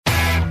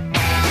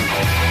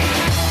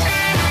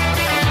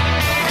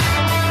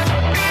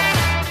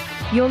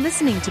You're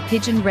listening to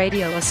Pigeon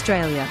Radio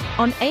Australia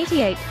on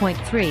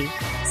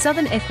 88.3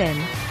 Southern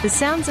FM, the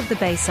sounds of the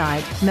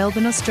Bayside,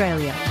 Melbourne,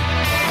 Australia.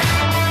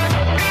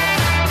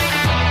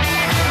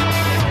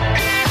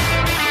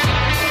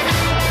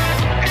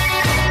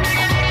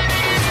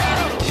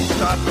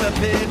 Stop the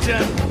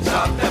pigeon,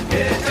 stop the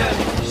pigeon,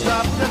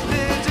 stop the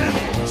pigeon,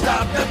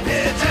 stop the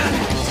pigeon,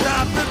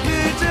 stop the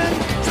pigeon,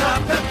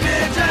 stop the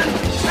pigeon,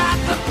 stop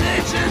the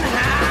pigeon,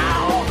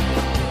 how?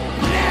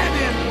 Nab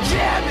him,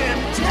 jab him,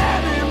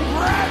 tab him,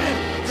 grab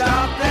him,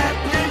 stop that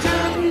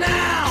pigeon now!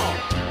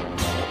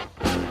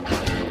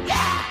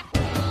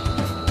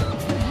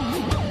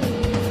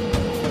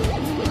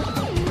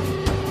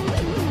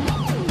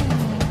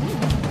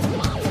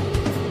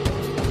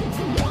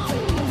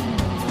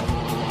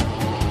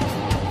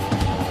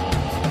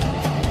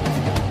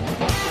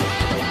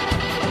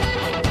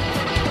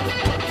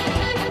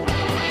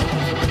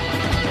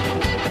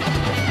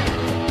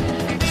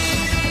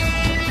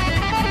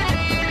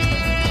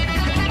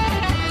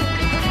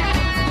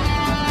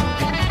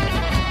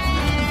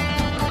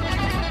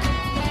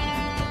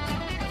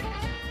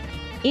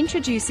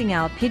 Introducing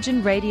our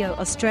Pigeon Radio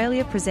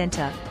Australia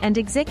presenter and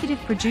executive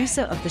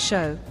producer of the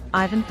show,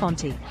 Ivan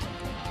Fonte.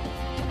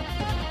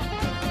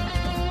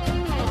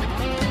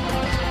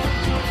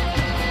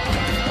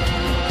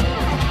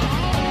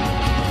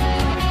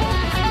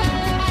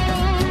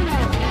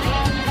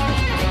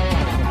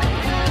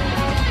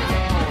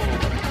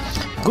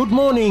 Good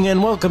morning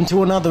and welcome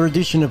to another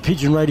edition of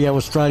Pigeon Radio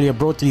Australia,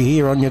 brought to you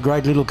here on your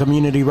great little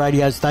community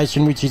radio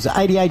station, which is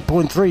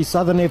 88.3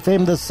 Southern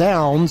FM, the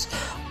sounds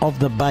of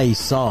the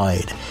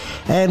Bayside.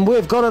 And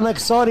we've got an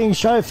exciting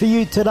show for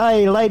you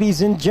today,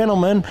 ladies and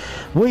gentlemen.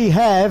 We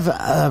have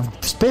a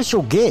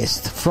special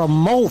guest from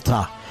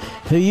Malta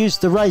who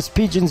used to race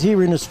pigeons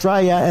here in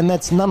Australia, and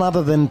that's none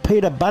other than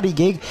Peter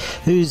Buttigieg,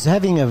 who's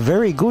having a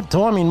very good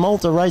time in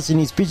Malta racing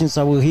his pigeons,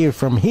 so we'll hear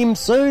from him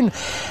soon.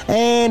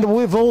 And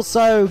we've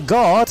also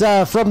got,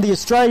 from the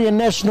Australian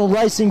National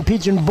Racing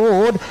Pigeon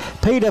Board,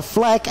 Peter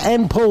Flack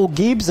and Paul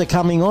Gibbs are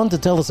coming on to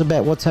tell us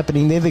about what's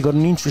happening there. They've got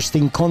an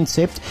interesting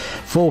concept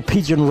for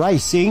pigeon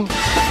racing.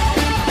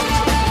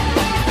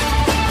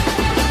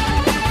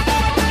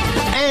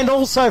 And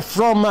also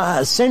from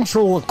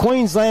central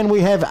Queensland,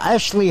 we have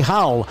Ashley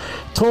Hull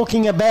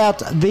talking about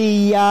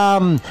they're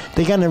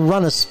going to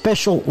run a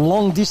special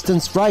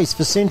long-distance race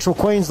for central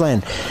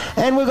Queensland.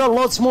 And we've got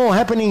lots more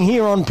happening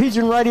here on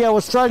Pigeon Radio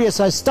Australia,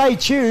 so stay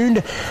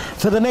tuned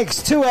for the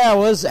next 2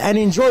 hours and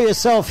enjoy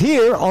yourself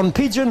here on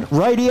Pigeon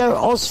Radio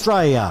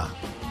Australia.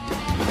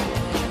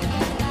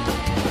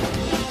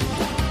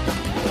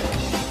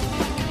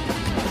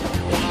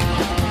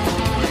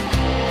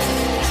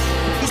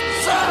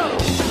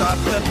 Stop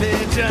the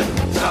pigeon,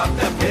 stop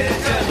the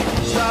pigeon,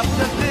 stop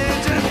the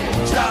pigeon,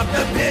 stop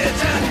the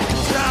pigeon,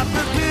 stop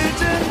the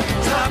pigeon,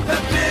 stop the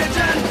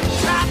pigeon,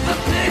 stop the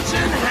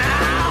pigeon,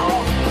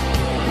 how?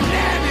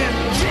 Nab him,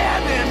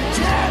 jab him,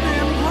 tab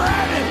him,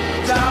 grab him,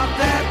 stop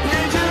that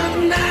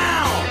pigeon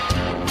now!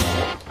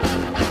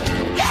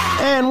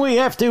 And we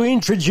have to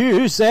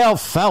introduce our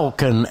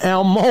falcon,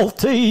 our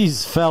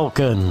Maltese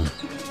falcon.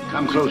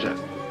 Come closer.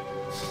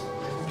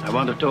 I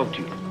want to talk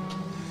to you.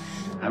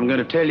 I'm going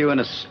to tell you an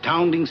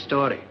astounding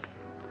story.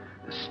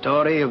 The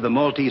story of the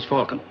Maltese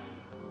falcon.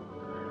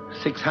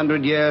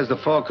 600 years the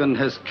falcon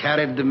has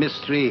carried the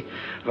mystery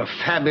of a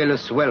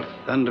fabulous wealth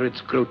under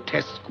its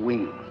grotesque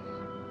wing.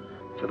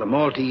 For the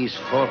Maltese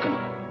falcon.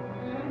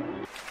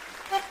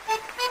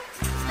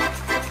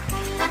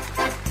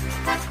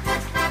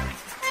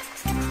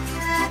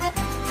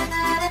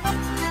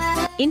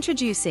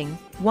 Introducing,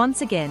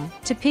 once again,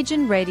 to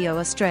Pigeon Radio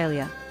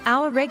Australia,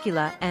 our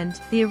regular and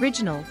the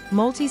original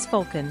Maltese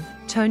falcon,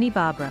 Tony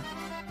Barbara.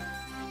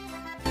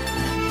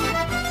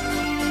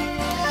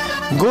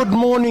 Good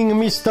morning,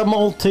 Mr.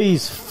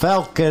 Maltese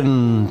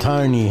Falcon.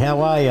 Tony,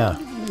 how are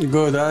you?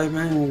 Good,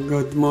 Ivan.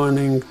 Good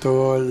morning to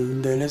all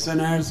the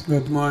listeners.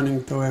 Good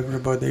morning to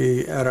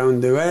everybody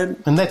around the world.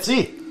 And that's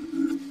it.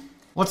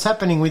 What's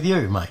happening with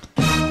you, mate?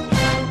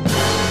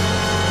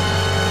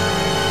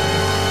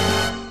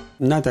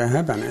 Nothing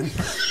happening.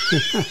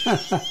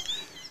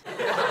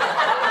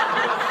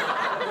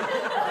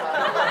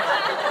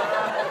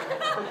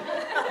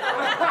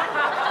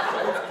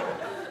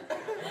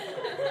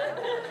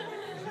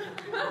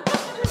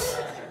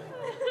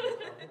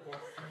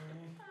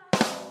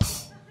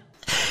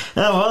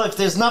 Oh, well, if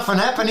there's nothing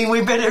happening,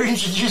 we better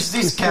introduce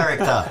this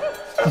character.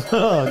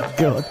 Oh,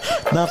 God.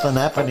 Nothing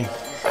happening.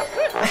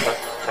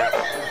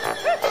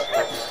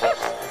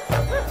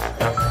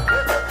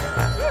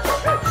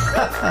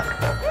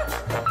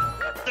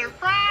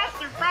 Surprise,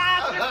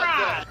 surprise,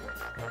 surprise!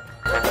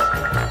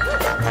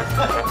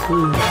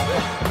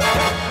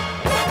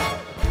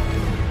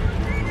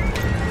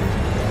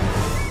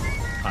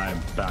 I'm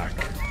back.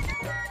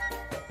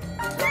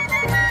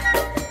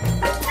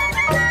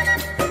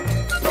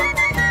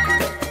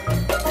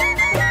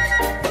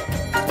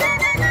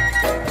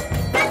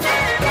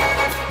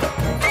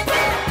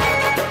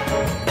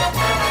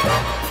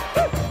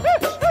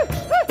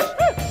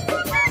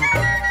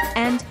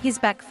 he's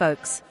back,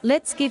 folks.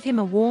 Let's give him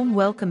a warm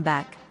welcome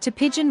back to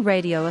Pigeon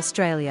Radio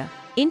Australia.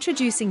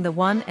 Introducing the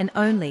one and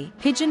only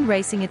pigeon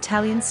racing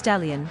Italian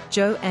stallion,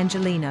 Joe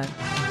Angelino.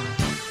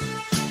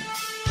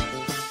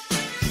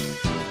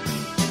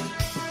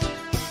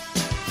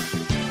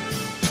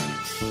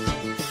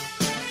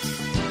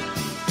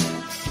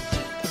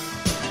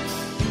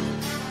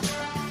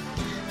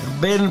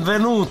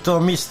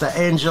 Benvenuto, Mr.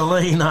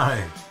 Angelino.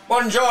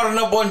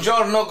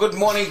 Buongiorno, good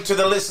morning to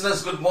the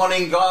listeners, good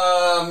morning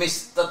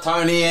Mr.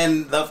 Tony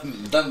and the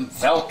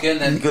Falcon,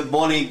 and good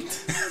morning.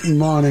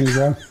 Morning,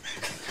 Joe.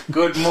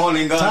 Good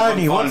morning, guys.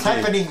 Tony, what's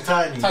happening,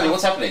 Tony? Tony,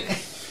 what's happening?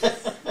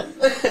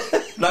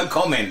 No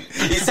comment.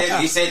 He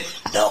said,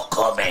 no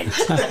comment.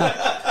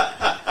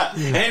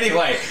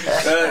 Anyway,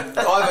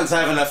 Ivan's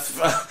having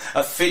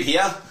a fit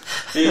here.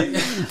 I'm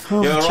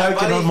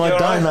choking on my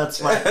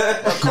donuts, mate.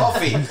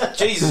 Coffee.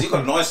 Jesus, you've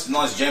got a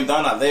nice jam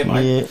donut there,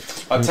 mate. Yeah.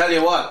 I'll tell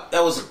you what,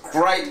 that was a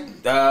great.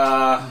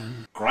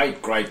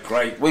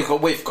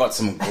 We've got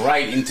some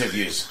great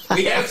interviews.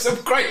 We have some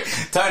great.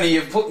 Tony,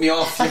 you've put me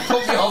off.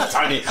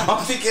 Tony.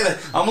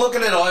 I'm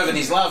looking at Ivan.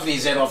 He's laughing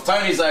his head off.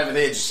 Tony's over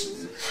there.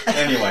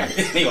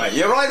 Anyway,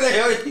 you're right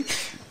there.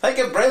 Take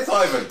a breath,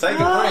 Ivan. Take a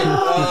breath.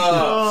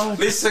 Oh.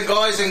 Listen,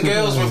 guys and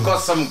girls, we've got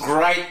some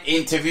great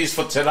interviews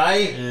for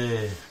today.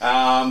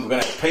 Yeah. We're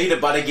going to have Peter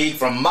Buttigieg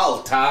from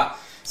Malta.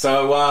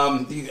 So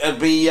it'd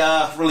be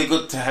really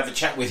good to have a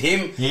chat with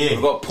him. Yeah.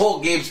 We've got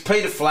Paul Gibbs,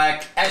 Peter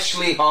Flack,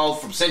 Ashley Hull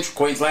from Central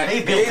Queensland.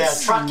 He built our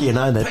truck, you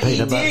know, that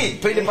Peter Buttigieg. He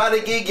did. Peter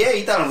Buttigieg, yeah,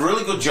 he done a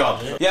really good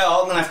job. Yeah,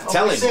 I'm going to have to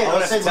tell him. I'm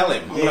going to have to tell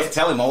him. What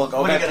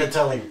are you going to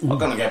tell him? I'm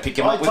going to go pick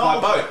him up with my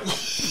boat.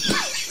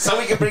 So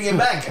we can bring him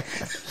back.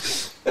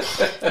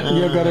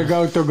 You gotta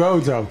go,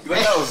 Joe.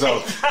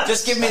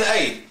 Just give me the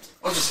aid.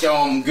 I'll just go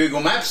on Google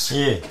Maps,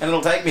 and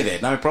it'll take me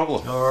there. No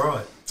problem. All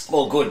right.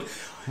 All good.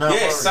 No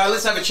worries. So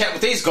let's have a chat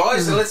with these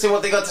guys and let's see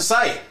what they got to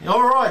say.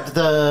 All right.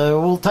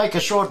 We'll take a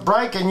short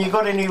break. And you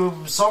got any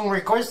song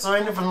requests or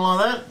anything like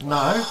that?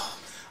 No.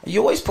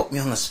 You always put me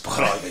on the spot,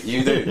 Ivan.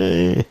 You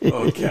do.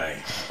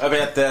 Okay. How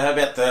about the?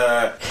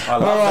 I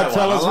love all right, that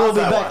fellas. We'll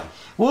be back.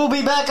 We'll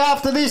be back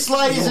after this,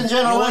 ladies and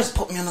gentlemen. You always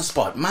put me on the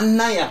spot.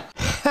 Manaya.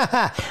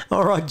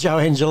 All right, Joe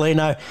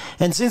Angelino.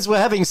 And since we're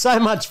having so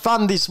much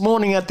fun this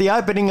morning at the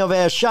opening of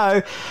our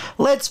show,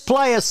 let's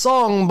play a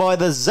song by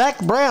the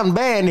Zac Brown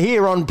Band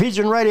here on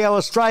Pigeon Radio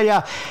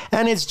Australia.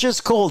 And it's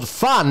just called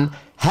Fun.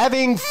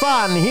 Having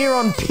fun here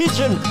on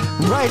Pigeon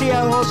Radio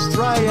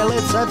Australia.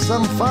 Let's have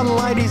some fun,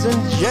 ladies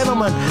and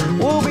gentlemen.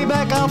 We'll be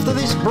back after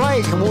this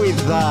break with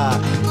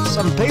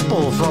some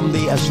people from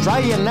the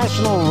Australian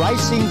National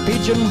Racing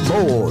Pigeon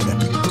Board.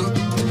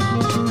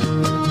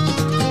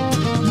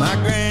 My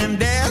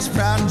granddad's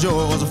pride and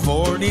joy was a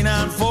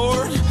 49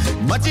 Ford.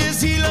 Much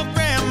as he loved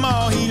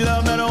Grandma, he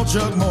loved that old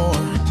truck more.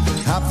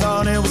 I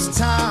thought it was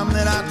time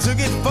that I took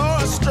it for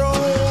a stroll.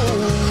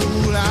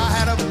 I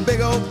had a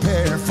big old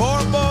pair for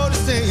a boy to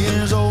 6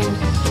 years old.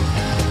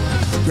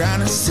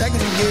 Grinding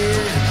second gear,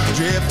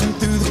 drifting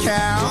through the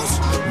cows,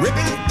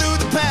 ripping through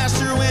the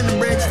pasture when the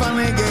brakes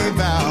finally gave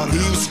out. He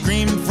was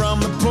screaming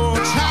from the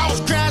porch, I was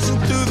crashing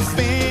through the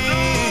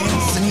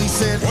fence, and he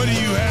said, "What do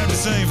you have to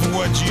say for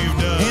what you've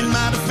done?" In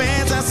my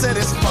defense, I said,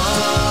 "It's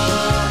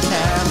fun,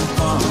 having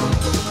fun.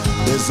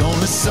 There's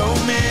only so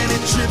many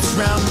trips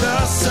round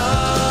the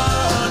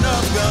sun.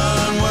 A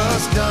gun,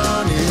 what's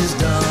done is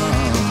done.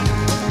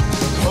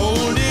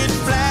 Hold it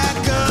flat,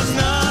 'cause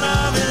none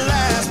of it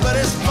lasts, but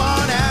it's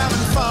fun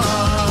having fun."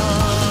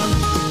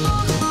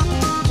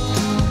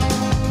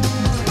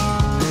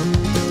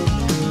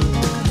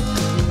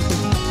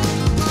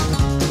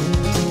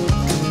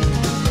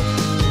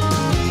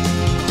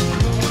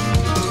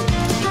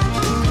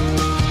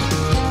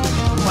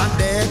 My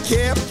dad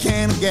kept a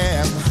can of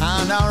gas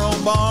behind our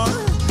old barn.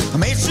 I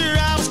made sure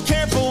I was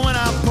careful when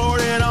I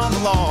poured it on the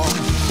lawn.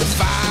 The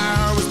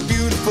fire was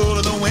beautiful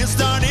and the wind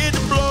started to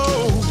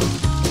blow.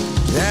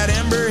 That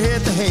ember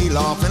hit the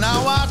hayloft and I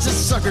watched the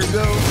sucker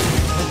go.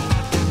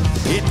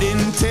 It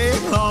didn't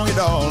take long at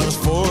all, it was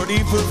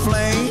 40-foot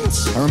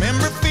flames. I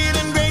remember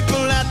feeling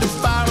grateful that the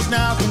fire was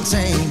now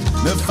contained.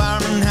 The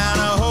fireman had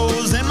a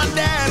hose and my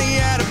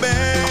daddy had a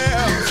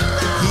bell.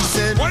 He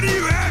said, "What do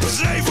you have to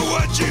say for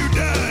what you've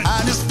done?"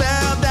 I just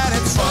felt that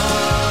it's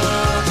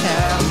fun,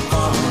 having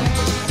fun.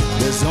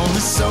 There's only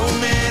so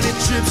many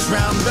trips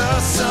round the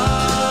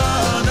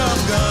sun. A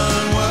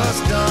gun, what's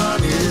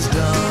done is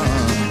done.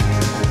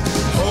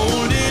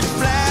 Hold it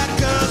flat,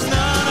 'cause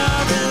none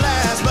of it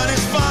lasts, but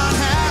it's fun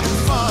having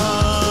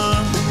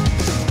fun.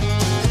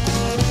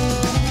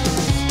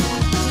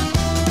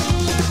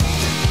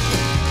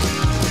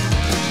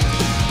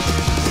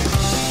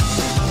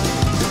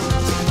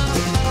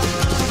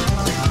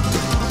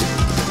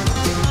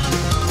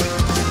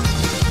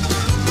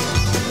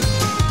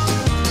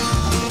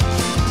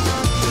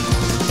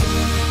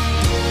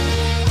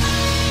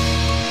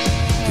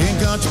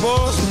 Country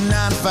boys from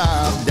 9 to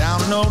 5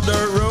 down an old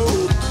dirt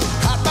road.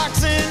 Hot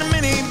box in a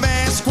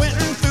minivan,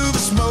 squinting through the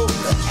smoke.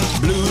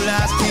 Blue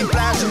lights came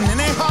flashing and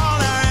they hauled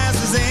our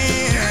asses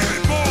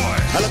in. Boy.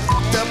 I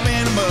looked up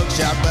in a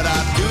mugshot, but I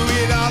do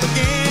it all the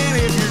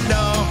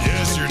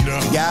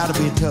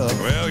tough.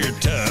 Well, you're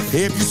tough.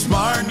 If you're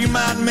smart, you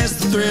might miss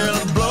the thrill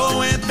of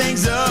blowing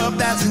things up.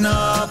 That's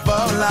enough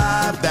of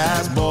life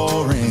that's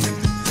boring.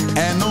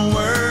 And the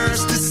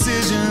worst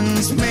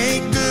decisions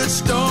make good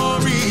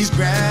stories.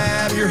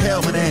 Grab your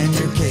helmet and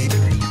your cape.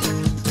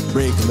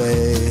 Break a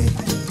leg,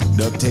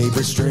 duct tape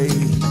her straight.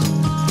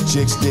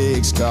 Chicks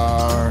dig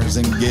scars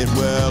and get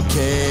well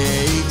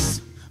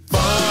cakes.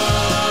 Fun,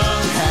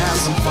 have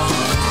some fun.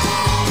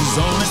 There's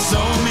only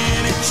so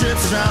many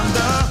trips around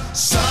the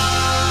sun.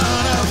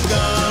 A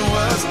gun,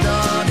 what's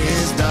done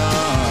is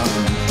done.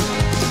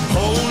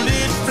 Hold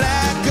it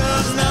flat,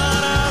 'cause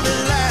none of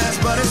it lasts.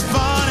 But it's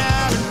fun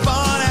having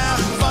fun,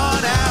 having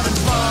fun, having fun.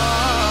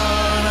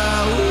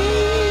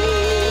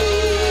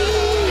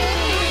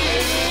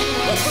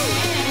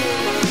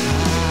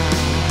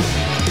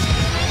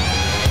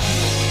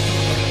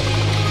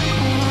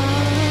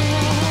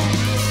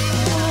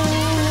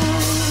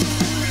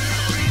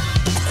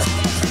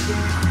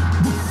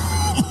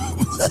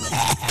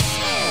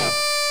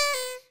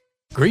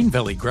 Green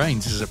Valley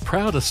Grains is a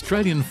proud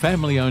Australian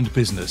family-owned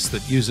business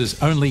that uses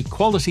only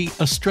quality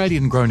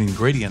Australian-grown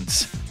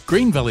ingredients.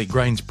 Green Valley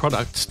Grains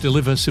products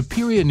deliver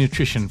superior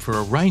nutrition for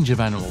a range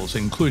of animals,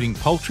 including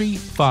poultry,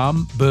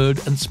 farm,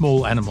 bird and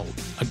small animal.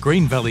 A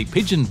Green Valley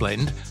pigeon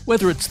blend,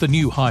 whether it's the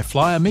new High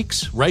Flyer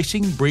mix,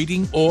 racing,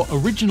 breeding or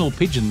original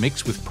pigeon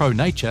mix with Pro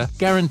Nature,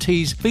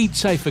 guarantees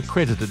feed-safe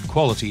accredited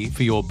quality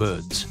for your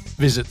birds.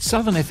 Visit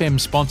Southern FM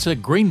sponsor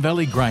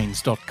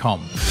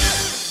greenvalleygrains.com.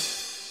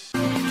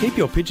 Keep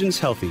your pigeons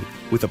healthy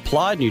with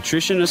Applied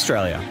Nutrition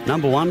Australia,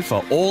 #1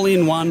 for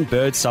all-in-one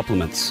bird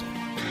supplements.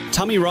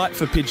 Tummy Right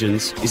for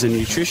Pigeons is a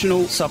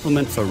nutritional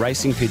supplement for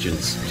racing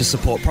pigeons to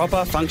support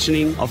proper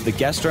functioning of the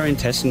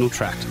gastrointestinal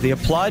tract. The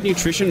Applied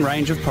Nutrition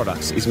range of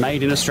products is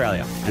made in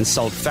Australia and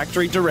sold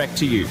factory direct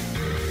to you.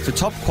 For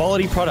top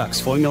quality products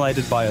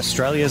formulated by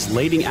Australia's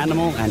leading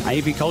animal and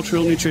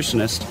avicultural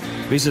nutritionist,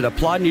 visit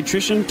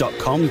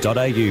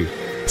appliednutrition.com.au.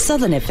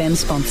 Southern FM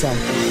sponsor.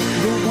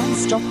 Your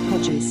one-stop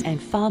produce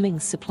and farming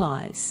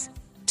supplies.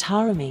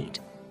 Tara Meat.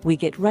 We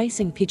get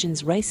racing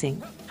pigeons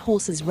racing,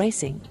 horses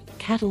racing,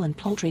 cattle and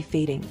poultry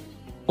feeding.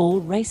 All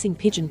racing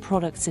pigeon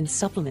products and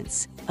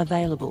supplements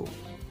available.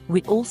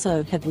 We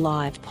also have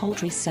live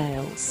poultry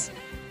sales.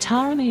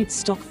 Tara Meat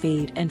stock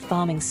feed and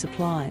farming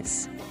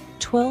supplies.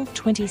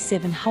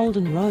 1227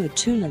 Holden Road,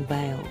 Toolan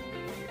Vale.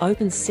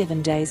 Open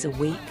 7 days a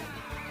week.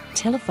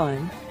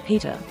 Telephone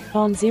Peter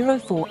on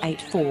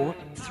 0484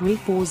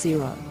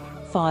 340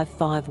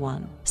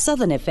 551.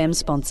 Southern FM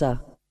sponsor.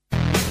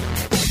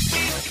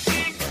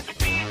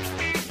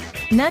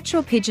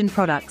 Natural Pigeon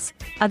Products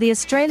are the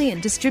Australian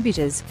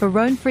distributors for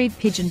Röhnfried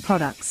pigeon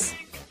products.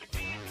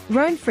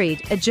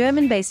 Röhnfried, a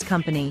German-based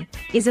company,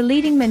 is a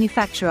leading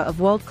manufacturer of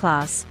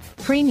world-class,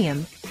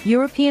 premium,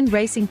 European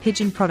racing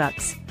pigeon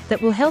products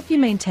that will help you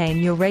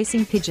maintain your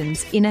racing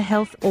pigeons' inner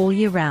health all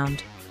year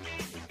round.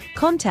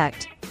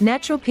 Contact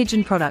Natural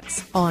Pigeon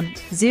Products on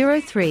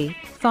 03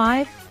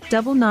 5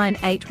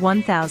 998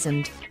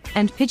 1000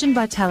 and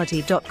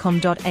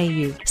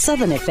pigeonvitality.com.au.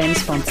 Southern FM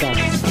sponsor.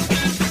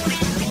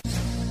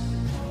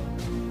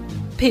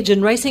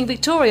 Pigeon Racing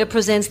Victoria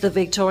presents the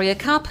Victoria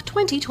Cup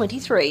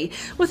 2023.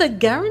 With a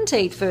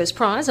guaranteed first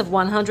prize of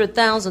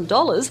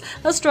 $100,000,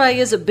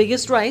 Australia's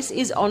biggest race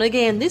is on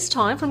again, this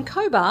time from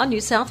Cobar,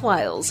 New South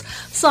Wales.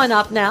 Sign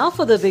up now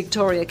for the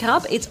Victoria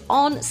Cup. It's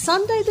on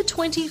Sunday the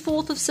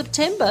 24th of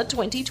September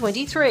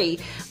 2023.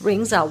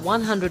 Rings are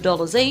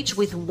 $100 each,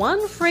 with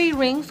one free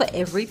ring for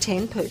every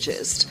 10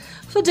 purchased.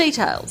 For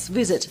details,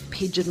 visit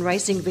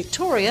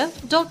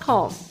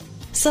pigeonracingvictoria.com.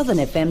 Southern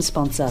FM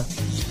sponsor.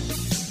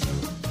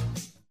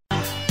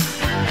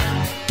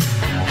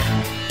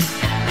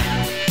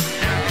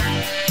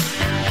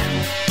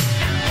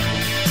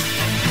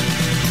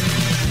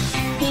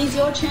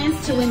 Your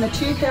chance to win the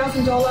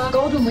 $2,000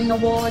 Golden Wing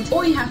Award.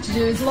 All you have to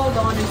do is log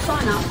on and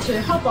sign up to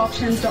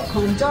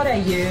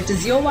hopoptions.com.au.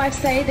 Does your wife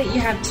say that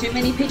you have too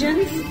many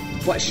pigeons?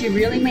 What she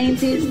really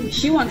means is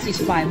she wants you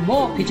to buy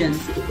more pigeons.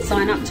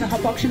 Sign up to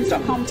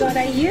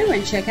hopoptions.com.au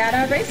and check out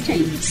our race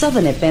team.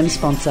 Southern FM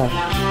sponsor.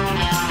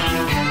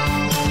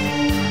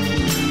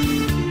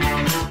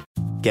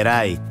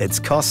 G'day, it's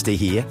Costa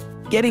here.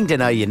 Getting to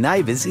know your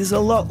neighbours is a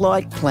lot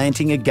like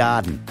planting a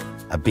garden.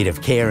 A bit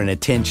of care and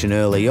attention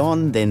early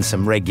on, then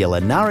some regular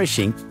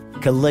nourishing,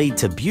 can lead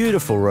to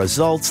beautiful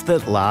results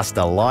that last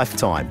a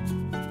lifetime.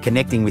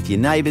 Connecting with your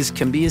neighbours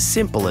can be as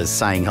simple as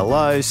saying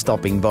hello,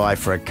 stopping by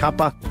for a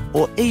cuppa,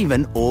 or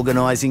even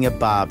organising a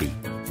barbie.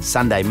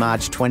 Sunday,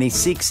 March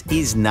 26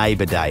 is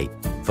Neighbour Day.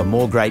 For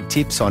more great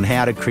tips on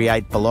how to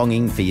create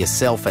belonging for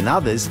yourself and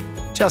others,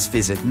 just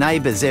visit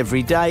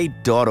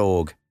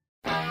neighbourseveryday.org.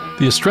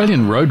 The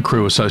Australian Road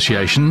Crew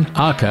Association,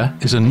 ARCA,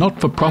 is a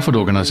not-for-profit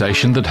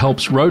organisation that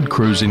helps road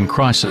crews in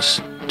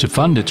crisis. To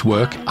fund its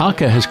work,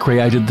 ARCA has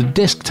created the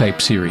Desk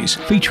Tape series,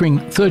 featuring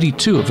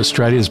 32 of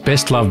Australia's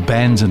best-loved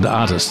bands and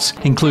artists,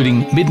 including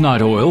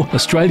Midnight Oil,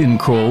 Australian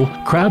Crawl,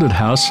 Crowded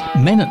House,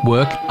 Men at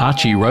Work,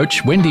 Archie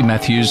Roach, Wendy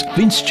Matthews,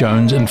 Vince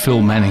Jones and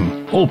Phil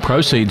Manning. All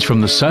proceeds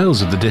from the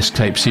sales of the Desk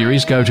Tape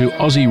series go to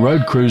Aussie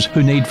road crews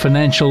who need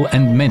financial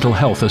and mental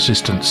health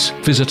assistance.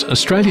 Visit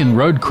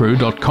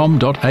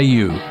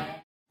australianroadcrew.com.au.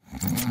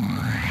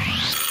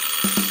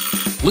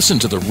 Listen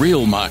to the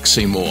real Mark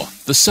Seymour,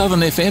 the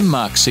Southern FM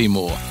Mark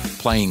Seymour,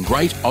 playing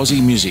great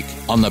Aussie music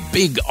on the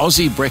Big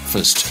Aussie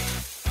Breakfast.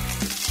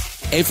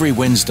 Every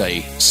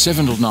Wednesday,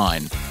 7 till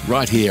 9,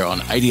 right here on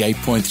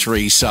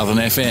 88.3 Southern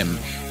FM.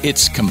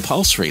 It's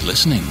compulsory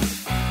listening.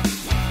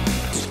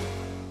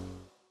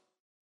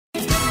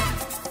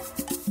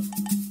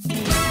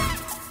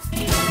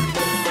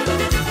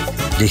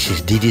 This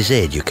is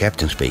DDZ, your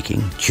captain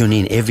speaking. Tune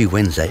in every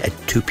Wednesday at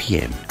 2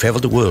 p.m.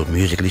 Travel the world,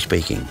 musically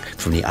speaking,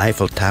 from the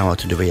Eiffel Tower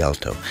to the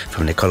Rialto,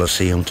 from the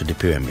Colosseum to the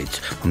Pyramids,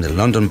 from the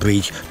London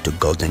Bridge to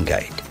Golden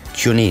Gate.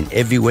 Tune in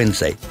every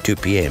Wednesday, 2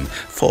 p.m.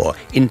 for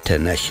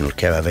International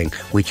Caravan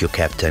with your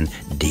captain,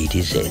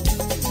 DDZ.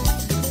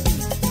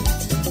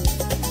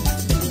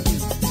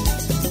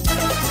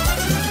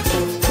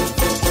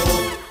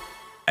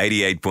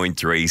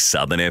 88.3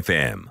 Southern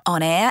FM.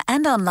 On air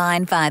and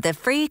online via the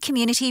free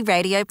Community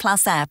Radio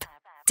Plus app.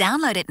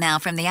 Download it now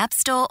from the App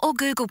Store or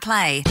Google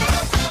Play.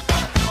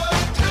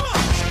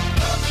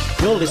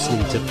 You're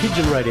listening to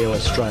Pigeon Radio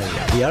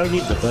Australia, the only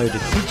devoted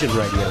pigeon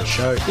radio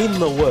show in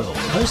the world,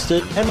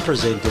 hosted and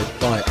presented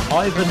by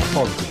Ivan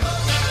Fonte.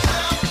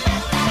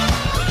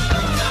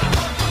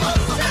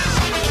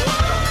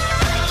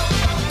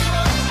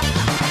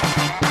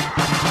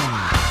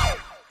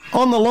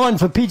 On the line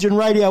for Pigeon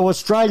Radio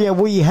Australia,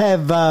 we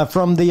have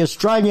from the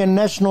Australian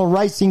National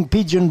Racing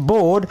Pigeon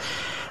Board.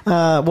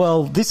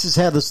 Well, this is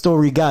how the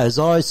story goes.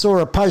 I saw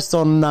a post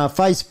on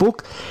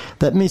Facebook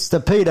that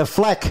Mr. Peter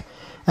Flack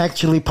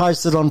actually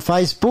posted on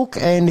Facebook,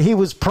 and he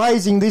was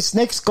praising this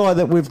next guy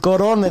that we've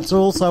got on that's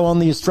also on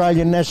the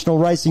Australian National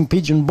Racing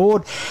Pigeon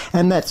Board,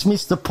 and that's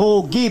Mr.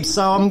 Paul Gibbs.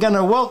 So I'm going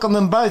to welcome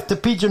them both to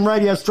Pigeon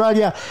Radio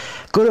Australia.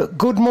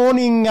 Good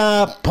morning,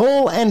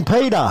 Paul and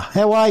Peter.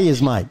 How are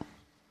yous, mate?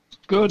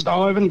 Good,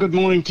 Ivan. Good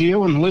morning to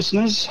you and the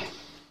listeners.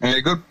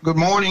 Good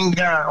morning,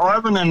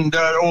 Ivan, and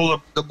all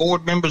the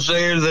board members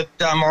there that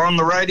are on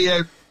the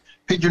radio,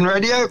 Pigeon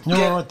Radio.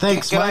 All right,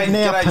 thanks, mate.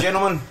 G'day,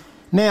 gentlemen.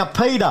 Now,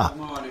 Peter,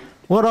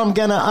 what I'm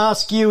going to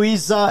ask you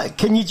is,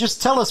 can you just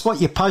tell us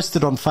what you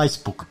posted on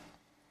Facebook?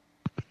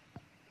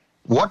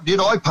 What did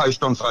I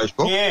post on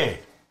Facebook? Yeah.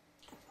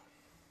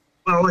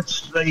 Well,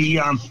 it's the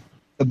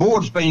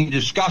board's been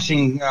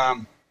discussing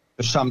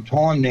for some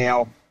time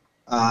now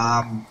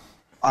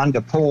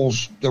under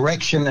Paul's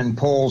direction, and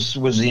Paul's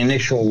was the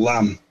initial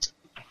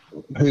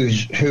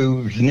whose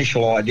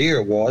initial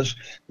idea was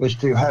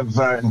to have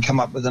and come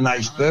up with an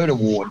Ace Bird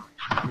Award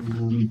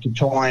to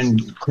try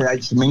and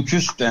create some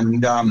interest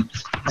and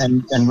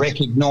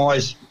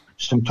recognise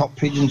some top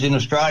pigeons in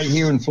Australia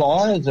here in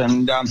flyers.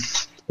 And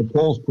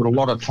Paul's put a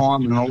lot of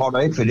time and a lot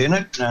of effort in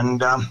it.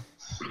 And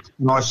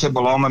I said,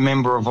 well, I'm a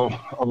member of a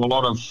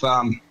lot of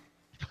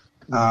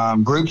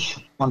groups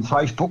on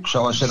Facebook,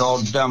 so I said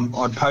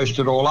I'd post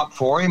it all up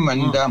for him,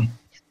 and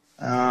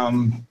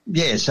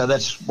so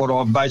that's what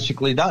I've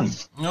basically done.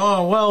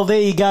 Oh, well,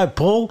 there you go,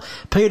 Paul.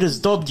 Peter's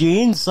dobbed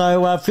you in,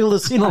 so fill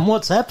us in on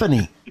what's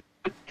happening.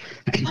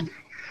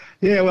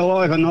 Yeah, well,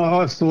 Ivan,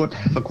 I've thought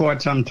for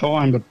quite some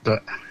time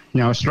that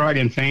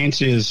Australian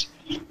fanciers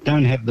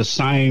don't have the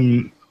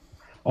same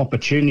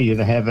opportunity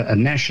to have a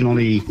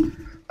nationally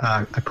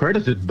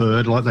accredited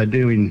bird like they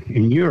do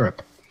in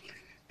Europe.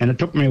 And it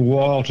took me a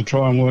while to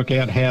try and work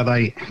out how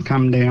they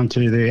come down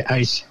to their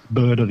Ace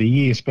Bird of the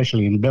Year,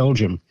 especially in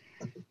Belgium.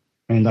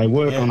 And they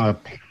work on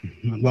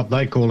what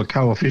they call a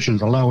coefficient,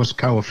 the lowest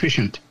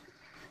coefficient,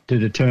 to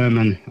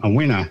determine a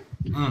winner.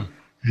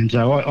 And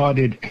so I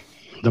did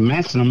the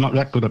maths, and I'm not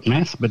that good at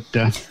maths, but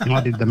I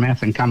did the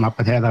math and come up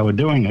with how they were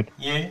doing it.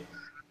 Yeah.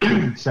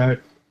 So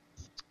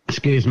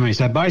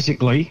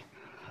basically,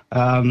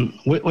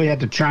 we had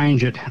to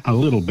change it a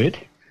little bit.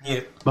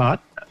 Yeah.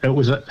 But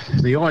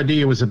the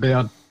idea was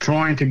about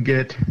trying to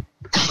get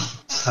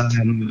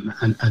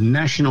a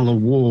national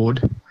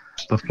award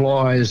for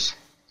flyers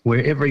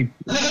where every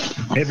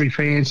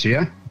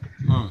fancier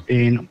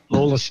in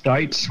all the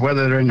states,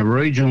 whether they're in the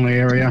regional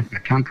area, the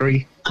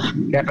country,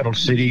 capital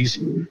cities,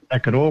 they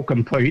could all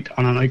compete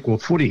on an equal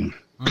footing.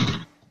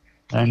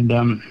 And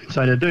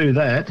so to do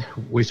that,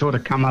 we sort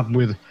of come up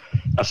with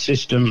a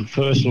system,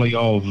 firstly,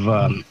 of,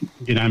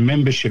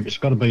 membership. It's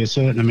got to be a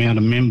certain amount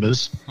of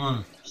members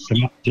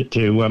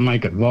to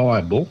make it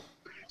viable.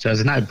 So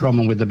there's no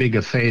problem with the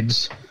bigger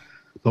feds.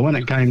 But when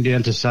it came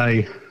down to,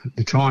 say,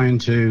 trying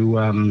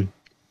to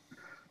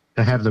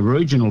have the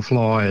regional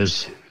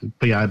flyers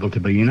be able to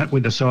be in it, we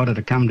decided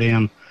to come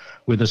down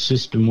with a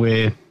system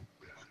where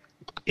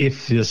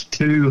if there's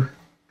two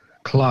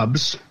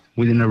clubs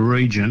within a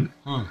region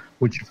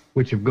which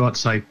have got,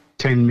 say,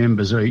 10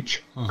 members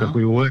each, because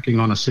we were working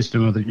on a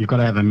system of that you've got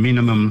to have a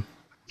minimum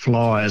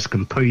flyers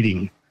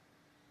competing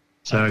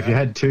So if you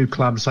had two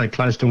clubs, say,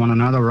 close to one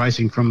another,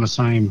 racing from the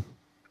same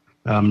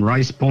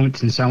race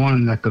points and so on,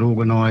 and they could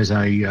organise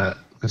the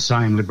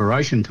same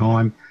liberation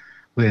time,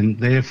 then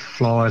their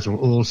flyers will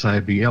also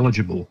be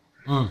eligible.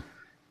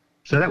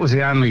 So that was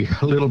the only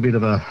little bit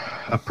of a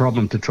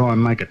problem to try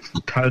and make it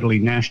totally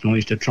national,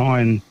 is to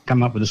try and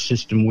come up with a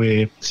system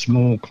where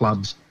small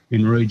clubs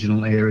in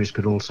regional areas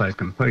could also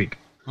compete.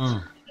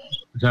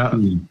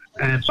 So,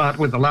 but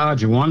with the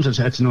larger ones,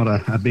 it's not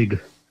a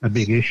big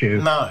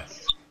issue. No.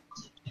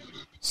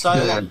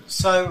 So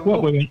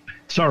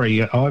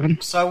sorry,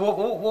 Ivan.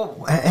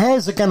 So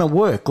how's it going to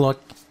work? Like,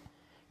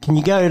 can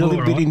you go a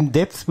little bit in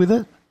depth with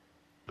it?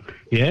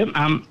 Yeah,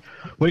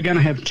 we're going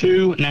to have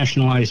two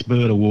National Ace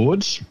Bird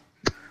Awards.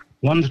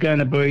 One's going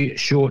to be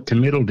short to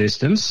middle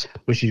distance,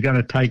 which is going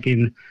to take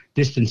in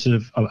distance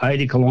of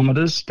 80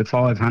 kilometres to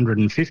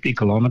 550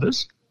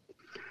 kilometres.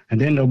 And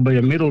then there'll be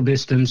a middle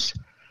distance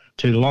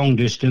to long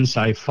distance,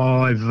 say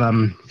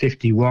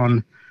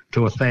 551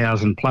 to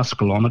 1,000 plus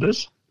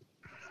kilometres.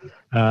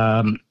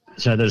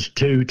 So there's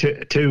two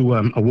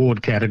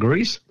award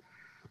categories,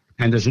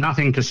 and there's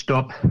nothing to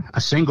stop a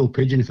single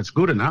pigeon, if it's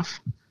good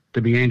enough,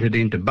 to be entered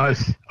into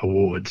both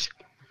awards.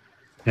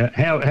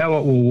 How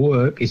it will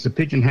work is the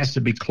pigeon has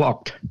to be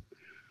clocked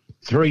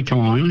 3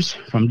 times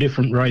from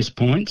different race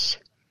points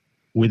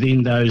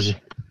within those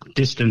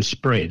distance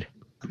spread.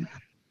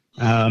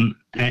 And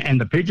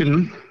the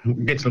pigeon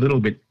gets a little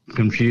bit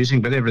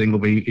confusing, but everything will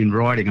be in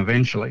writing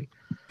eventually.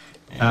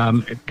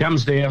 It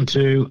comes down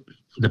to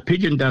the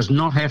pigeon does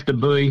not have to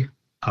be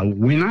a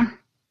winner,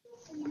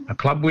 a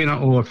club winner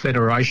or a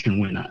federation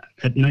winner.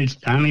 It needs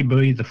to only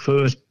be the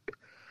first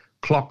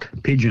clocked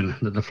pigeon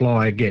that the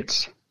flyer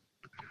gets.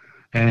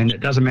 And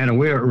it doesn't matter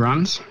where it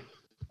runs,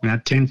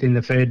 10th in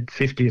the Fed,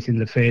 50th in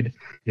the Fed.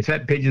 If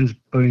that pigeon's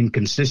been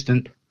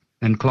consistent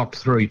and clocked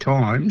 3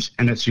 times,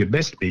 and it's your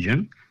best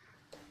pigeon,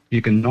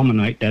 you can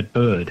nominate that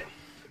bird.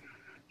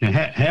 Now,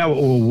 how it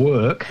will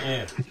work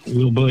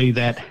will be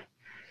that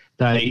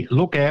they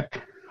look at,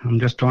 I'm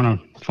just trying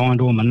to find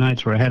all my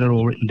notes where I had it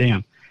all written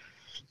down.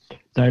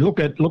 They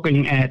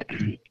looking at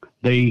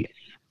the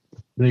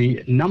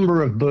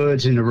number of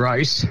birds in the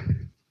race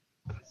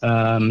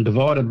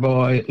divided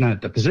by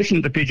the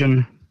position the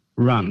pigeon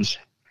runs,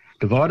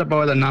 divided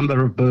by the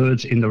number of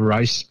birds in the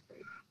race,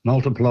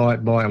 multiply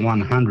it by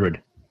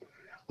 100.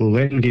 Will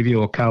then give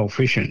you a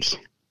coefficient.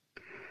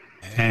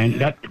 And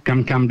that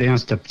can come down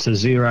to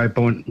 0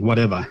 point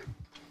whatever.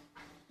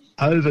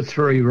 Over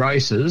 3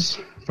 races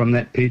from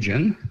that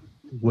pigeon,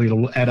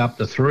 we'll add up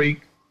the 3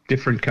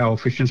 different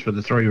coefficients for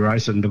the 3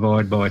 races and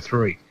divide by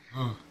 3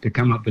 to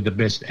come up with the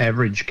best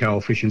average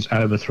coefficients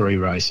over 3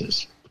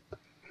 races.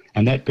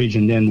 And that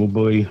pigeon then will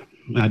be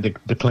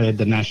declared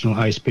the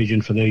National Ace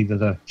Pigeon for either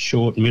the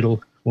short,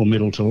 middle, or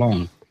middle to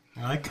long.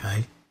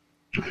 Okay.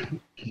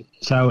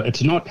 So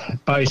it's not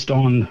based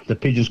on the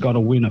pigeon's got to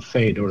win a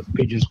Fed or the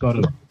pigeon's got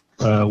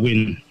to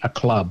win a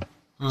club.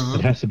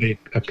 It has to be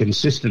a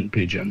consistent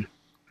pigeon.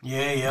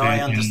 Yeah, I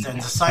understand.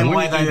 The same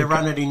way they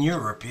run it in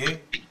Europe, yeah?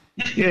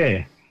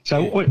 Yeah.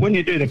 So when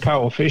you do the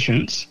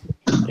coefficients,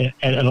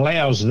 it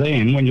allows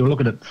then, when you look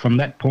at it from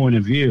that point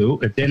of view,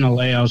 it then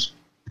allows,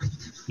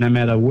 no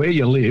matter where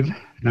you live,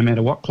 no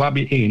matter what club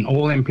you're in,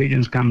 all them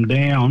pigeons come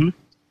down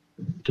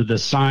to the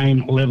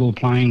same level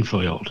playing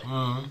field.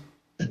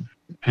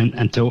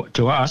 And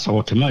to us,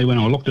 or to me, when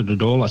I looked at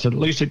it all, I said, at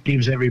least it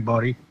gives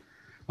everybody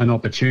an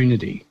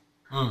opportunity.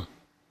 Now,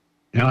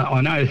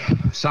 I know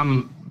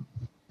some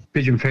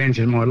pigeon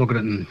fanciers might look at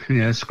it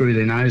and screw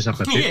their nose up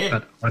a bit,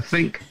 but I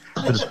think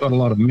that it's got a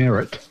lot of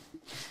merit,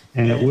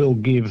 and it will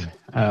give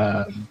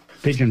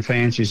pigeon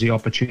fanciers the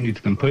opportunity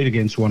to compete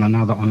against one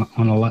another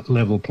on a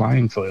level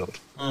playing field.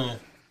 Do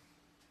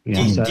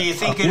you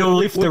think it'll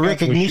lift the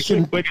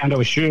recognition? We're going to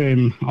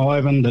assume,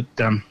 Ivan,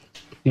 that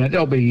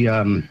there'll be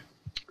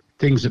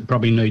things that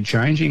probably need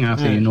changing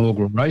after the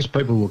inaugural race.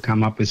 People will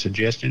come up with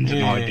suggestions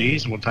and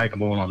ideas, and we'll take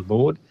them all on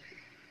board.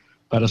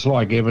 But it's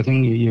like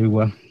everything, you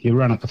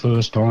run it the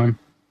first time,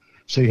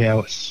 see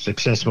how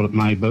successful it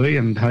may be,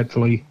 and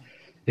hopefully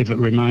if it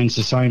remains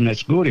the same,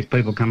 that's good. If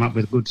people come up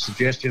with good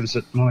suggestions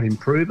that might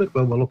improve it,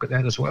 well, we'll look at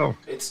that as well.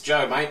 It's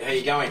Joe, mate. How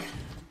you going?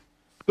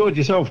 Good.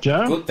 Yourself,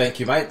 Joe? Good, thank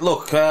you, mate.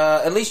 Look,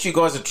 at least you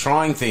guys are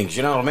trying things,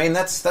 you know what I mean?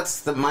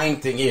 That's the main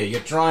thing here.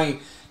 You're trying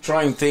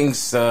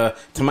things to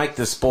make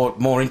the sport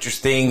more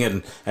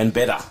interesting and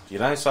better, you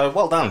know? So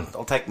well done.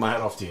 I'll take my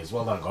hat off to you.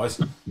 Well done, guys.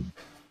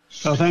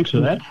 Oh, thanks for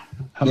that.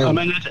 I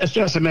mean, it's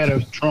just a matter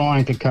of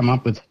trying to come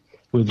up with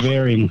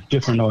varying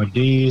different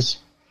ideas.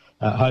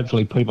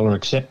 Hopefully people are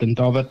acceptant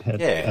of it.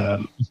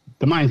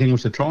 The main thing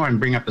was to try and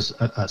bring up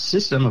a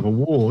system of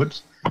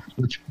awards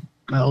which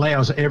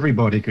allows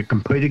everybody to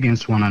compete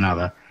against one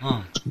another,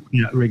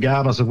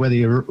 regardless of whether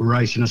you're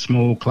racing a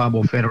small club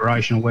or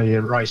federation or whether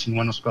you're racing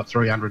one that's got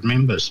 300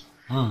 members.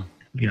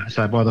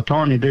 So by the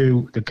time you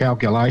do the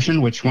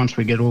calculation, which once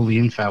we get all the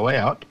info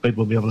out,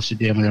 people will be able to sit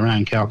down with their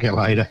own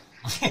calculator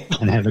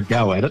and have a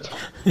go at it.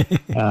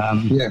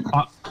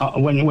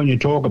 When you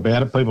talk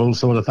about it, people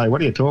sort of say,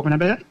 what are you talking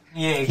about?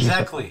 Yeah,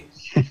 exactly.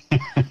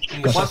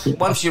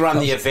 once you run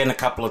the event a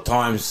couple of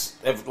times,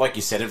 like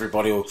you said,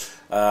 everybody will,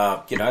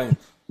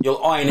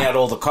 you'll iron out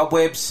all the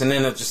cobwebs, and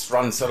then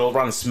it'll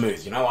run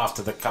smooth,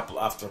 after a couple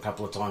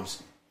of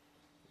times.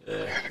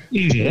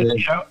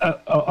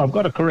 I've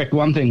got to correct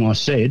one thing I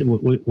said.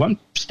 One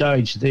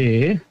stage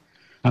there,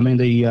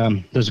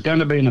 there's going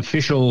to be an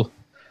official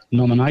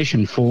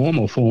nomination form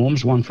or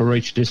forms, one for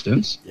each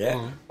distance,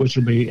 which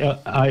will be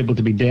able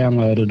to be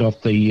downloaded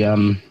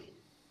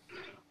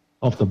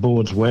off the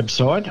board's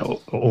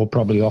website or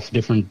probably off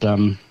different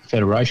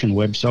federation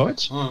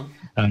websites.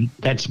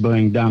 That's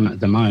being done at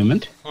the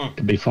moment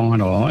to be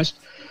finalised.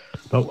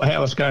 But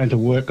how it's going to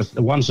work,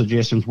 the one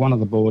suggestion from one of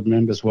the board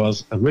members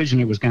was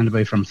originally it was going to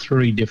be from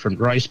 3 different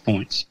race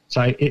points.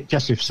 So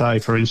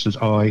for instance,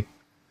 I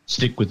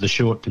stick with the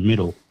short to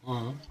middle.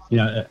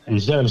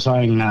 Instead of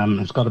saying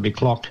it's got to be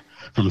clocked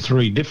from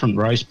 3 different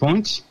race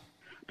points,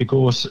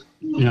 because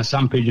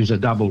some pigeons are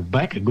doubled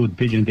back, a good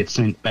pigeon gets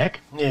sent back,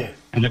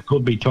 and it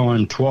could be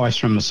timed twice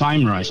from the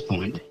same race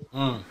point.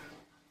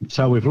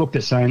 So we've looked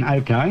at saying,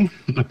 okay,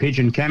 a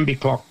pigeon can be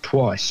clocked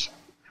twice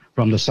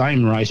from the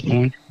same race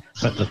point,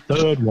 but the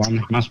third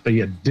one must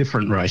be a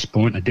different race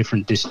point, a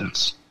different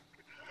distance.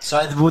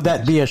 So would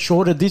that be a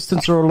shorter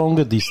distance or a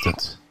longer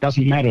distance?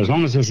 Doesn't matter, as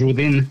long as it's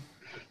within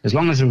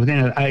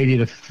an 80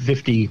 to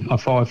 50 or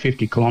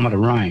 550 kilometre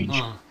range.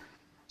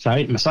 So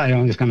say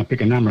I'm just going to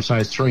pick a number, say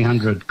it's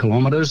 300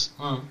 kilometres.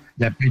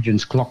 That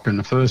pigeon's clocked in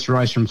the first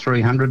race from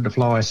 300. The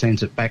flyer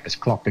sends it back, it's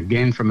clocked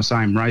again from the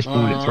same race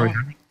point at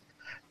 300.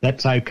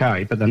 That's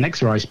okay, but the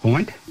next race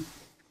point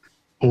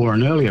or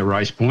an earlier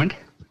race point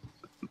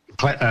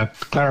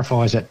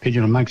clarifies that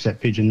pigeon or makes that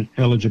pigeon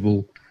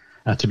eligible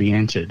to be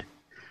entered.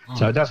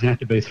 So it doesn't have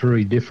to be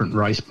 3 different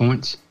race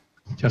points.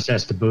 It just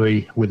has to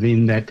be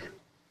within that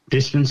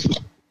distance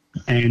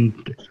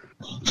and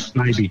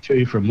maybe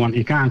 2 from one.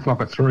 You can't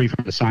clock at 3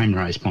 from the same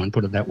race point,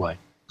 put it that way.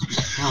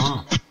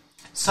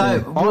 So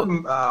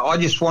I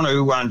just want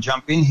to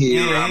jump in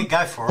here. Yeah,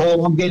 go for it.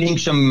 Paul, I'm getting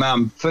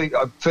some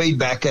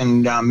feedback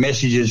and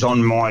messages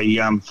on my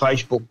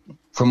Facebook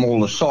from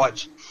all the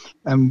sites.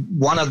 And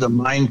one of the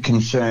main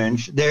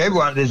concerns,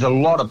 there's a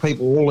lot of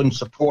people all in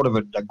support of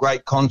it, a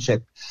great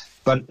concept.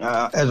 But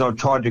as I've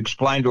tried to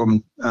explain to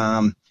them,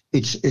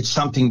 it's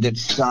something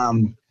that's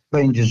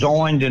been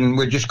designed and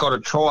we've just got to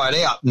try it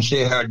out and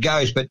see how it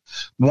goes. But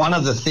one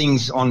of the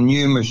things on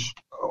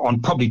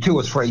probably 2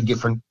 or 3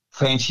 different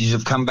fancies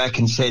have come back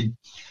and said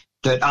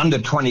that under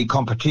 20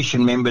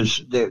 competition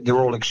members, they're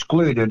all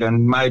excluded,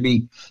 and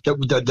maybe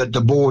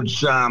the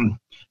board's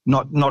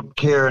not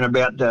caring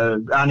about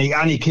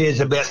only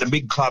cares about the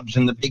big clubs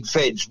and the big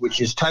feds,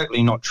 which is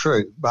totally not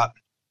true. But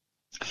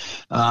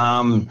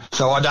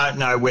so I don't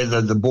know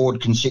whether the board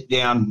can sit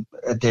down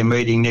at their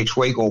meeting next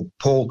week, or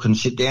Paul can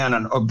sit down,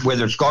 and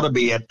whether it's got to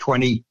be at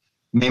 20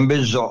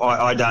 members.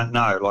 I don't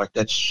know. Like,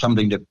 that's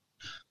something that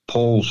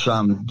Paul's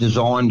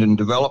designed and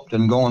developed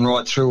and gone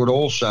right through it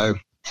all. So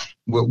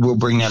we'll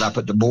bring that up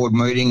at the board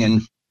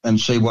meeting and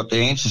see what the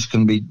answers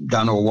can be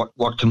done, or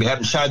what can be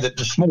happened, so that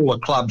the smaller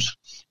clubs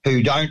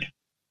who don't,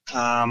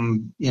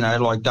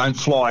 don't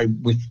fly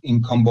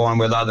in combine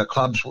with other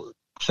clubs,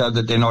 so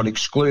that they're not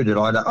excluded.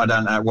 I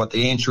don't know what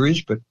the answer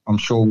is, but I'm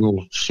sure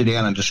we'll sit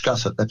down and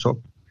discuss it. That's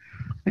all.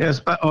 Yes,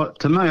 but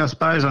to me, I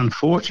suppose,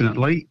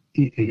 unfortunately,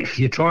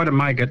 you try to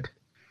make it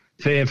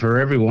fair for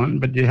everyone,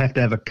 but you have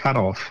to have a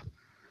cut-off.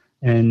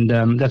 And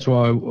that's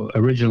why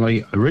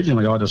originally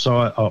I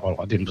decided,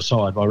 I didn't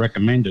decide, but I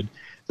recommended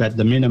that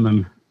the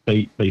minimum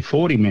be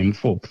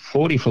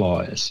 40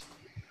 flyers.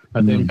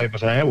 But then people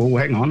say, well,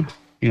 hang on,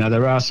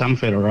 there are some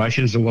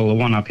federations, well, the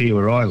one up here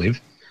where I live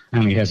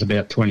only has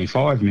about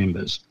 25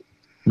 members.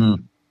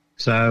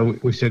 So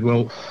we said,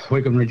 well,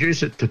 we can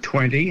reduce it to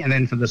 20, and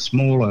then for the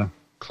smaller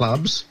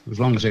clubs, as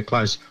long as they're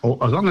close, or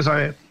as long as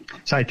I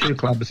say 2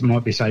 clubs, it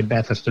might be, say,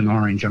 Bathurst and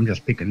Orange, I'm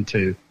just picking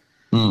 2.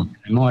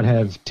 They might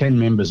have 10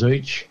 members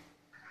each,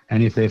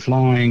 and if they're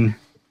flying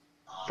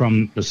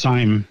from the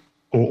same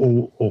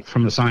or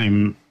from the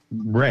same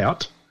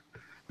route,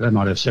 they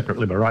might have separate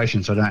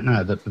liberations, I don't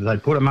know. They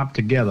put them up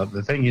together.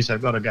 The thing is,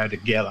 they've got to go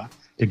together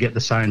to get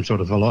the same sort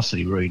of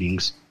velocity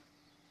readings,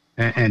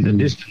 and the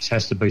distance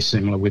has to be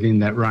similar within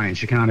that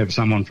range. You can't have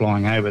someone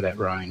flying over that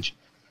range.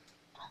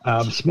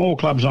 Small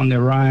clubs on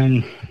their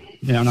own,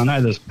 and I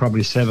know there's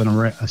probably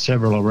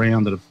several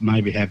around that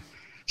maybe have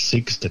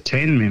 6 to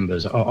 10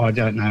 members. I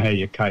don't know how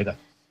you cater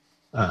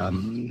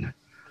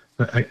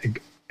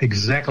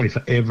exactly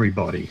for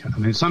everybody. I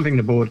mean, it's something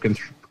the board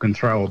can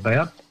throw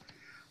about.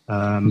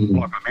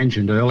 Like I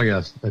mentioned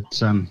earlier,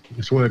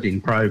 it's work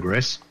in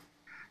progress,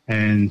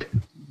 and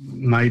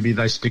maybe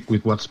they stick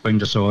with what's been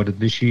decided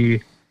this year,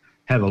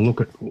 have a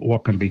look at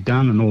what can be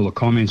done and all the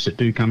comments that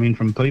do come in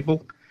from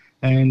people,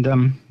 and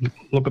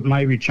look at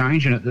maybe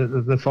changing it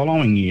the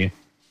following year.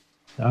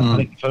 I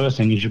think the first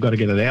thing is you've got to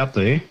get it out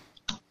there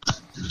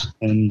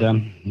and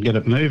get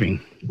it moving.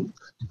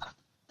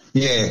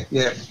 Yeah.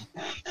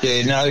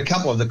 No, a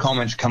couple of the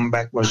comments come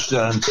back was,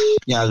 that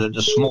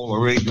the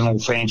smaller regional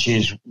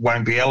fanciers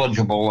won't be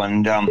eligible,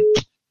 and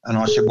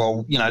I said,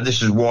 well,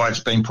 this is why it's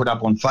been put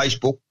up on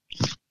Facebook,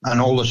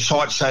 all the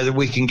sites so that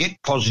we can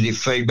get positive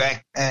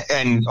feedback.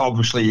 And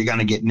obviously you're going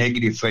to get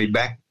negative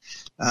feedback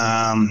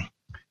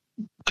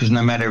because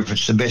no matter if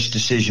it's the best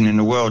decision in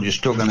the world, you're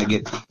still going to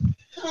get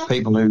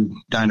people who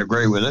don't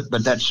agree with it,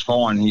 but that's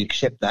fine. You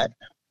accept that.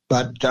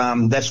 But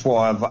that's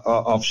why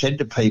I've said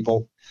to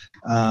people,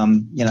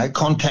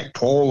 contact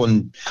Paul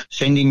and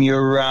send him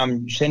your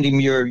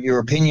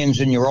opinions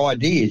and your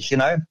ideas,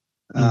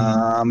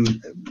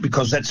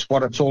 because that's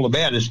what it's all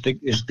about, is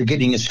to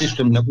getting a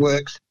system that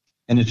works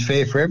and it's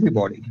fair for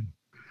everybody.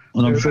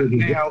 And I'm sure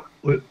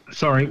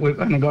we've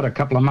only got a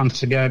couple of months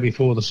to go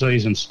before the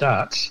season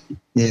starts.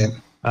 Yeah.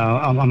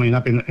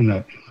 Up in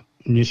the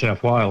New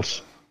South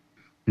Wales,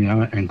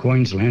 and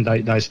Queensland,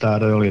 they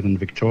start earlier than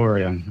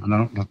Victoria. And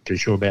I'm not too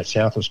sure about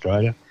South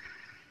Australia.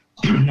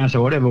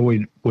 So whatever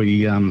we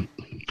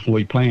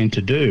plan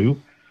to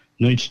do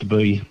needs to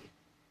be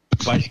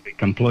basically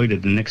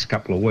completed the next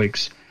couple of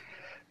weeks.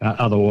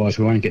 Otherwise,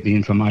 we won't get the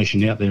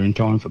information out there in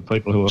time for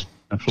people who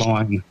are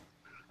flying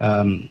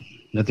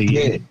at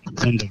the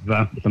end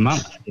of the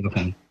month, sort of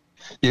thing.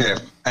 Yeah,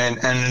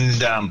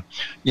 and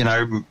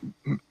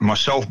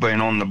myself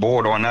being on the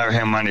board, I know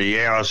how many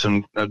hours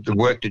and the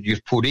work that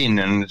you've put in,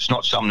 and it's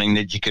not something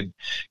that you could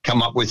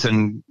come up with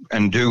and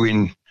do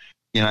in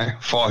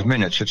 5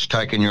 minutes. It's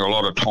taken you a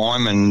lot of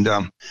time and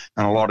a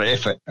lot of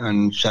effort,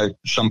 and so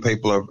some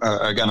people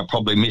are going to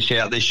probably miss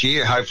out this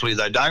year. Hopefully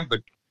they don't,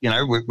 but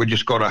we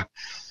just got to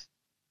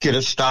get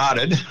it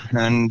started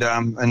and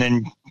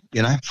then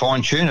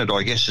fine tune it,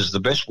 I guess, is the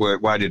best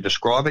way to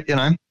describe it.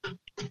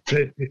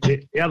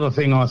 The other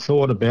thing I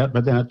thought about,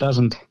 but then it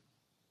doesn't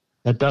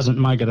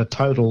make it a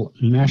total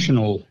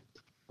national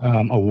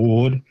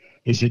award,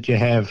 is that you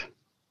have,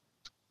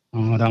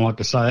 I don't like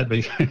to say it,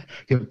 but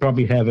you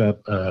probably have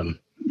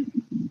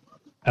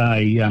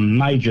a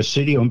major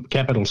city or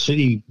capital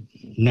city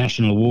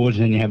national awards,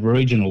 and then you have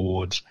regional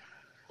awards.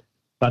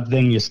 But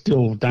then you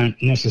still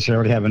don't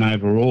necessarily have an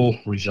overall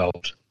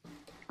result.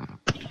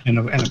 And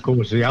of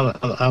course, the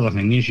other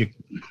thing is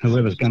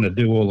whoever's going to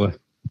do all the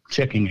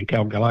checking and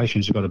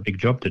calculations has got a big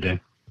job to do.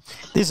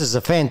 This is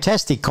a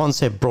fantastic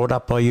concept brought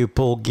up by you,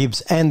 Paul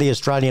Gibbs, and the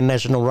Australian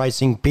National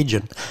Racing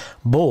Pigeon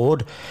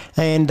Board.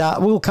 And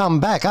we'll come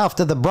back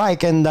after the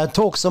break and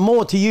talk some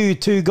more to you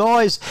two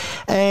guys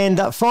and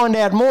find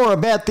out more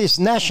about this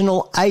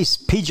National Ace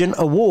Pigeon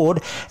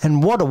Award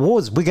and what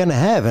awards we're going to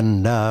have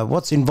and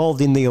what's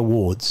involved in the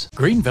awards.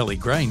 Green Valley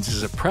Grains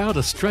is a proud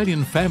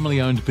Australian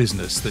family-owned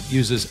business that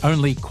uses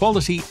only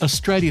quality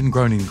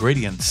Australian-grown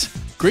ingredients.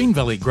 Green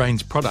Valley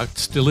Grains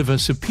products deliver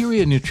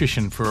superior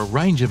nutrition for a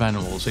range of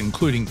animals,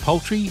 including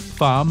poultry,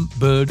 farm,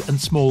 bird and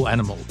small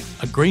animal.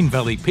 A Green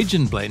Valley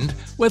pigeon blend,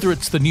 whether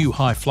it's the new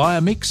High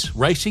Flyer mix,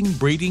 racing,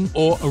 breeding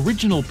or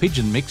original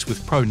pigeon mix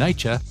with Pro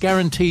Nature,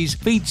 guarantees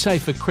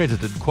feed-safe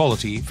accredited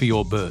quality for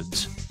your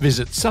birds.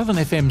 Visit Southern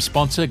FM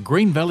sponsor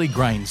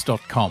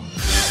greenvalleygrains.com.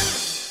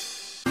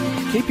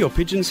 Keep your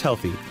pigeons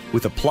healthy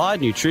with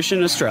Applied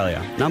Nutrition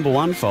Australia,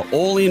 #1 for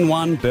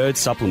all-in-one bird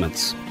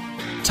supplements.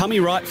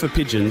 Tummy Right for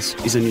Pigeons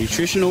is a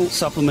nutritional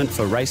supplement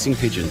for racing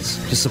pigeons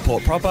to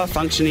support proper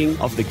functioning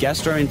of the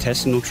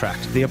gastrointestinal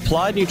tract. The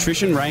Applied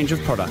Nutrition range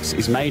of products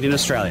is made in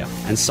Australia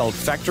and sold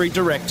factory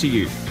direct to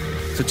you.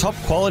 For top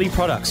quality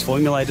products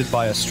formulated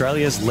by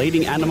Australia's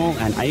leading animal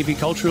and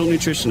avicultural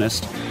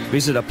nutritionist,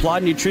 visit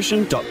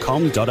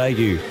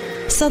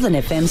appliednutrition.com.au. Southern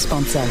FM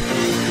sponsor.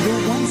 Your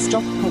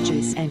one-stop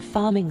produce and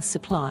farming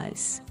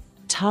supplies.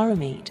 Tara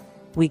Meat.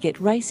 We get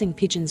racing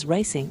pigeons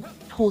racing,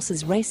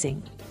 horses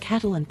racing,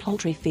 cattle and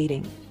poultry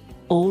feeding.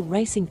 All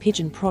racing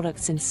pigeon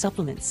products and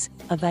supplements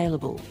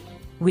available.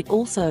 We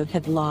also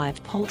have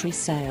live poultry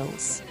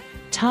sales.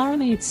 Tara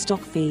Meat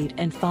stock feed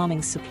and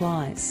farming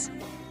supplies.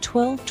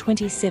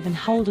 1227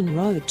 Holden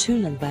Road,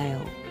 Toolan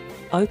Vale.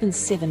 Open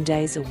 7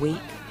 days a week.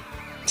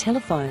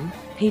 Telephone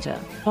Peter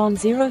on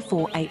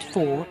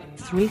 0484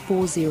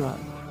 340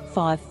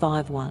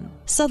 551.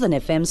 Southern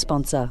FM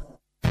sponsor.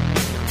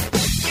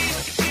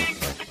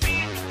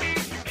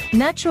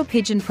 Natural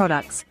Pigeon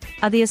Products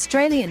are the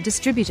Australian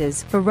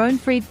distributors for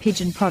Röhnfried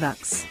pigeon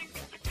products.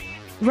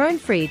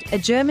 Röhnfried, a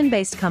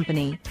German-based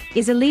company,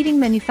 is a leading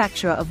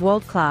manufacturer of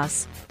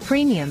world-class,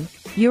 premium,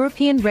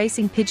 European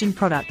racing pigeon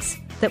products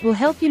that will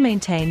help you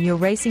maintain your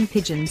racing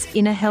pigeons'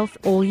 inner health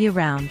all year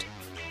round.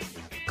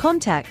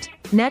 Contact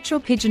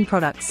Natural Pigeon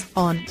Products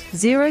on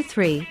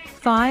 03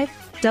 5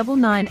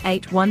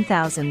 998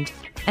 1000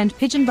 and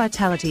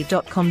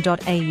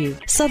pigeonvitality.com.au.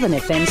 Southern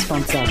FM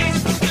sponsor.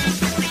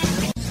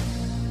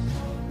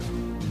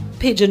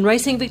 Pigeon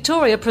Racing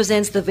Victoria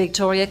presents the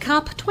Victoria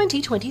Cup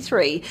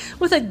 2023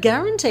 with a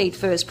guaranteed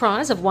first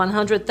prize of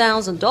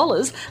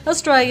 $100,000.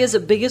 Australia's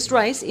biggest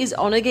race is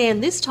on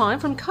again, this time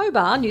from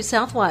Cobar, New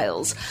South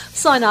Wales.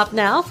 Sign up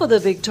now for the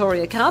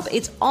Victoria Cup.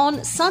 It's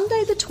on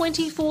Sunday the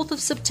 24th of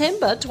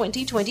September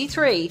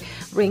 2023.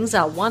 Rings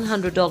are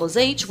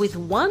 $100 each with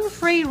one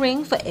free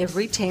ring for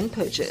every 10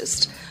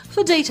 purchased.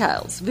 For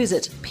details,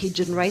 visit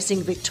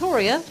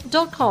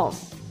pigeonracingvictoria.com.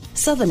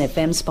 Southern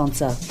FM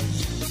sponsor.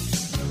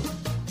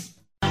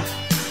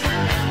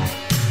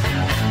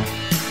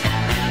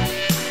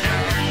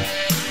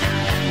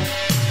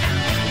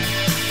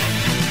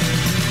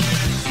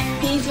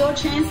 your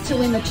chance to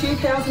win the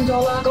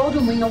 $2,000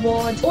 Golden Wing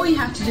Award. All you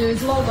have to do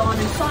is log on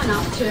and sign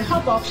up to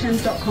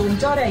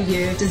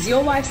hopoptions.com.au. Does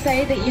your wife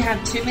say that you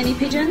have too many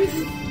pigeons?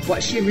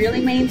 What she really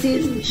means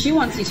is she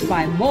wants you to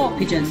buy more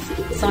pigeons.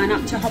 Sign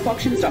up to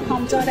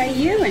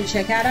hopoptions.com.au and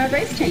check out our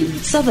race team.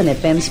 Southern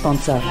FM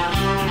sponsor.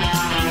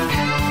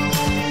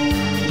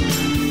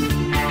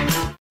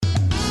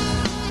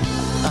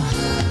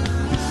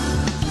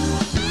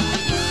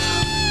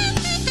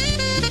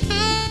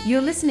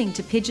 You're listening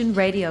to Pigeon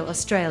Radio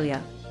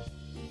Australia.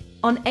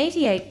 On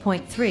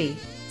 88.3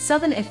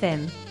 Southern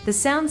FM, the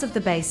sounds of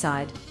the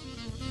Bayside.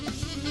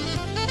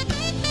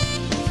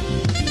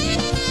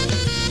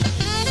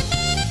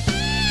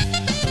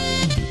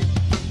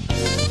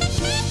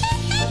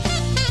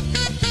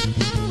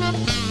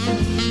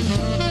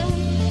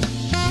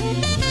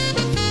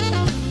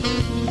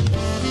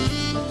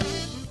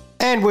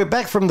 And we're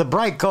back from the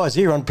break, guys,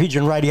 here on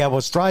Pigeon Radio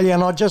Australia.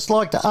 And I'd just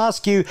like to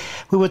ask you,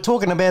 we were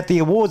talking about the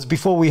awards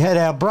before we had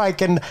our break,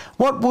 and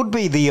what would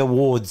be the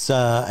awards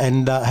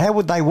and how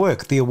would they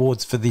work, the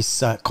awards for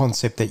this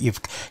concept that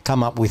you've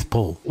come up with,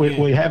 Paul?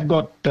 We have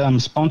got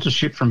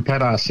sponsorship from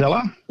Pat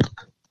Arcella.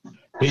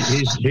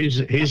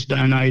 He's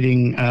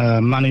donating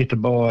money to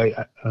buy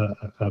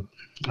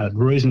a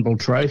reasonable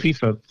trophy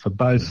for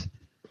both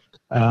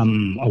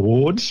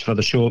awards, for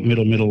the short,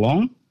 middle,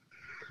 long.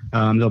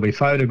 There'll be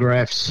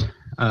photographs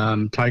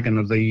taken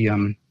of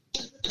the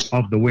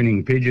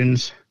winning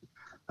pigeons,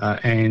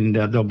 and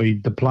there'll be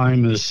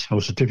diplomas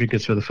or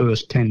certificates for the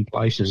first 10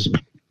 places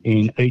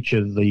in each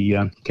of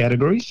the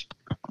categories.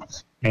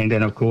 And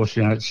then, of course,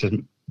 it's a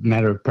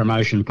matter of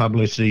promotion,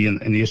 publicity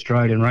in the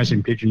Australian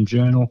Racing Pigeon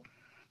Journal.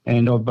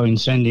 And I've been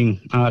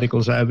sending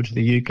articles over to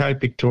the UK,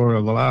 Victoria,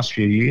 over the last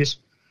few years,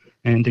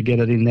 and to get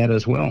it in that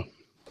as well.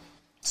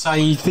 So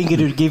you think it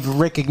would give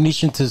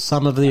recognition to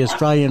some of the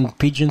Australian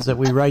pigeons that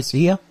we race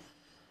here?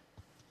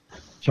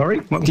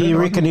 Sorry? Do you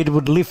reckon it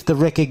would lift the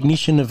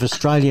recognition of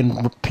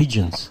Australian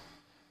pigeons,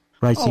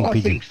 racing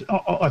pigeons?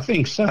 I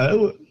think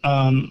so.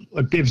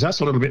 It gives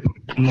us a little bit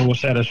more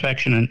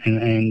satisfaction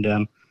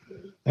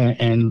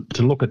and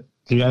to look at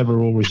the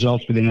overall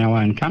results within our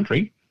own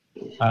country.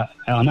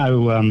 I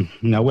know,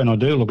 when I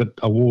do look at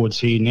awards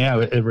here now,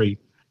 every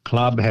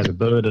club has a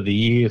bird of the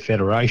year,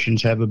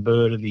 federations have a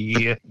bird of the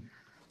year.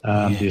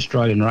 The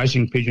Australian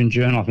Racing Pigeon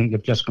Journal, I think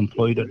they've just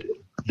completed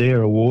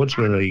their awards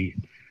for the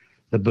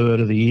bird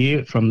of the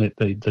year from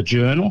the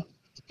journal.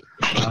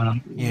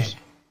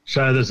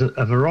 So there's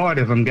a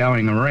variety of them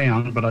going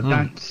around, but I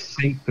don't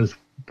think there's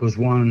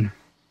one,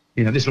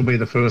 this will be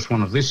the first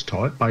one of this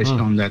type based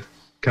on that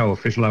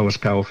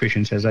lowest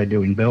coefficients as they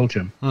do in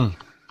Belgium.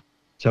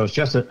 So it's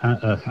just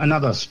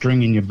another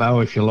string in your bow,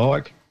 if you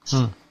like.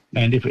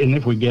 And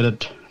if we get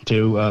it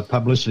to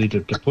publicity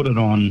to put it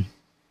on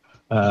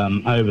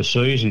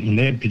overseas in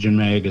their pigeon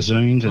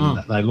magazines,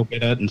 and they look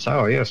at it and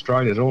say,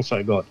 Australia's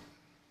also got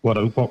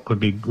what could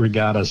be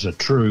regarded as a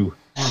true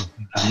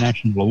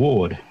national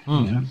award. So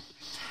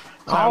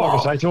like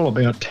I say, it's all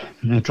about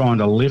trying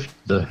to lift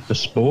the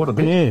sport a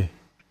bit,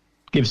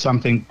 give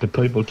something to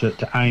people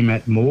to aim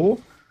at more.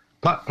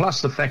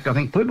 Plus the fact, I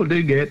think people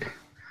do get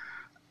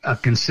a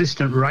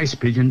consistent race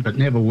pigeon but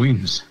never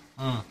wins.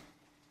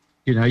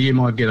 You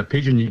might get a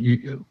pigeon,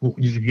 you're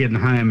getting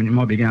home and you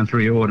might be going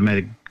through your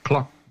automatic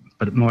clock,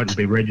 but it mightn't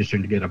be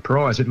registering to get a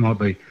prize. It might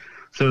be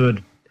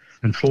third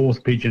and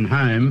fourth pigeon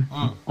home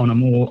on a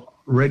more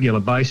regular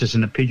basis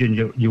and a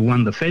pigeon you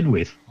won the Fed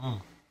with.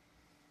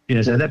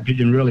 So that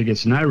pigeon really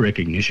gets no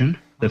recognition.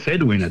 The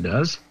Fed winner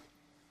does.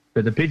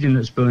 But the pigeon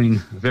that's been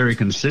very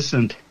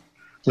consistent,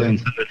 being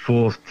third,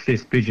 fourth,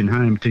 fifth pigeon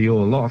home to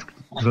your loft,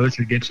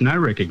 virtually gets no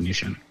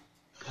recognition.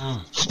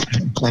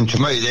 And to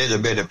me, they're the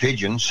better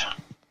pigeons.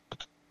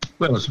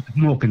 Well, it's a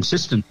more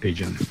consistent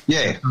pigeon.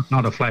 Yeah.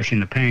 Not a flash in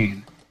the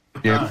pan.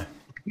 Yeah.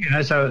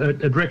 So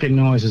it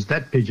recognises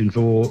that pigeon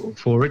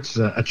for its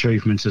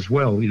achievements as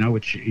well,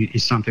 which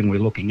is something we're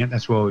looking at.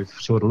 That's why we've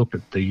sort of looked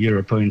at the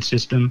European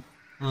system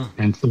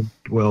and thought,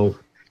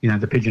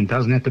 the pigeon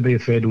doesn't have to be a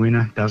Fed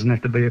winner, doesn't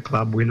have to be a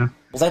club winner.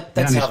 Well,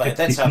 that's how they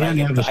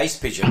get the ace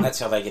pigeon. That's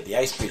how they get the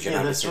ace pigeon.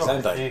 That's right.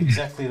 Don't they? Yeah,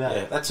 exactly that.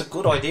 Yeah, that's a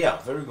good idea.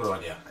 Very good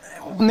idea.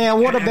 Now,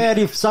 what about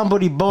if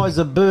somebody buys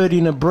a bird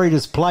in a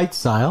breeder's plate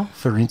sale,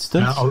 for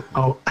instance?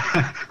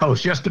 I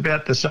was just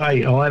about to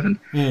say, Ivan,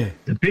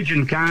 the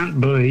pigeon can't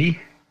be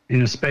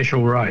in a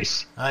special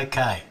race.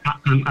 Okay.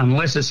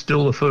 Unless it's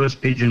still the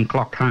first pigeon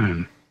clocked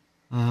home.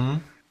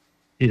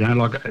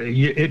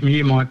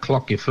 You might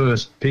clock your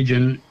first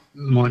pigeon,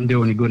 mightn't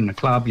do any good in the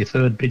club. Your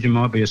third pigeon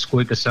might be a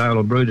squeaker sale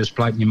or breeder's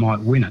plate and you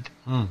might win it.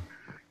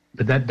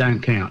 But that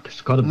don't count.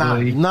 It's got to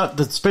be... No,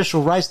 the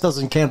special race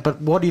doesn't count.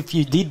 But what if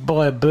you did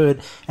buy a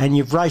bird and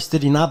you've raced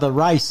it in other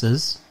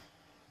races,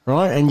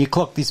 right, and you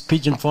clock this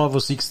pigeon 5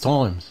 or 6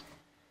 times?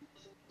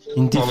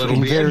 It'll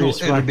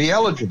be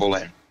eligible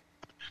then.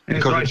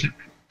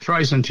 It's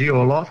racing to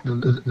your lot.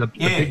 The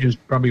pigeon's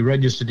probably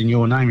registered in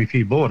your name if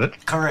you bought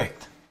it.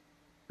 Correct.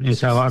 Yeah,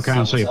 so I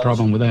can't see a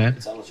problem with that.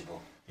 It's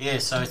eligible. Yeah,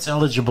 so it's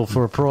eligible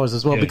for a prize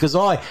as well. Because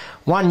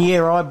one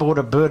year I bought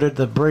a bird at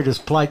the Breeders'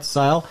 Plate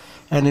sale,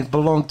 and it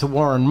belonged to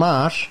Warren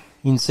Marsh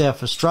in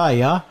South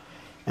Australia,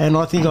 and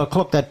I think I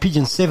clocked that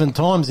pigeon 7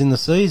 times in the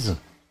season.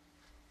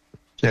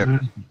 Yeah.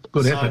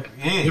 Good So, effort.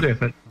 yeah. Good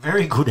effort.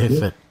 Very good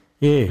effort.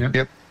 Yeah.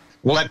 Yep.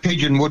 Well, that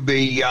pigeon would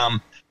be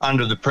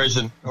under the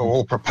present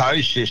or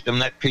proposed system.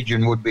 That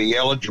pigeon would be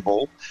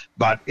eligible,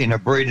 but in a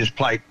Breeders'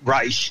 Plate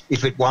race,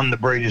 if it won the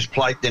Breeders'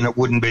 Plate, then it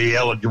wouldn't be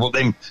eligible.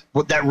 Then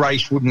that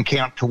race wouldn't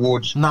count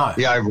towards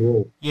the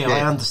overall. Yeah,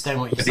 I understand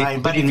what you're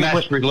saying. But But in if it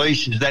mass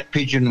releases, that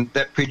pigeon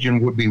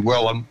would be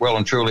well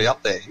and truly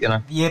up there. You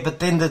know. Yeah, but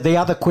then the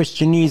other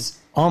question is,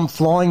 I'm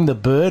flying the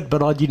bird,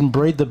 but I didn't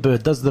breed the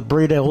bird. Does the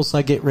breeder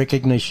also get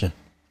recognition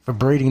for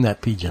breeding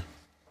that pigeon?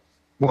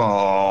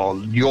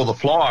 Well, you're the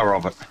flyer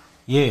of it.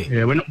 Yeah.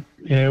 Yeah, we're not,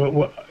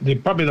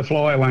 probably the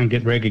flyer won't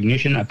get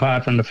recognition,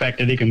 apart from the fact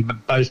that he can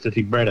boast that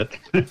he bred it.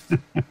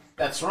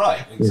 That's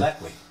right,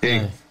 exactly.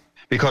 Yeah.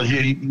 Because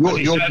he's no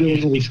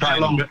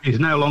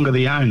longer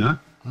the owner.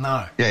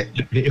 No. Yeah.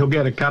 He'll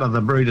get a cut of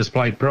the Breeders'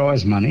 Plate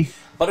prize money.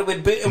 But it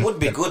would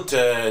be good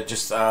to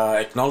just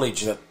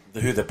acknowledge that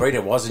who the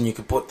breeder was, and you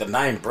could put the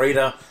name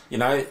breeder,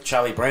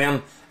 Charlie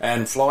Brown,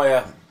 and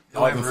flyer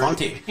Ivan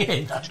Frontier.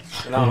 You know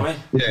what I mean?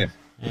 Yeah.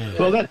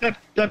 Well,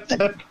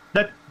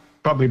 that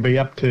probably be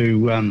up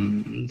to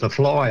the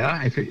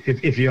flyer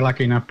if you're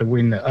lucky enough to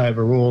win the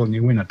overall and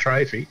you win a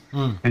trophy,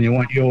 and you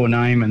want your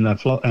name and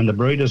the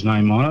breeder's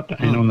name on it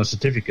and on the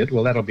certificate.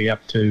 Well, that'll be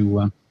up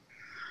to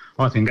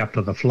I think up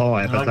to the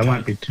flyer, but there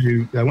won't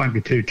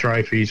be two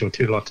trophies or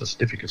 2 lots of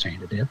certificates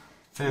handed out.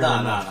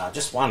 No,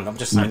 just one. I'm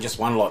just saying, just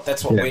one lot.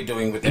 That's what we're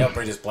doing with our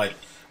Breeders' Plate.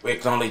 We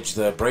acknowledge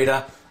the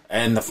breeder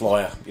and the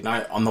flyer,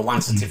 on the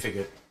one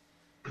certificate.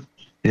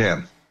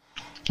 Yeah.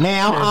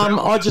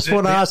 Now, I just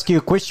want to ask you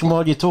a question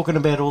while you're talking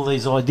about all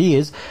these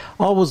ideas.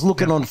 I was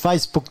looking on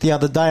Facebook the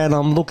other day, and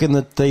I'm looking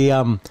at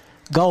the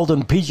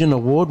Golden Pigeon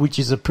Award, which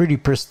is a pretty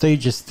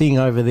prestigious thing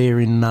over there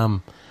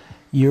in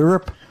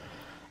Europe.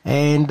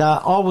 And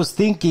I was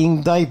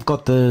thinking, they've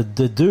got the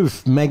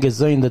Doof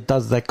magazine that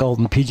does that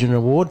Golden Pigeon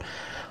Award.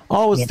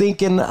 I was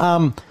thinking,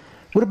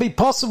 would it be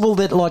possible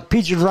that, like,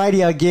 Pigeon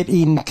Radio get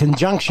in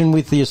conjunction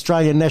with the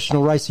Australian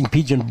National Racing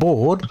Pigeon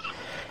Board,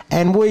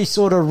 and we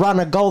sort of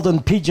run a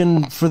golden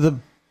pigeon for the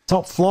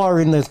top flyer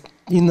in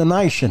the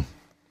nation?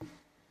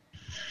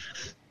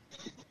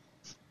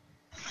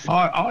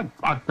 I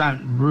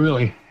don't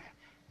really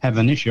have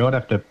an issue. I'd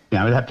have to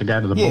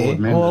go to the board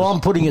members. Well,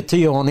 I'm putting it to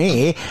you on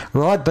air,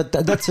 right? But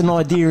that's an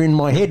idea in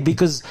my head,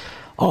 because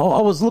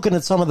I was looking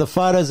at some of the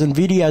photos and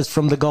videos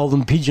from the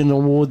Golden Pigeon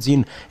Awards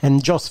and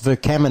Joss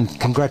Verkaman,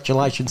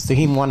 congratulations to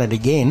him, won it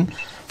again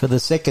for the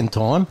second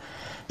time.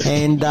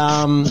 And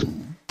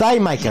they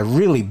make a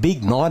really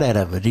big night out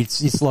of it.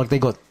 It's like they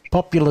got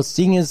popular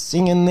singers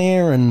singing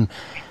there, and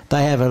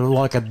they have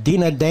a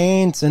dinner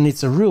dance, and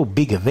it's a real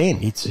big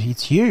event.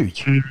 It's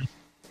huge.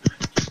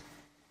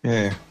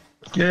 Yeah.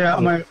 Yeah, I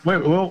mean,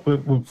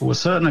 we'll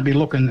certainly be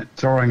looking at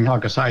throwing,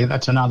 like I say,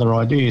 that's another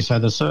idea. So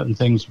there's certain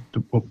things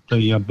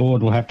the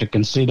board will have to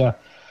consider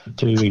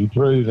to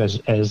improve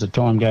as the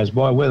time goes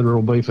by. Whether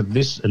it'll be for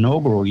this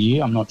inaugural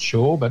year, I'm not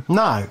sure. But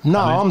No,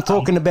 I'm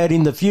talking about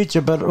in the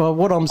future. But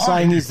what I'm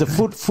saying is the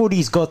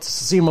footy's got a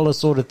similar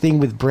sort of thing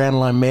with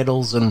Brownlow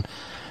medals, and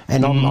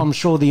I'm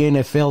sure the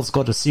NFL's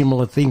got a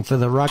similar thing for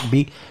the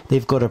rugby.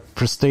 They've got a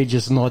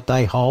prestigious night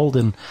they hold,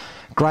 and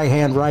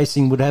greyhound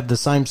racing would have the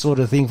same sort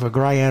of thing for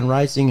greyhound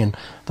racing, and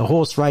the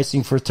horse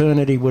racing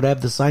fraternity would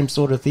have the same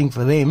sort of thing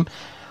for them.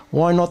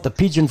 Why not the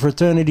pigeon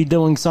fraternity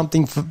doing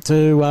something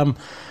to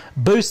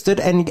boost it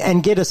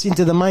and get us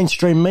into the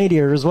mainstream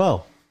media as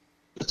well?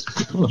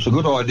 Well, it's a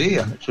good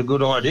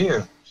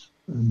idea.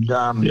 And,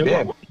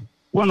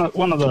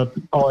 one of the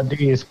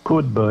ideas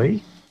could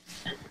be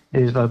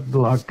is that,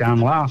 like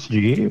last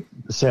year,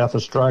 South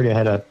Australia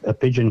had a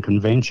pigeon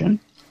convention.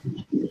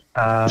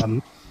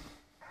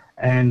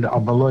 And I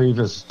believe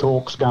there's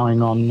talks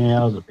going on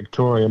now that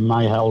Victoria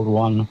may hold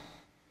one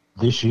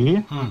this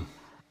year.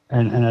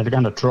 And they're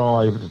going to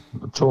try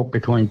talk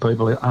between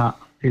people.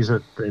 Is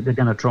that they're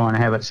going to try and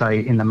have it,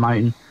 say, in the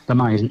main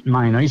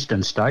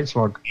eastern states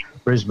like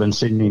Brisbane,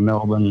 Sydney,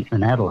 Melbourne,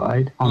 and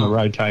Adelaide on a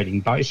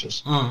rotating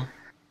basis.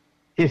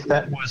 If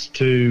that was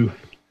to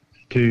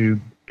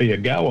be a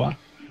goer,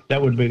 that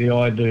would be the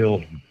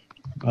ideal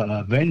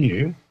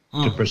venue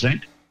to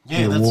present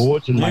the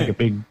awards and make a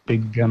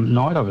big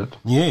night of it.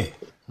 Yeah.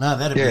 No,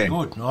 that'd be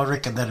good. I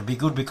reckon that'd be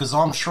good, because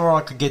I'm sure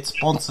I could get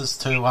sponsors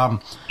to,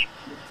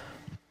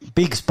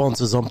 big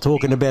sponsors I'm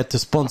talking about, to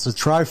sponsor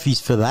trophies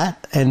for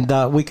that, and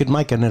we could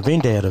make an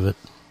event out of it.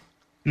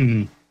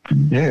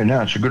 Yeah,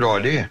 no, it's a good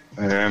idea.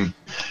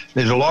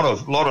 There's a lot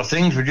of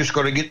things. We've just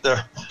got to get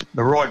the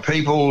right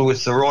people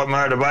with the right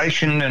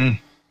motivation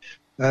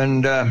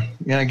and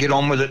get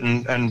on with it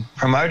and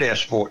promote our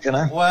sport,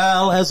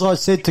 Well, as I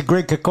said to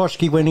Greg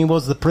Kokoschki when he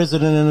was the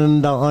president,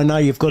 and I know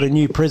you've got a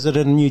new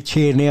president, a new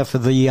chair now for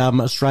the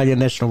Australian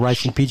National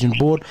Racing Pigeon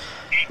Board,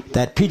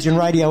 that Pigeon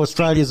Radio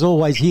Australia is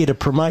always here to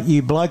promote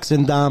you blokes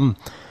and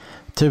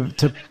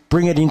to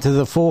bring it into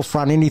the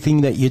forefront,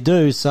 anything that you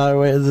do.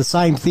 So the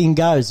same thing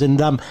goes. And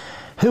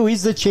Who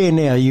is the chair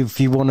now, if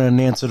you want to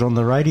announce it on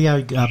the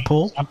radio,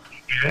 Paul?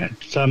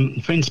 It's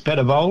Vince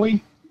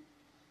Pettivoli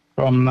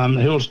from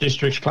Hills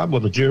Districts Club, or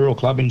the Dural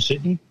Club in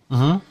Sydney.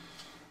 Mm-hmm.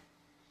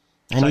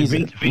 And So he's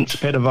Vince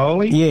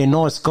Pettivoli. Yeah,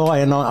 nice guy,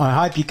 and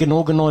I hope you can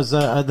organise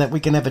that we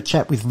can have a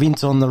chat with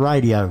Vince on the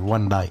radio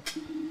one day.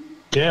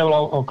 Yeah,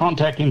 well, I'll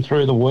contact him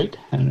through the week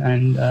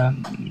and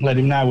let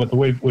him know what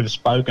we've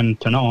spoken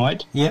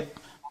tonight. Yep.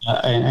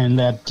 And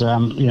that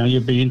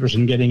you'd be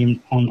interested in getting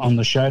him on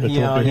the show to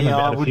talk to him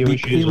about a few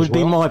issues it would as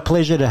well. be my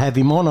pleasure to have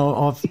him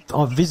on.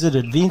 I've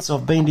visited Vince.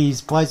 I've been to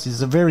his place.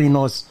 He's a very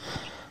nice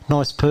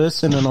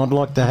person, and I'd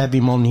like to have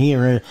him on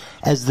here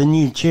as the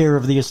new chair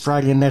of the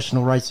Australian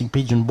National Racing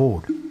Pigeon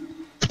Board.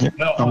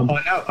 Well,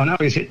 I know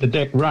he's hit the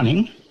deck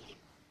running.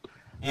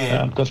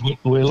 Yeah. Because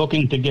we're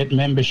looking to get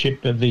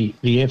membership of the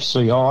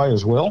FCI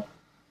as well.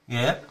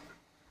 Yeah.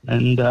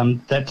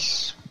 And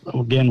that's,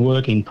 again,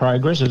 work in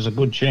progress. There's a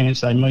good chance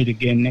they meet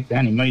again. They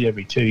only meet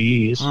every 2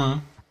 years.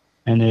 Mm.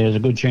 And there's a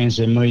good chance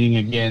they're meeting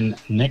again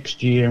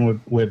next year, and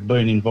we've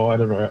been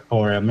invited,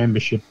 or our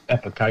membership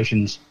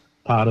applications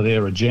part of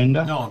their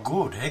agenda. Oh,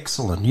 good,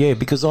 excellent. Yeah,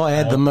 because I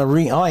had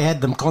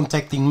them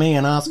contacting me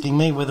and asking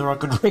me whether I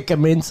could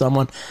recommend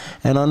someone,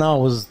 and I know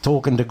I was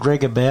talking to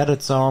Greg about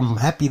it, so I'm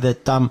happy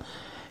that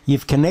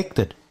you've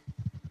connected.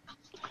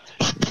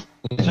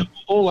 So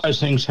all those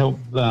things help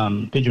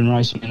pigeon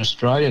racing in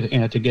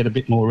Australia to get a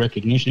bit more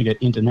recognition, to get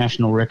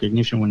international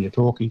recognition when you're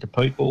talking to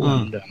people,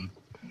 and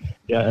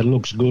it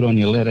looks good on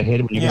your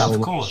letterhead when you Yeah, go.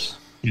 of course.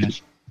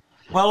 Yes.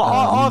 Well,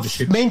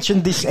 I've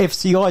mentioned this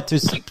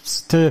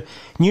FCI to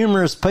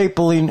numerous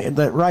people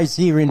that race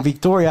here in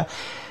Victoria.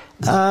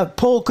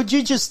 Paul, could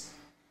you just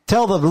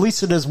tell the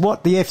listeners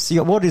what the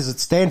FCI, what does it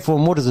stand for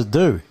and what does it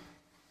do?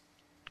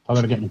 I've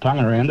got to get my tongue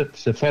around it.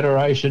 It's the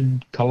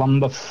Federation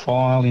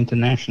Columbophile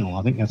International.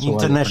 I think that's the way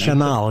to pronounce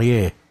International,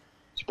 yeah.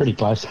 It's pretty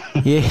close.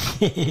 Yeah.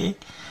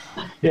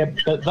 Yeah,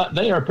 but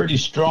they are a pretty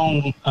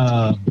strong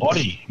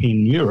body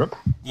in Europe.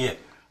 Yeah.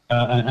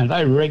 And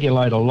they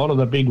regulate a lot of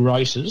the big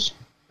races.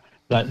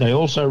 They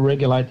also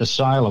regulate the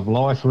sale of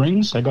life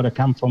rings. They've got to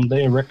come from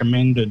their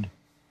recommended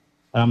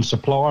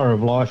supplier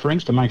of life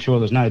rings to make sure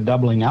there's no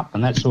doubling up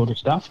and that sort of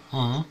stuff.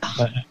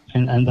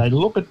 And they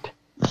look at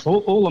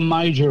all the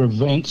major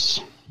events,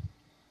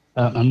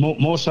 and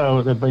more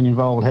so they've been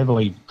involved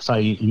heavily,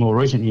 say, in more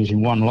recent years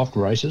in one-loft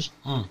races,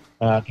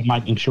 to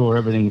making sure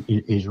everything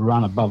is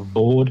run above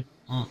board.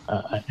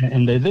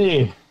 And they're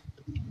there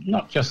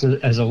not just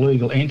as a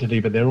legal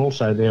entity, but they're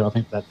also there, I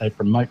think, that they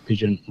promote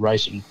pigeon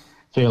racing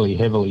fairly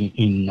heavily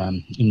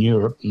in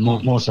Europe,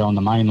 more so on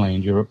the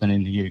mainland Europe than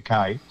in the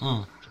UK.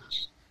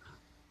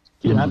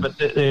 You know, but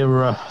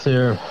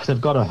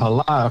they've got a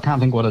large, I can't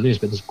think what it is,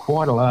 but there's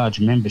quite a large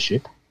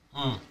membership,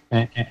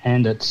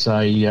 and it's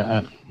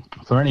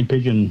for any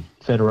pigeon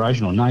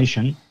federation or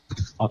nation,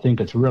 I think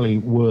it's really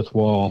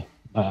worthwhile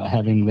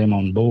having them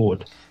on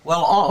board.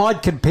 Well,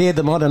 I'd compare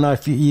them. I don't know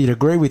if you'd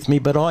agree with me,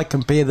 but I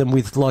compare them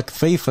with like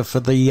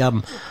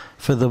FIFA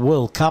for the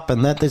World Cup,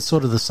 and that. They're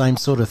sort of the same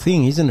sort of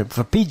thing, isn't it,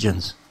 for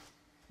pigeons?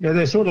 Yeah,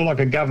 they're sort of like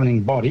a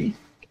governing body.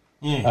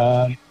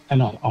 Yeah.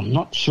 And I'm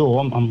not sure.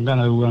 I'm going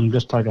to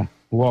just take a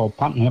wild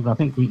punt here, but I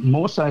think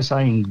more so,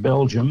 say, in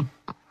Belgium,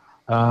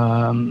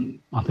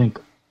 I think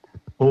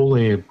all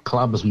their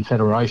clubs and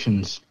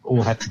federations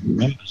all have to be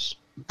members.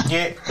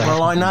 Yeah,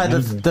 well, I know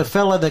the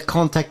fella that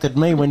contacted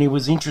me when he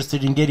was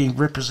interested in getting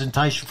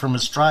representation from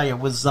Australia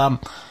was the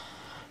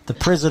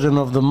president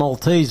of the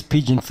Maltese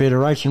Pigeon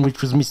Federation,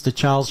 which was Mr.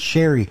 Charles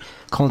Sherry,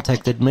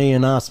 contacted me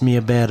and asked me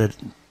about it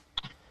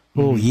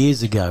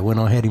years ago when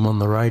I had him on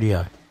the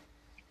radio.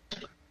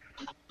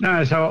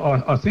 No,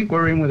 so I think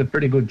we're in with a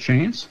pretty good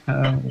chance.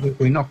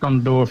 We knocked on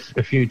the door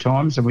a few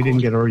times and we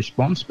didn't get a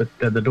response, but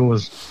the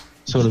door's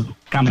sort of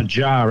come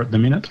ajar at the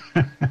minute.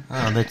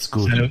 Oh, that's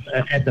good. So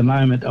at the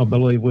moment, I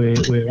believe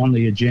we're on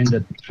the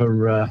agenda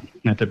for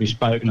to be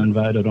spoken and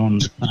voted on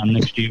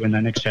next year when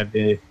they next have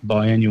their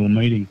biannual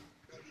meeting.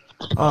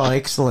 Oh,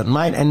 excellent,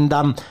 mate. And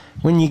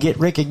when you get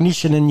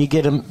recognition and you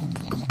get them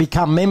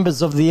become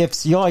members of the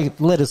FCI,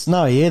 let us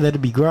know, yeah?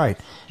 That'd be great.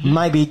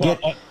 Maybe get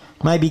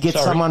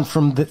someone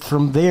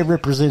from their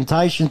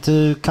representation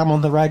to come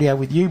on the radio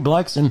with you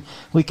blokes, and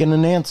we can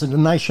announce it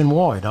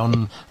nationwide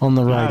on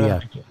the radio.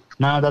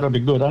 No, that'll be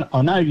good.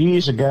 I know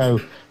years ago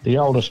the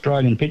old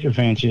Australian Pigeon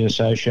Fanciers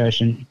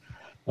Association,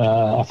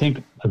 I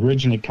think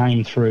originally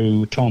came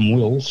through Tom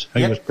Wills.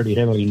 He was pretty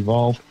heavily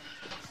involved.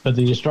 But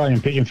the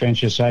Australian Pigeon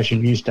Fanciers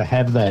Association used to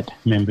have that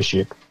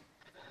membership.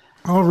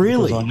 Oh,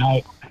 really? Because I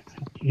know,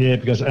 yeah,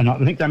 and I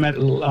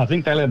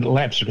think they let it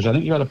lapse because I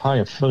think you got to pay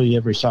a fee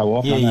every so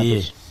often.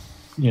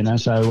 Yeah.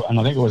 So, and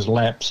I think it was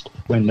lapsed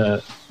when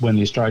the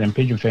Australian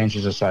Pigeon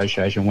Fanciers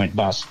Association went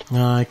bust.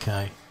 Oh,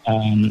 okay.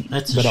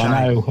 That's a shame.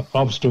 I know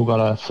I've still got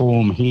a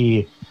form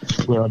here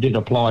where I did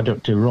apply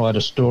to write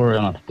a story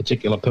on a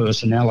particular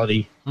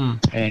personality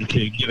and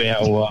to give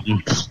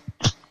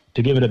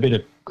it a bit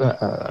of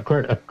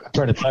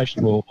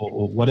accreditation or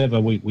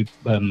whatever. We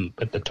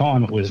at the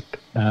time it was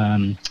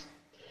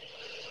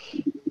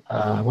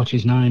what's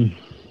his name,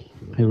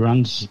 who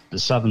runs the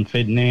Southern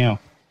Fed now.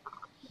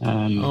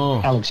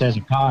 Alex Has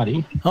a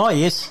Party. Oh,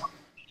 yes.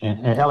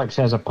 Alex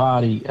Has a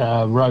Party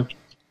wrote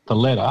the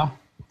letter,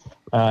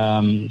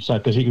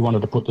 because he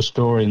wanted to put the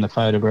story and the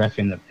photograph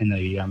in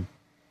the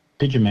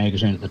Pigeon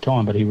magazine at the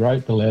time, but he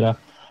wrote the letter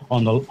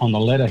on the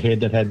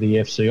letterhead that had the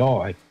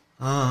FCI.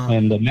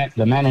 And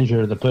the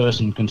manager of the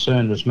person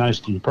concerned was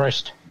most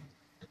impressed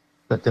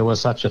that there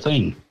was such a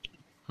thing.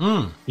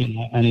 And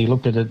he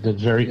looked at it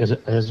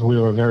as we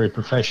were very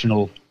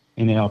professional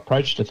in our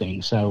approach to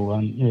things. So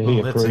he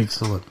approved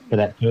for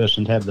that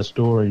person to have the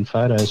story and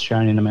photos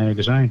shown in the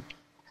magazine.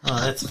 Oh,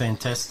 that's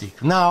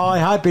fantastic. No, I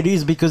hope it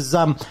is, because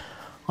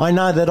I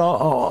know that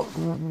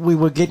we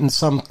were getting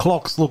some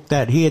clocks looked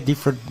at here,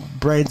 different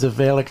brands of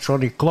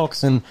electronic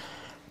clocks, and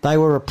they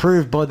were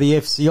approved by the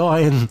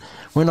FCI. And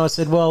when I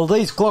said, well,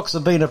 these clocks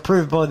have been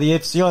approved by the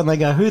FCI, and they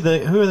go, who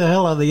the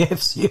hell are the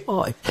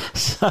FCI?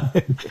 So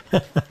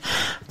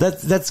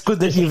that's good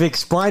that you've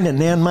explained it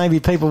now, and maybe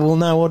people will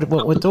know what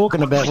we're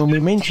talking about when we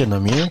mention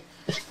them, yeah?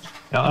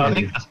 I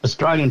think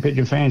Australian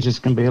pigeon fans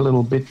just can be a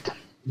little bit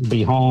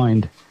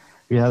behind.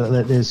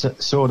 That there's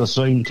sort of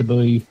seem to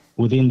be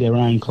within their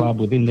own club,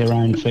 within their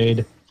own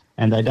fed,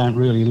 and they don't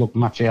really look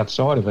much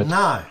outside of it.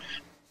 No.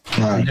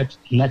 And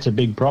that's a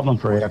big problem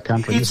for our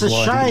country. It's a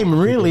shame,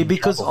 really,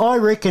 because I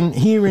reckon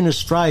here in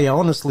Australia,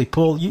 honestly,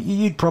 Paul,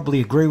 you'd probably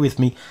agree with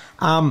me,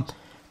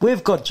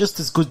 we've got just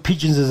as good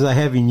pigeons as they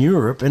have in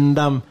Europe, and,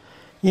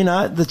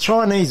 the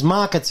Chinese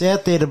market's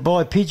out there to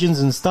buy pigeons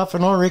and stuff,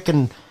 and I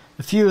reckon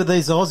a few of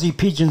these Aussie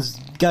pigeons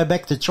go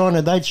back to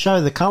China, they'd show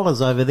the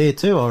colours over there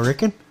too, I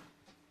reckon.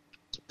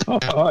 Oh,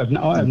 I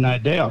have no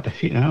doubt.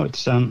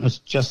 It's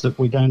just that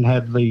we don't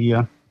have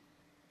the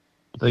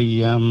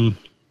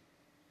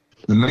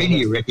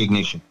media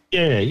recognition.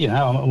 Yeah,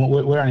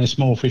 we're only a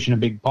small fish in a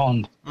big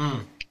pond.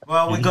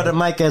 Well, we've got to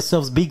make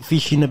ourselves big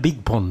fish in a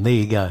big pond. There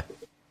you go.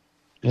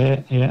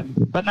 Yeah.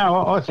 But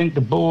no, I think the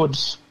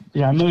board's,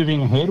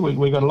 moving ahead.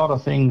 We got a lot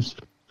of things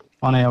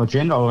on our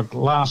agenda. Like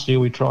last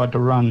year we tried to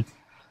run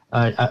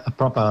a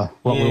proper,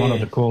 we wanted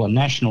to call a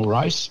national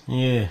race.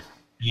 Yeah.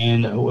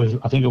 And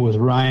I think it was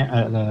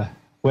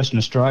Western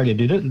Australia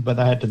did it, but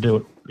they had to do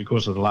it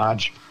because of the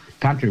large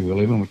country we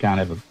live in. We can't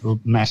have a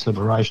mass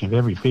liberation of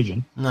every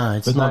pigeon. No,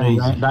 it's not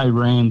easy. They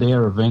ran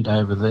their event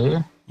over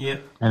there.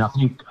 Yep. And I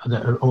think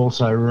that it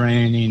also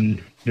ran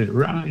in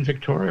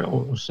Victoria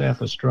or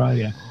South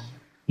Australia?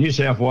 New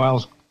South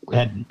Wales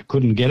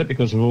couldn't get it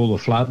because of all the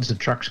floods. The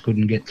trucks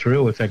couldn't get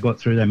through. If they got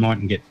through, they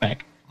mightn't get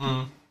back.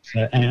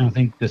 And I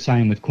think the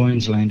same with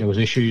Queensland. There was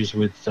issues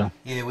with...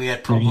 we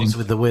had problems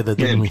with the weather,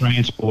 didn't we?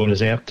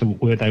 Transporters out to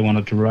where they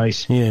wanted to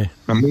race. Yeah.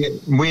 And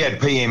we had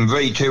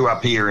PMV too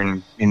up here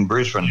in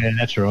Brisbane. Yeah,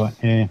 that's right,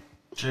 yeah.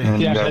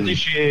 And,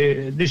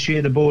 this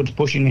year the board's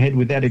pushing ahead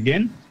with that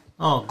again.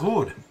 Oh,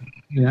 good.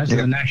 So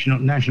the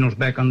national's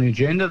back on the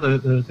agenda.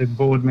 The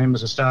board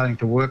members are starting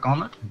to work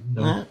on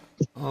it.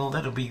 Well,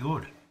 that'll be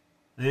good.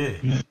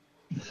 Yeah.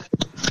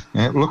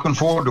 Looking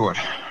forward to it.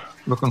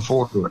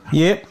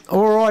 Yep.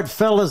 All right,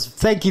 fellas.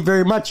 Thank you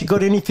very much. You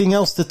got anything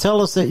else to tell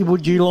us that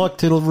would you like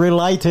to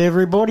relay to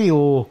everybody,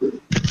 or?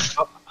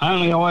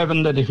 Only,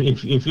 Ivan, that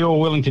if you're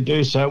willing to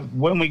do so,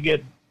 when we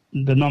get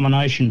the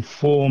nomination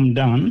form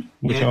done,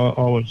 which I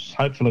was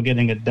hopeful of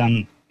getting it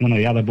done, one of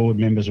the other board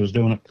members was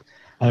doing it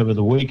over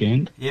the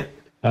weekend. Yep.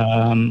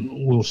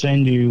 We'll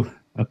send you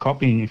a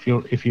copy,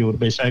 if you would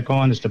be so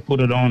kind as to put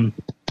it on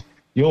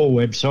your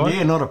website.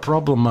 Yeah, not a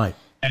problem, mate.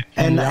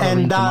 And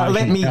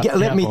let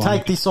me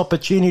take this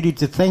opportunity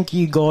to thank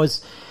you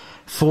guys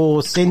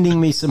for sending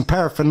me some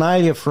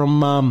paraphernalia from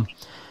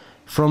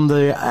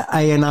the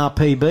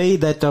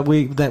ANRPB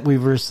that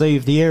we've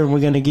received here, and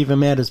we're going to give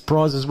them out as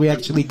prizes. We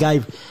actually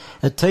gave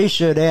a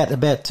T-shirt out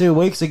about 2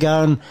 weeks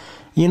ago, and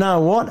you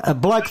know what? A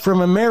bloke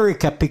from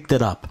America picked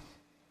it up.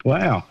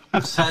 Wow!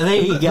 So there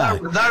you go.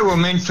 They were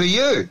meant for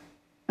you.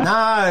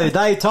 No,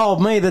 they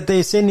told me that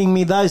they're sending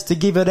me those to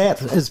give it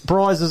out as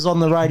prizes on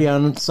the radio,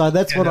 and so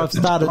that's what I've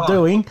started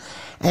doing.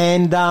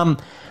 And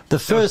the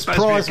first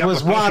prize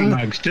was won.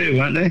 Mugs too,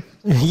 weren't they?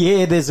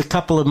 Yeah, there's a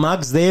couple of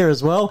mugs there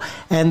as well.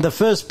 And the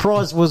first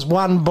prize was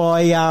won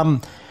by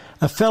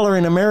a fella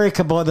in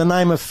America by the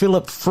name of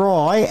Philip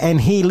Fry,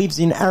 and he lives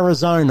in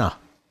Arizona.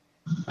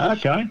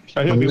 Okay,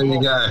 so he'll be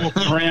walking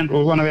around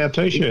with one of our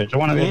T-shirts.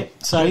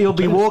 So he'll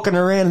be walking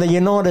around the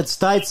United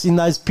States in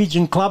those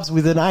pigeon clubs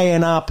with an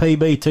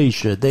ANRPB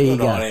T-shirt. There you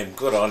go.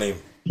 Good on him.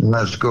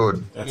 That's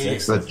good. That's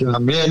excellent.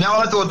 But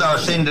I thought they were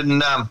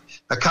sending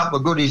a couple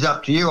of goodies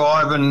up to you,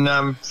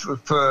 Ivan,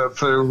 for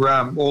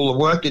all the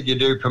work that you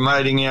do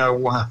promoting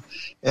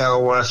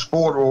our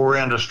sport all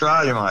around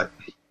Australia, mate.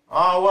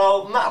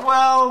 Oh,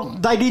 well,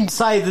 they didn't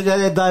say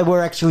that they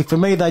were actually for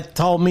me. They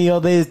told me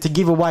they're to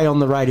give away on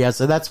the radio,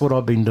 so that's what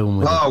I've been doing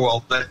with it.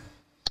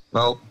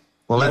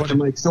 We'll have to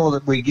make sure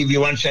that we give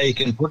you one so you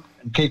can put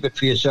and keep it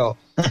for yourself.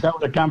 That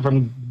would have come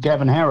from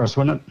Gavin Harris,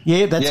 wouldn't it?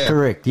 Yeah, that's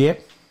correct.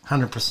 Yep,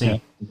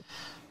 100%.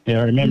 Yeah,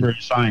 I remember him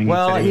saying...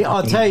 Well,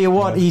 I'll tell you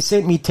what, he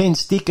sent me 10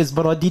 stickers,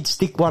 but I did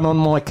stick one on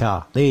my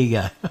car. There you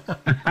go.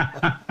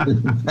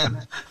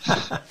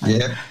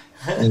 Yeah.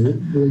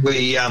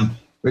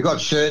 we've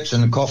got shirts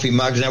and coffee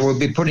mugs now. We'll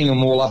be putting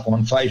them all up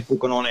on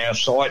Facebook and on our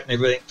site and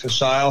everything for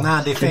sale.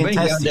 No, they're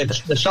fantastic.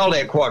 They're sold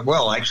out quite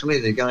well, actually.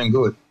 They're going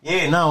good.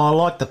 Yeah, no, I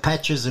like the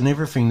patches and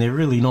everything. They're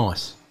really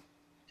nice.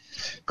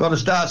 Got to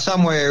start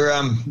somewhere,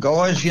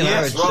 guys. You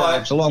know,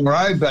 it's a long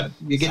road, but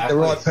you get the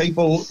right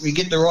people. You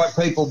get the right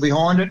people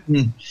behind it,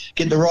 and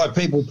get the right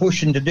people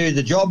pushing to do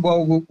the job.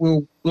 Well,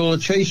 we'll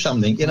achieve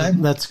something. You know,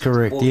 that's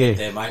correct. We'll get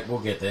there, mate. We'll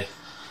get there.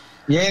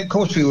 Yeah, of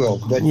course we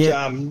will. But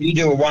you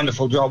do a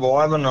wonderful job,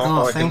 Ivan.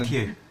 I thank can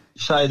you.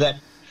 Say that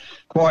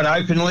quite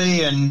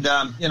openly, and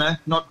you know,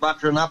 not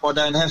buttering up. I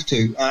don't have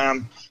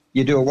to.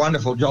 You do a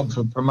wonderful job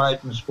for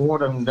promoting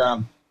sport, and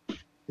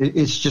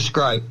it's just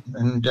great.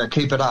 And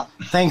keep it up.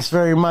 Thanks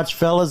very much,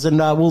 fellas, and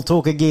we'll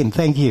talk again.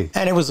 Thank you.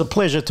 And it was a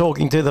pleasure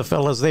talking to the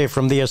fellas there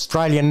from the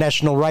Australian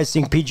National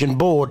Racing Pigeon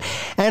Board.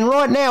 And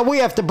right now we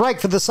have to break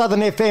for the Southern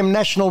FM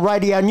National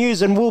Radio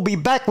News, and we'll be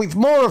back with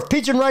more of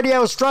Pigeon Radio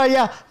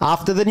Australia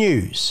after the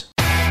news.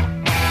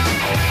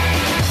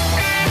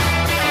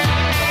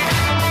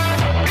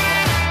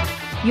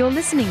 You're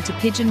listening to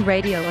Pigeon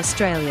Radio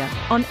Australia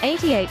on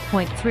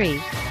 88.3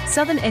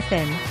 Southern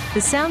FM, the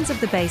sounds of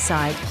the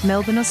Bayside,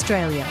 Melbourne,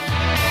 Australia.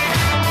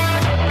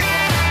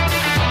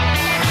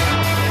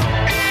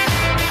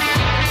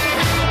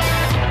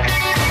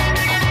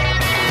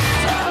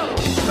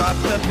 Stop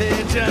the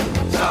pigeon,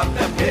 stop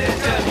the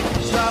pigeon,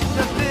 stop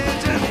the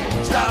pigeon,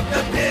 stop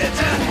the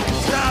pigeon,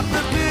 stop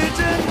the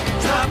pigeon,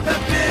 stop the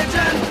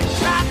pigeon,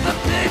 stop the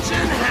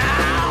pigeon,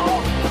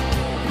 how?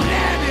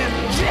 Nab him,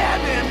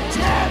 jab him,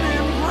 tab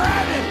him,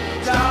 grab him,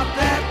 stop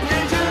that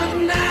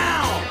pigeon now!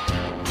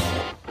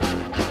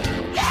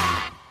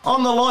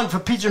 On the line for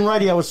Pigeon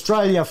Radio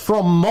Australia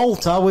from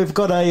Malta, we've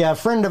got a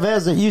friend of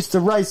ours that used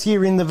to race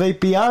here in the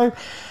VPO,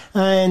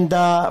 and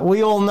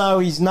we all know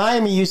his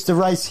name. He used to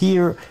race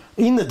here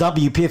in the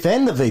WPF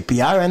and the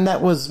VPO, and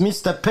that was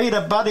Mr.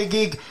 Peter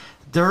Buttigieg,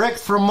 direct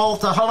from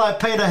Malta. Hello,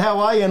 Peter, how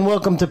are you? And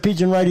welcome to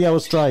Pigeon Radio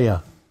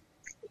Australia.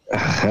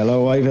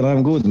 Hello, Ivan.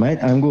 I'm good, mate.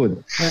 I'm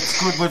good. That's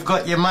good. We've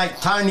got your mate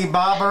Tony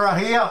Barbara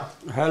here.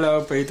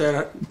 Hello,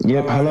 Peter.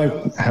 Yep,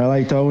 hello.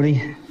 Hello,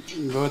 Tony.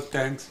 Good,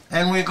 thanks.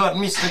 And we've got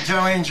Mr.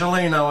 Joe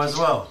Angelino as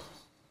well.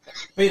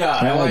 Peter,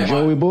 hello,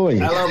 Joey boy.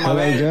 Hello,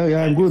 man. Joe.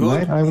 Yeah, I'm good,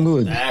 mate. I'm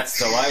good. That's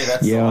the way.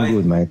 That's the way. Yeah, I'm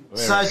good, mate.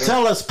 So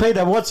tell us,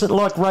 Peter, what's it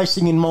like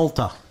racing in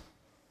Malta?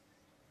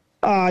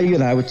 You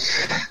know,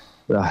 it's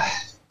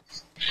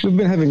we've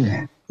been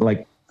having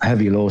like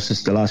heavy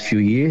losses the last few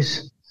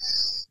years.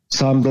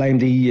 Some blame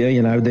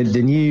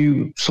the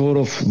new sort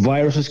of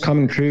viruses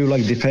coming through,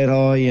 like the Fed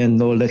Eye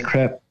and all that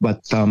crap.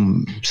 But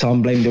some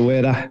blame the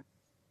weather,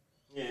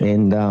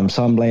 and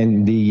some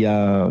blame the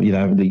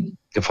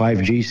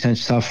 5Gs and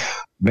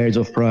stuff, birds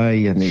of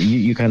prey, and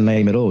you can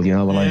name it all. You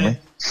know what I mean?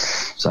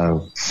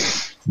 So,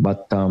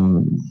 but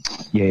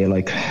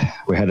like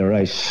we had a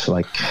race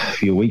like a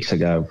few weeks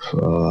ago,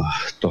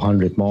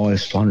 200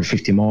 miles,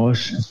 250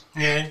 miles.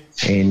 Yeah.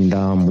 And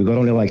we got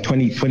only like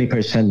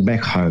 20%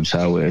 back home,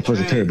 so it was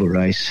a terrible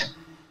race.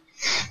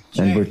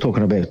 And we're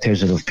talking about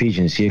thousands of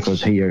pigeons here,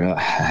 because here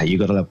you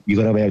got about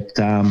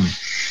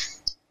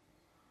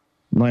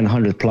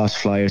 900 plus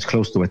flyers,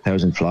 close to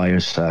 1,000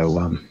 flyers. So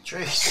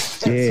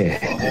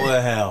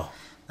Wow,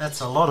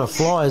 that's a lot of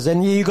flyers,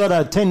 and you got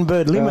a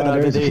 10-bird limit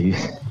over there.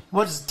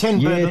 What is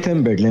 10-bird? Yeah,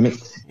 10-bird limit.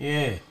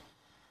 Yeah,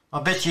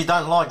 I bet you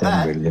don't like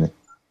 10-bird limit.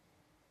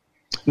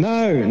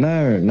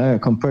 No.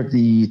 Compared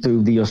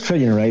to the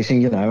Australian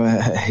racing,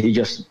 you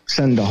just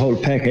send the whole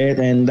packet,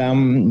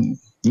 and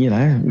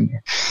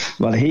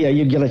well, here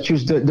you gotta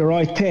choose the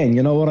right 10.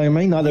 You know what I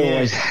mean?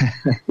 Otherwise,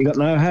 you got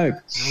no hope.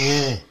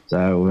 Yeah.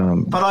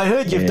 So, but I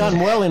heard you've done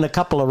well in a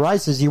couple of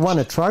races. You won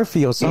a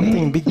trophy or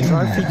something, big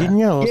trophy, didn't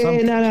you? Or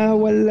something? No.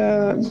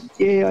 Well,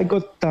 I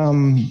got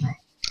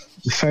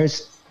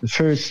first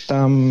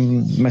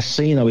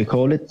Messina, we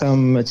call it.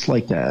 It's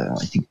like I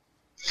think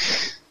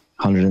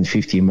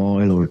 150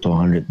 mile or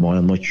 200 mile.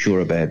 I'm not sure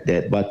about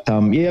that, but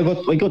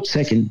I got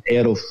second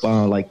out of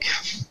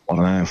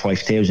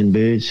 5,000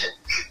 birds,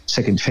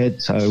 second fed.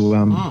 So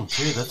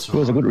it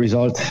was a good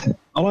result.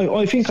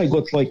 I think I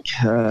got like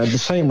the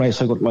same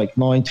race. I got like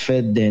 9th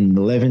fed and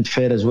 11th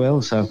fed as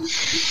well. So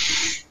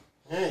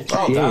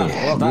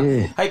well done.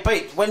 Yeah. Hey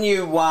Pete, when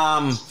you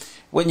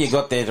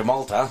got there to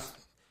Malta,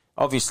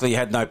 obviously you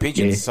had no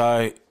pigeons.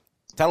 Yeah. So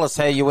tell us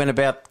how you went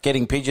about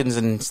getting pigeons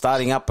and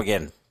starting up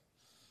again.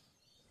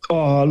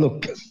 Oh,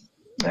 look,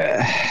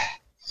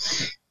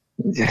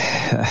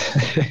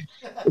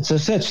 it's a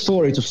sad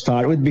story to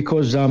start with,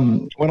 because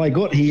when I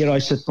got here, I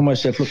said to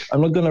myself, look,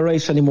 I'm not going to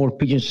race any more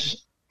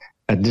pigeons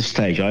at this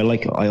stage. I'll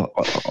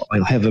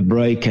have a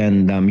break,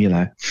 and,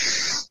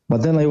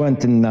 But then I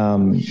went in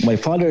my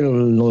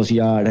father-in-law's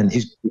yard, and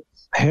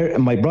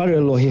my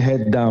brother-in-law, he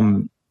had,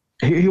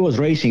 he was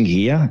racing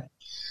here,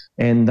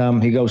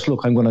 and he goes,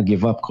 look, I'm going to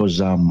give up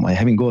because I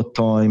haven't got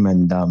time,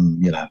 and,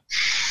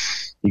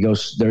 he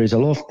goes, there is a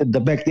loft at the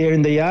back there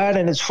in the yard,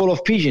 and it's full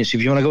of pigeons.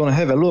 If you want to go and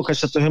have a look, I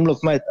said to him,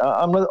 look, mate,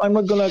 I'm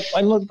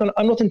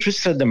not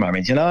interested at the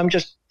moment. I'm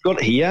just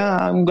got here,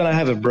 I'm going to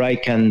have a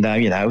break and,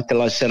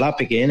 till I set up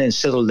again and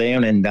settle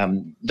down and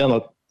then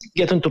I'll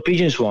get into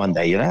pigeons one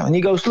day, And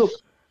he goes, look,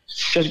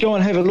 just go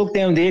and have a look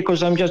down there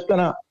because I'm just going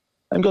to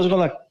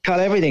cut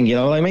everything, you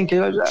know what I mean?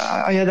 'Cause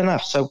I had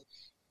enough. So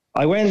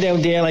I went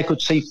down there and I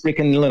could see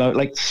freaking,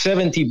 like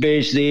 70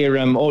 birds there,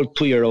 all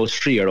 2-year-olds,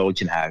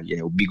 3-year-olds,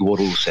 big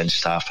wattles and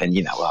stuff. And,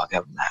 I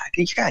go, nah,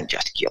 you can't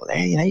just kill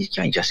them, you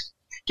can't just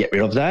get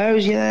rid of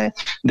those,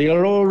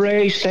 They're all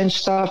raised and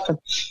stuff. And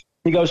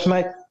he goes,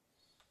 mate,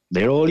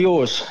 they're all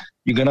yours.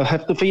 You're going to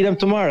have to feed them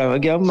tomorrow. I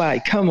go,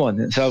 mate, come on.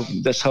 And so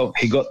that's how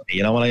he got me,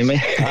 you know what I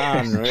mean?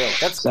 Unreal.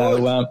 That's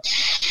good.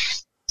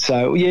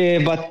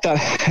 But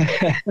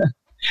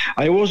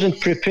I wasn't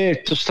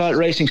prepared to start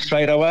racing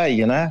straight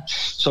away,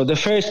 So the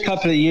first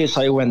couple of years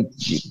I went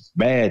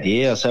bad,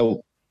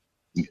 So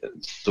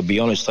to be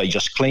honest, I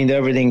just cleaned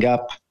everything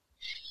up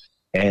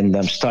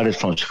and started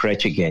from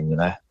scratch again,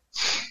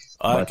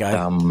 Okay.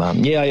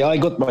 But, I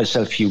got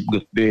myself a few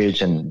good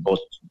birds and bought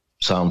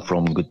some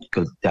from good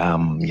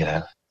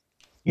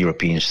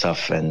European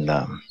stuff. And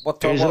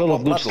there's a lot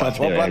of good stuff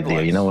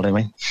there, you know what I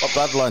mean? What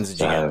bloodlines did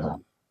you get?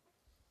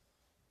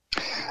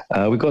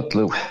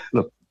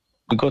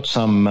 We got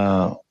some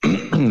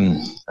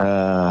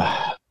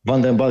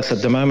Vandenbergs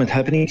at the moment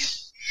happening.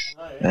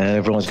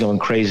 Everyone's going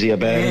crazy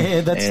about it.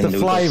 Yeah, that's the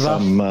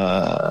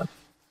flavour.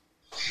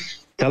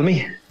 Tell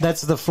me?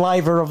 That's the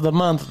flavour of the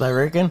month, I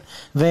reckon.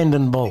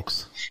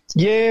 Vandenbergs.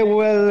 Yeah,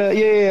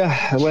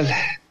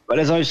 but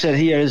as I said,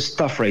 here is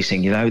tough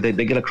racing, They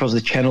get across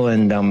the channel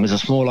and it's a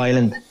small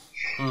island.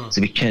 It's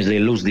a big chance they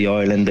lose the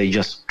island. They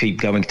just keep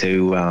going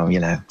to,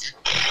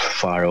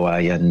 far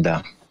away and,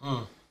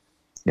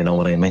 you know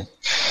what I mean?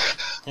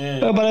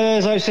 Yeah. But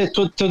as I said,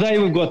 today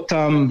we've got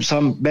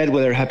some bad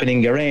weather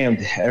happening around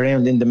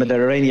in the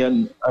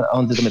Mediterranean,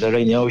 under the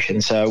Mediterranean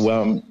Ocean,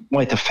 so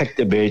might affect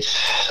the birds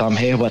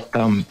somehow. But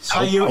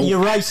so you're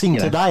racing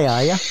today,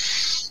 are you?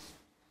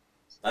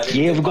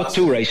 Yeah, we've got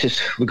 2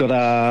 races. We got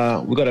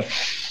a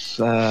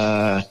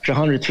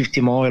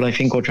 350 mile, I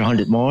think, or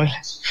 300 mile,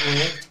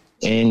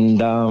 and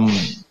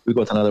we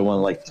got another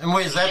one like. And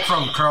where's that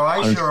from?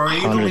 Croatia or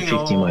Italy?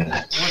 150 mile.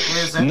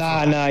 Where's that?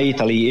 Nah,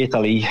 Italy.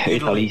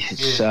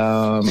 It's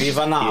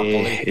Viva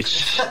Napoli.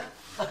 It's.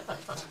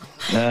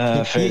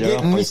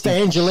 Mr.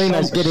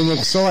 Angelino's getting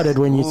excited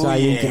when you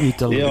say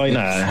Italy. Yeah, I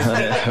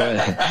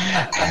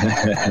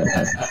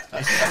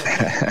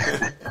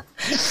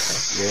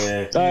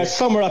know.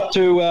 Somewhere up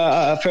to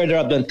further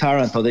up than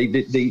Taranto,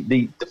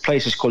 the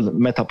place is called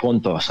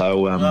Metaponto.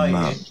 So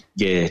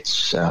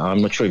it's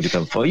I'm not sure if you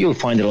can. You'll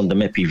find it on the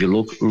map if you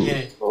look at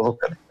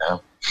it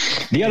now.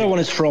 The other one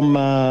is from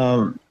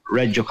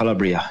Reggio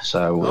Calabria,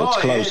 so it's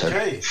closer.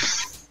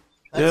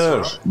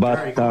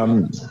 But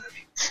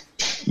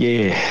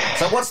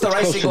So what's the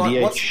racing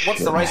like?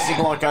 What's the racing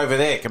like over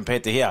there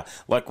compared to here?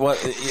 Like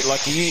what?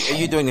 Like are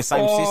you doing the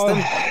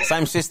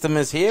same system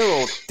as here,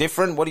 or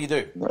different? What do you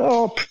do?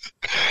 Oh,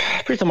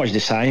 pretty much the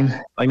same.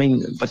 I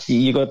mean, but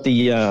you got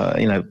the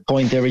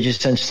point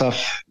averages and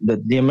stuff.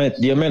 The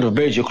amount of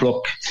birds you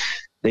clock,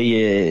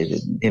 they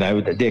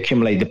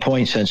accumulate the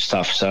points and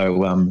stuff.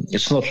 So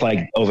it's not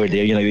like over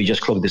there. You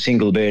just clock the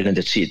single bird and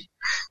that's it.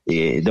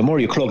 The more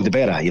you clock, the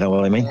better. You know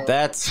what I mean?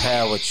 That's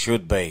how it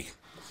should be.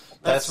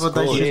 That's what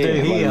they should do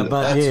here,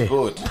 but that's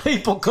good.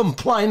 People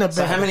complain about.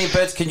 So how many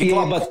birds can you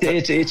clock? But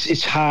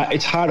it's hard.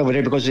 It's hard over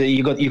there because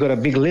you got a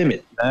big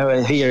limit.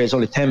 And here it's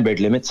only 10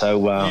 bird limit,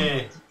 so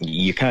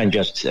you can't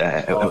just.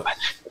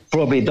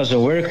 Probably it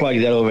doesn't work like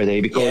that over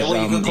there because. Yeah,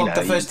 well, you can clock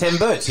the first 10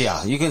 birds here.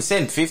 You can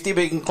send 50,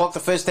 but you can clock the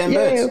first 10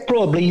 birds. Yeah,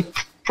 probably.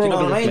 You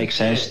know what I mean? Makes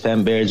sense.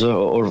 10 birds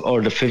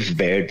or the 5th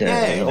bird.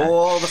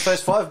 Or the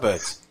first 5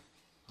 birds.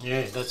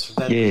 Yeah, that's.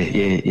 Yeah.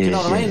 You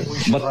know what I mean?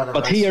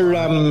 But here.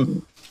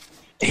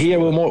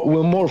 Here we're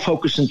more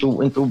focused into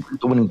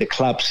winning the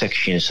club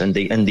sections and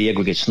the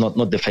aggregates,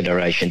 not the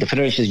federation. The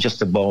federation is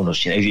just a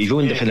bonus. If you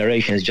win the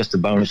federation, it's just a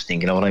bonus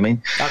thing. You know what I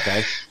mean?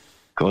 Okay.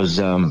 Because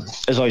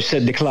as I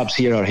said, the clubs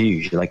here are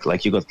huge. Like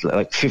you got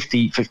like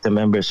 50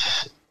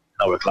 members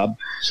in our club.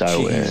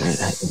 So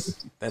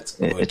that's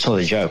good. It's not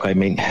a joke. I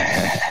mean,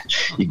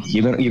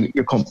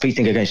 you're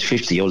competing against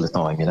 50 all the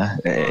time.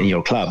 In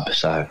your club.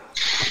 So.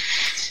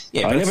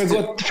 Yeah, I never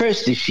got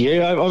first this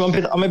year. I'm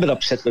a bit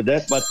upset with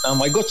that, but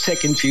I got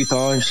second a few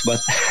times.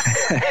 But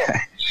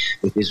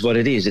it is what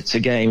it is. It's a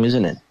game,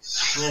 isn't it?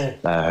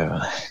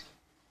 Yeah.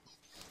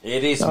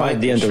 It is. Mate,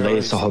 at the end of the day,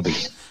 it's a hobby.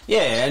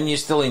 Yeah, and you're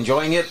still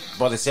enjoying it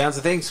by the sounds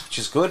of things, which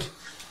is good.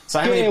 So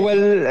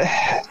well,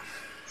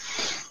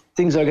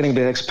 things are getting a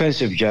bit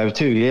expensive, Joe.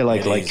 Too. Yeah,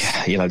 like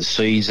the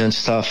seeds and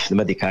stuff, the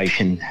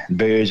medication,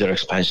 birds are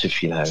expensive.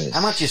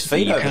 How much is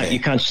feed over there? You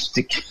can't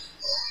stick.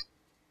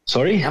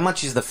 Sorry? How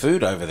much is the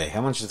food over there? How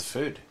much is the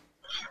food?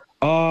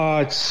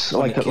 It's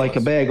like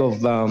a bag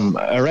of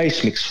a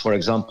race mix, for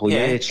example.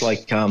 Yeah, it's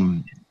like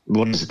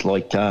what is it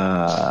like?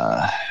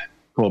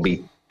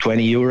 Probably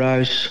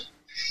 €20.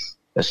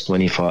 That's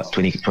 25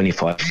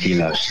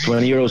 kilos.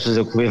 20 euros is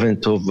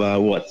equivalent of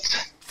what?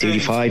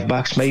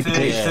 $35 maybe?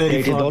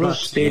 $30,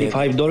 $35,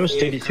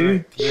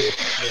 $32.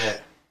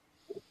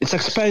 Yeah. it's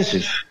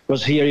expensive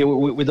because here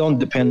we don't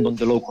depend on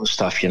the local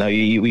stuff. You know,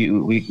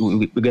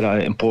 we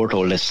gotta import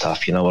all this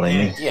stuff. You know what I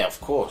mean? Yeah,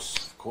 of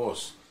course.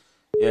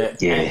 Yeah.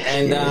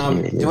 Yeah. How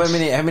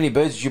many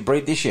birds did you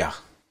breed this year?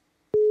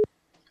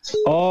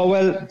 Oh,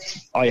 well,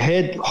 I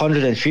had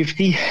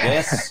 150.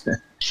 Yes.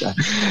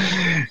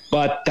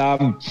 But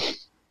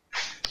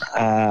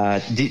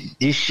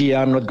this year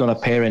I'm not going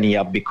to pair any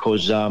up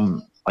because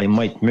I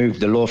might move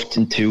the loft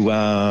into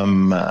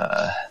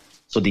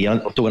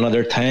to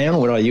another town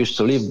where I used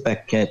to live,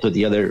 back to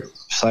the other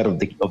side of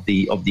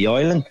the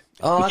island,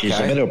 which is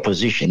a better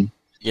position.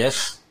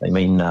 Yes. I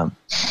mean,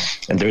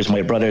 and there's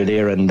my brother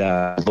there and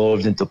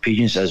involved into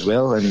pigeons as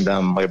well. And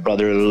my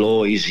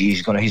brother-in-law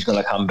he's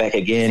gonna come back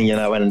again, you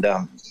know, and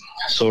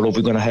sort of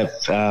we're gonna have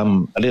a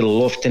little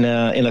loft in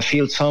a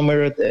field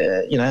somewhere,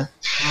 you know,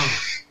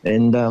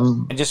 and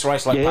just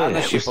race like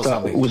partnership or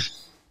something.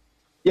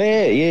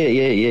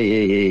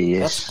 Yeah.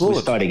 That's good.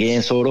 We'll start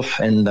again, sort of,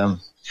 and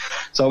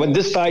so at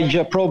this stage,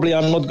 probably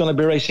I'm not gonna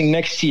be racing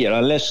next year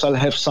unless I'll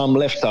have some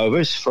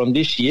leftovers from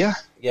this year.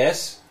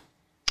 Yes.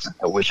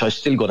 Which I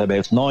still got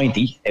about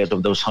 90 out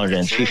of those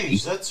 150.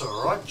 Jeez, that's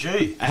all right.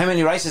 Gee. How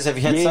many races have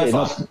you had so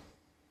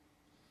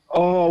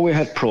far? We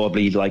had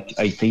probably like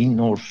 18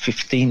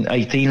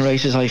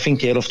 races, I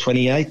think, out of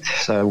 28.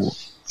 So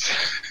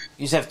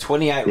you have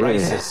 28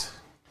 races.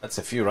 That's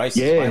a few races.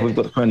 Yeah, mate. we've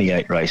got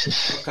 28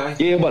 races.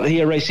 Okay. Yeah, but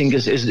here racing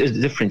is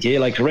different. Yeah,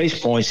 like race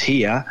points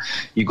here,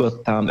 you got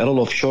a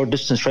lot of short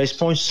distance race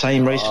points,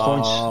 same race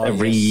points.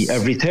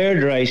 Every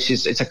third race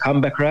it's a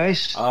comeback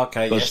race.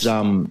 Okay. Because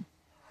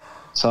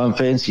some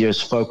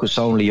fanciers focus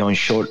only on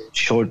short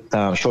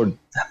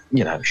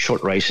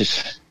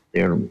races.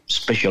 They're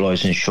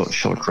specialised in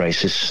short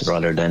races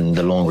rather than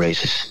the long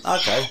races.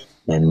 Okay.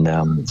 And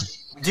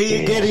do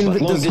you get in?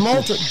 Does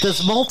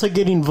Malta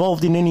get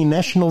involved in any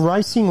national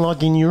racing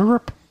like in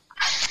Europe?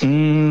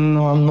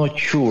 No, I'm not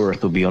sure,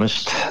 to be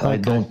honest. Okay. I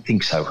don't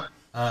think so.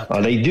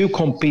 They do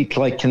compete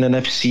like in an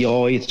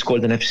FCI. It's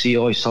called an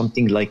FCI,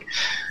 something like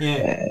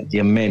the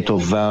amount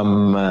of.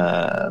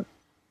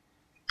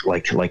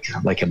 Like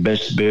a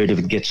best bird, if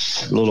it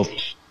gets a lot of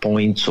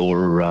points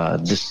or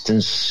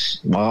distance,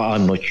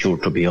 I'm not sure,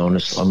 to be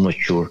honest. I'm not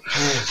sure,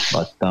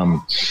 but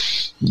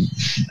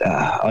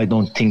I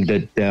don't think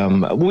that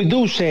we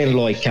do send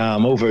like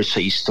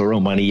overseas to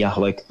Romania,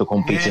 like to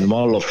compete in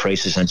wildlife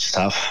races and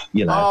stuff.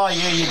 You know. Oh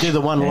yeah, you do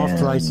the one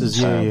loft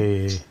races.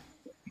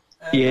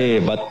 Yeah,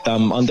 but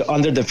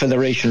under the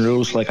federation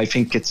rules, like I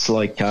think it's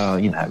like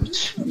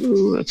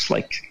it's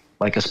like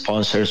a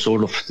sponsor,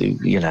 sort of,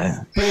 you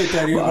know.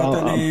 Peter, you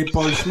got any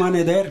Polish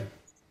money there?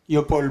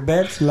 You pull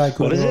birds like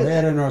we do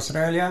here in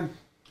Australia?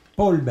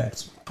 Pull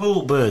birds.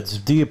 Pull birds.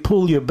 Do you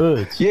pull your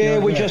birds? Yeah,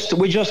 we just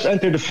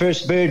entered the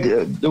first bird,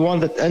 the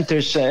one that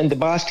enters in the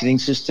basketing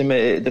system.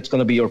 That's going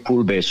to be your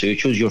pull bird. So you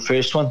choose your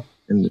first one.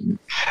 And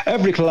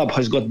every club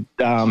has got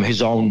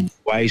his own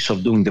ways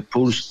of doing the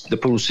pull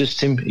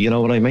system. You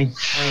know what I mean?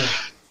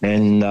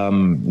 And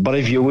but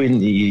if you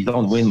win, you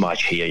don't win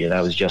much here. You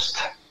know, it's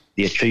just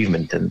the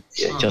achievement and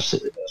just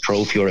a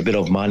trophy or a bit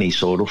of money,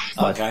 sort of.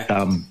 But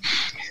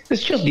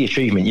it's just the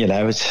achievement, you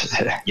know. It's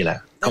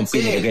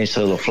competing against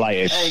other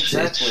flyers.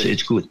 Exactly.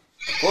 It's good.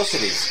 Of course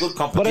it is. Good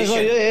competition.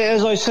 But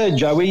as I said,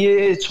 Joey,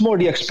 it's more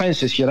the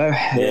expenses, you know.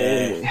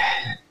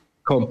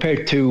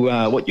 Compared to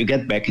what you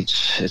get back,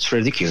 it's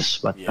ridiculous.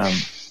 But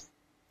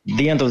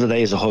the end of the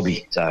day is a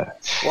hobby. So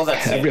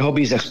every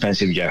hobby is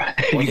expensive, Joe.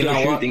 Well, you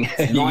go shooting.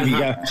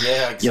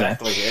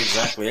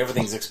 Exactly.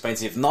 Everything's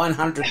expensive.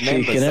 900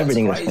 members.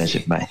 Everything's crazy.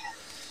 expensive, mate.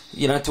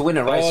 You know, to win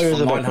a race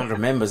for 900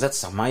 members,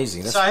 that's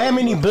amazing. So how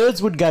many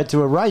birds would go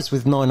to a race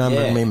with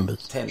 900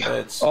 members? 10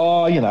 birds.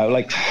 Oh, you know,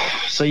 like,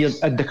 so you're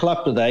at the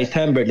club today,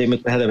 10 bird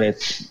limit, we had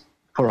about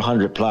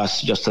 400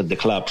 plus just at the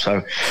club.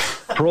 So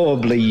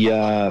probably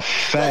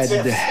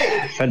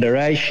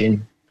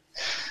Federation.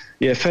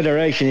 Yeah,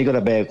 Federation, you got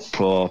about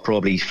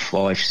probably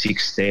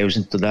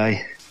 5,000-6,000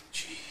 today.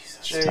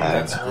 Jesus,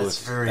 that's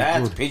very good.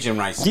 That's pigeon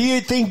racing. Do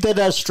you think that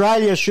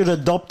Australia should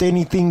adopt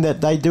anything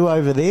that they do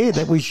over there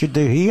that we should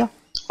do here?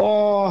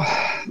 Oh,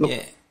 look,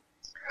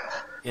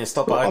 yeah.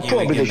 Stop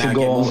arguing. Probably get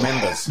more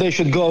members. They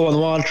should go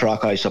on one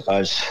truck, I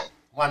suppose.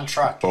 One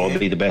truck.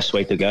 Probably the best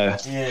way to go.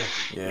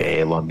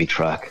 Yeah, one big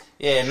truck.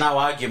 Yeah, no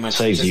arguments.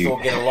 Just all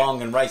get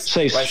along and race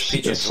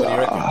pigeons. What do you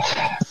reckon?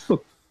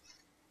 Look,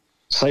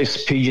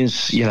 saves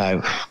pigeons, you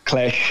know,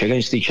 clash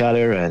against each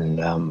other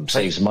and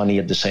saves money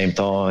at the same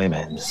time.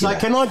 And so,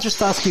 can I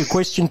just ask you a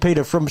question,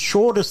 Peter? From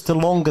shortest to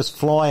longest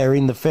flyer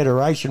in the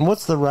Federation,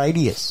 what's the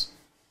radius?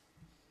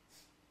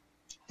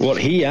 What,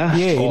 here?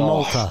 Yeah, in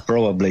Malta.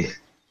 Probably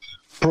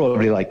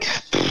like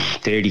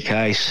 30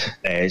 k's.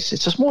 It's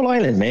a small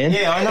island, man.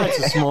 Yeah, I know it's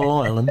a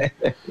small island.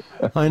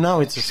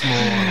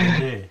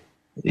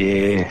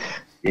 Yeah.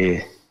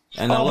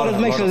 And but it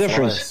makes a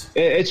difference.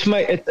 It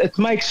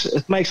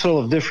makes a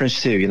lot of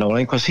difference too. You know,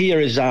 because here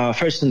is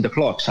first in the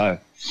clock. So.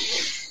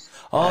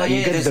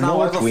 There's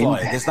no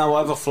overfly. There's no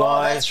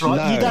overfly. That's right.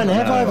 No, you don't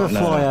have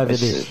overfly over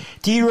there.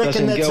 Do you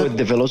reckon that's go with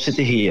the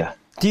velocity here?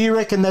 Do you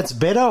reckon that's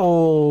better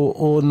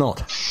or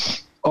not?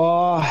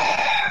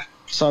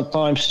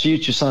 sometimes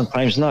suits you,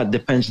 sometimes not.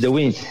 Depends the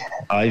wind,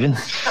 Ivan.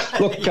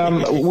 Look,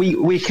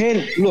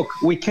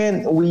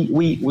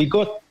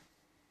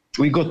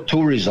 we got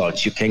two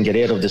results. You can get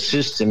out of the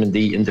system in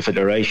the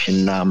federation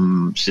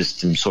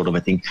system, sort of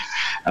a thing.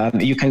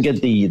 You can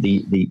get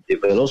the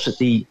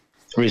velocity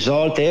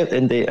result there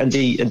and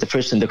the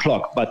first in the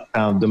clock, but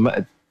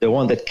the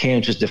one that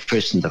counts is the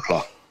first in the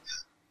clock.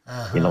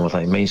 You know what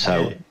I mean?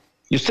 So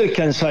you still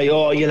can say,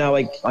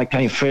 I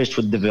came first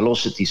with the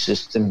velocity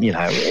system. You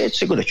know,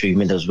 it's a good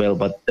achievement as well,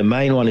 but the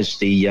main one is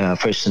the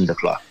first in the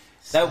clock.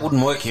 That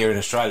wouldn't work here in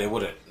Australia,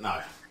 would it? No.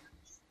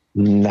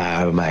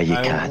 No, mate, you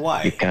No can't.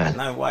 way. You can't.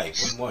 No way. It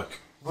wouldn't work.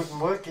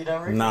 Wouldn't work, you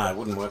don't reckon? No, it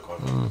wouldn't work.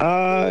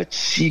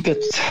 You got,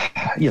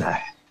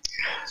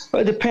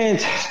 well, it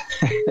depends.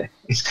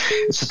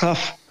 it's a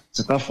tough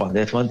one,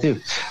 that one too.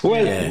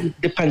 Well,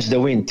 it depends the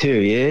wind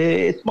too.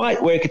 Yeah, it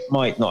might work, it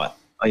might not.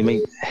 I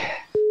mean,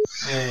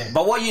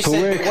 but what you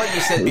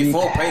said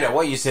before, Peter,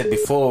 what you said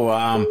before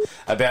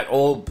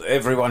about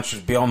everyone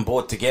should be on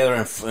board together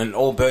and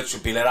all birds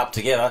should be let up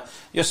together,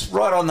 you're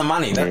right on the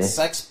money. That's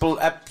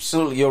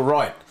absolutely, you're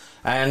right.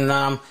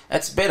 And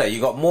it's better.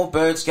 You got more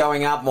birds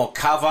going up, more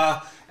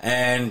cover,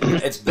 and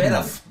it's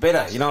better.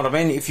 You know what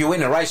I mean? If you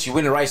win a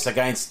race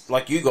against,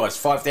 like you guys,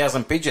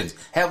 5,000 pigeons.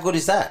 How good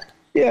is that?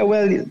 Yeah,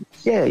 well,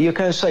 you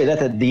can say that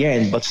at the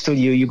end, but still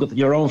you got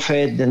your own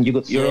fed and you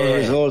got your own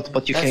result,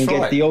 but you can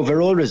get the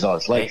overall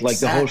results, like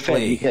the whole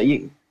fed.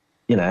 You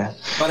know.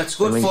 But it's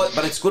good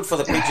for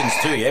the pigeons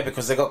too, yeah,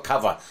 because they got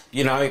cover,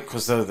 you know,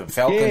 because of the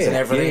falcons and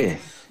everything.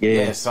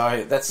 Yeah,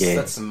 so that's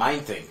the main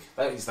thing.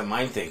 That is the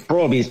main thing.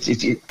 Probably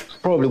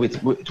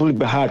it will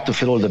be hard to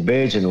fit all the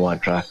birds in one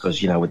truck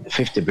because, you know, with the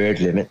 50 bird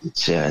limit,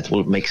 it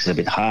will make it a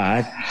bit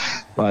hard.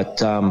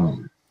 But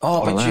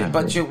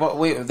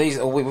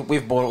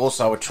we've bought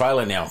also a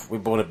trailer now. We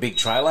bought a big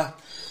trailer,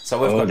 so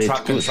we've got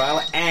truck and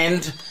trailer.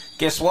 And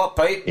guess what,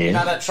 Pete? Yeah. You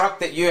know that truck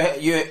that you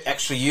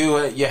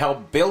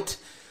helped build?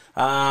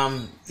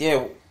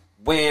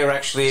 We're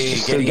actually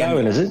still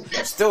going, is it?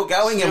 Still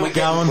going, and we're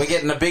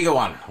getting a bigger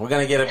one. We're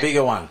going to get a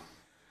bigger one.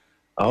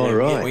 Oh,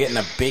 right. We're getting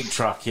a big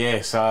truck,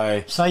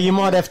 So you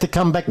might have to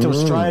come back to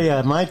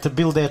Australia, mate, to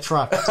build our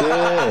truck.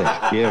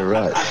 Yeah,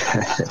 right.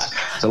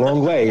 It's a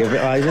long way,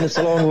 Ivan. It's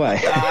a long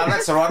way.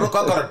 That's all right. Look,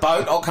 I've got a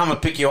boat. I'll come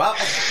and pick you up,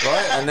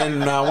 right? And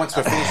then once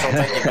we're finished, I'll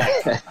take you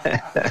back.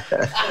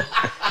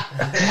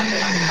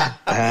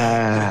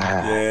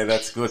 Yeah,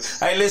 that's good.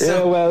 Hey, listen.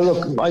 Yeah, well,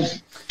 look,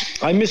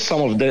 I miss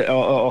some of the,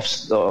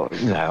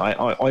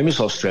 I miss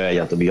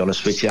Australia, to be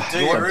honest with you.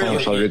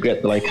 Sometimes I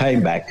regret that I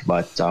came back,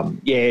 but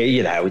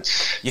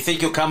it's. You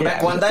think you'll come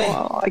back one day?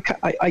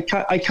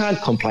 I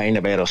can't complain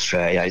about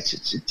Australia.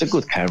 It's a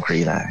good country,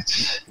 you know.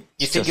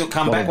 You think you'll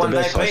come back one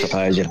day, Pete? I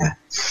suppose, you know.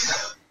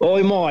 Oh,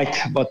 I might,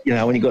 but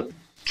when you got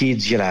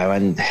kids,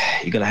 and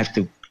you're gonna have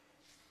to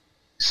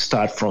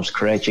start from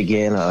scratch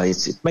again.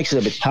 It makes it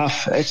a bit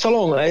tough. It's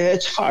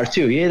far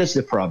too. Yeah, that's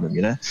the problem,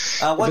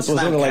 What's his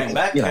name came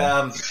back?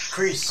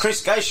 Chris came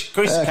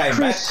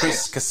back.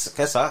 Chris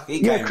Kessa, he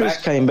came back. Chris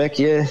came back,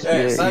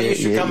 so you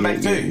should come back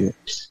too.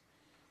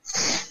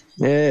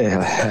 Yeah.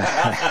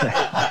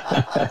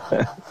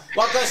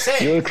 Like I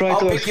said, you'll try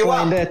to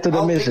explain that to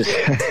the missus.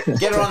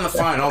 Get her on the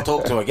phone. I'll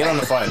talk to her. Get on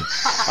the phone.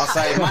 I'll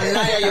say,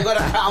 Manaya,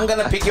 I'm going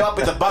to pick you up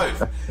with a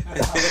boat.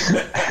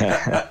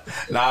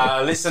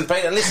 No, listen,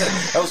 Peter. Listen,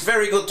 it was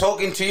very good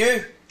talking to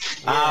you.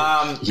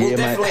 We'll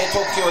definitely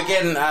talk to you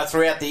again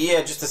throughout the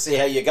year just to see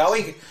how you're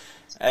going.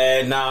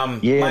 And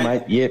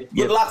mate.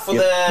 Good luck for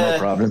no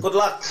problem. Good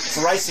luck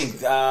for racing.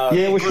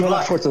 Wish me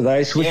luck for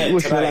today.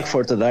 Wish me luck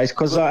for today.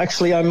 Because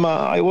actually,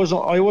 I was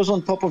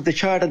on top of the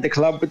chart at the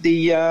club with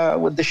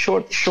the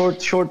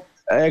short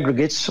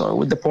aggregates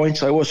with the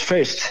points. I was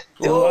first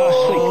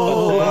last week.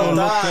 Well done,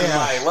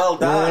 mate. Well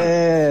done.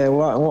 Yeah,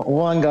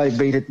 one guy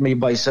beat me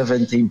by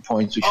 17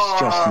 points, which is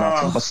just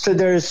nothing. But still,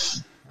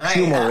 there's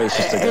few more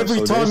races to go.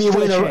 Every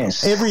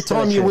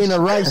time you win a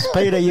race,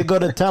 Peter, you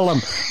got to tell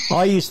them,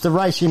 I used to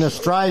race in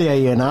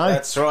Australia,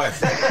 That's right.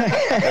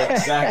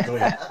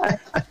 Exactly.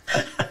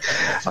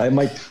 I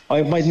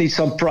might need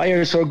some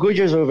Priors or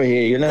Goodyears over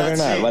here. You never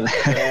know. But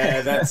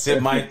yeah, that's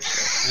it, mate.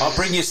 I'll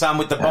bring you some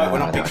with the boat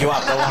when I pick you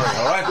up. Don't worry,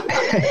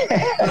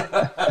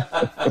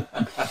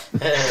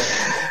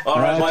 all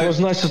right? Mate. It was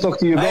nice to talk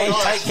to you guys.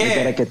 Take care.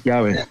 We gotta get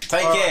going.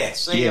 Take care.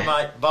 See you,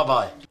 mate.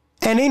 Bye-bye.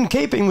 And in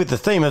keeping with the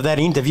theme of that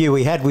interview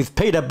we had with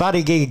Peter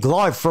Buttigieg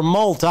live from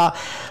Malta,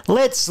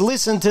 let's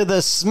listen to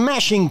the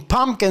Smashing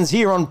Pumpkins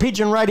here on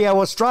Pigeon Radio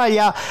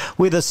Australia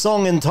with a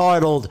song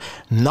entitled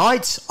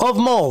Knights of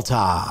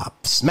Malta.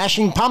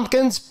 Smashing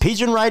Pumpkins,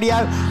 Pigeon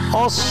Radio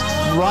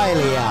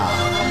Australia.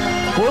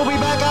 We'll be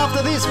back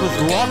after this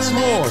with lots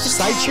more.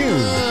 Stay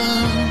tuned.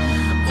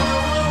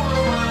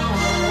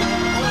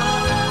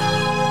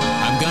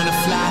 I'm gonna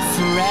fly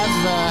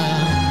forever.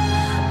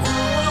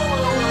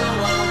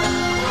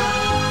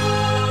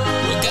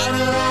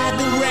 Ride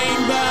the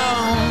rainbow.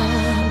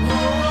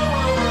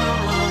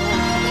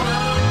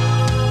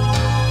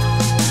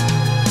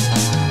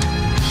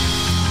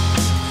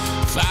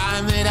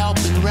 Find that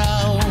open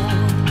road.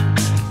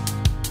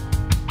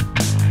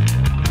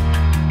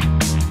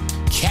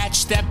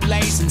 that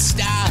blazing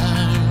star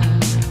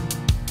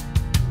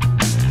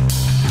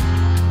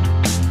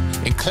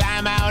and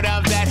climb out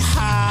of that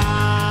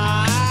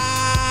hole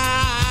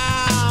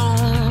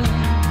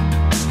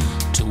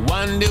to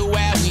wonder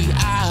where we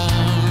are.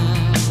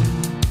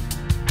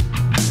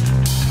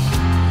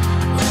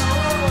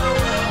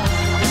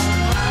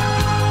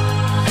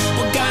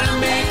 We're gonna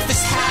make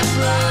this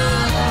happen.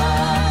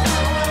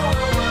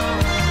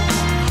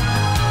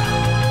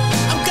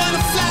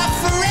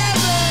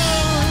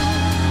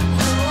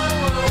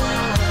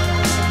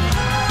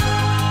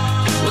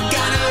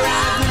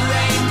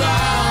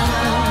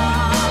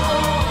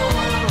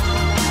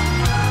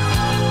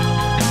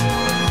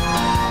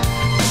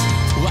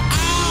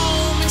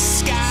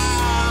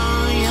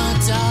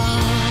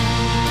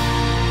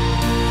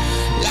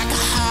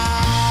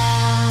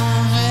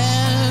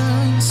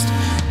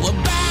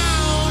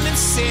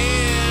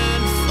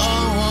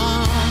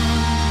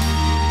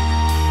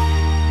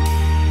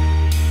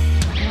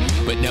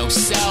 But no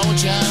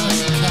soldier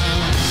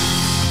comes.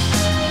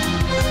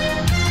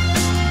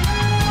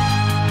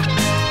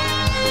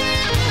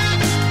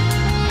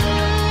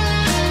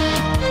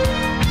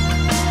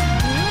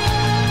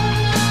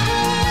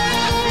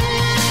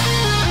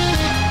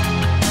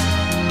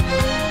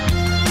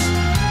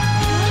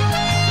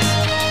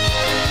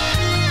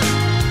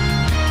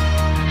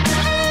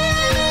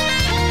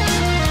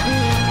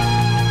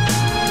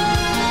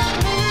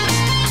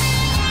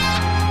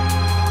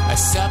 A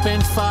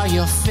serpent for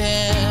your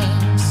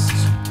fist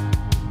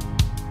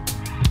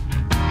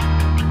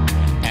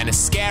and a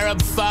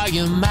scarab for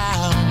your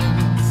mouth.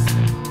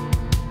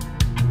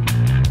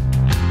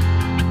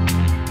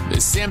 The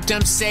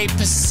symptoms say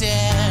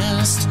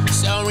persist,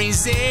 so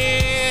resist.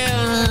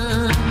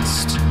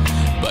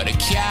 But a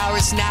cure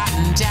is not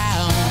in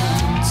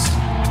doubt.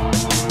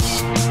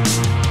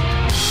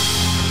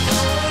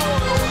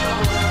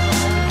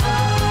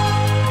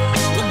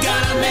 We're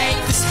gonna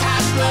make this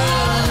happen.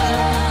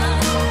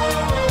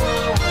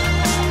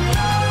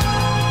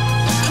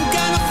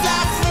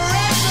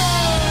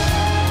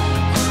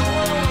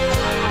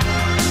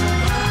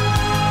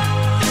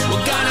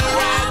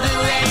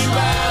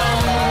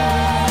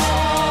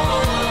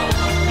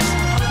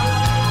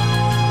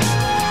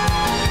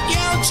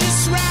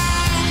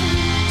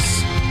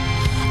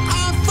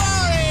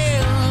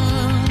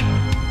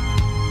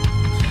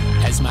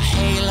 My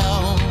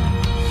halo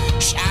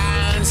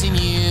shines in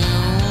you.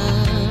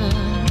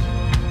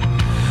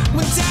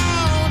 When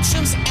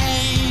doldrums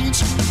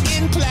age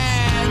in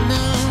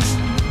platinum,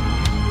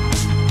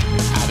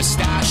 I've a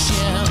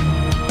starship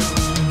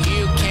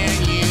you can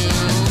use.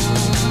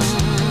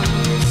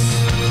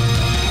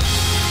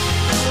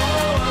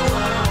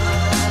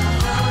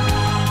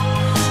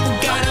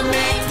 We're gonna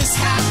make this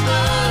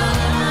happen.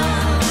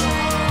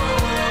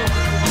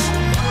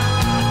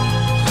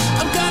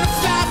 I'm gonna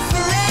fly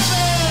forever.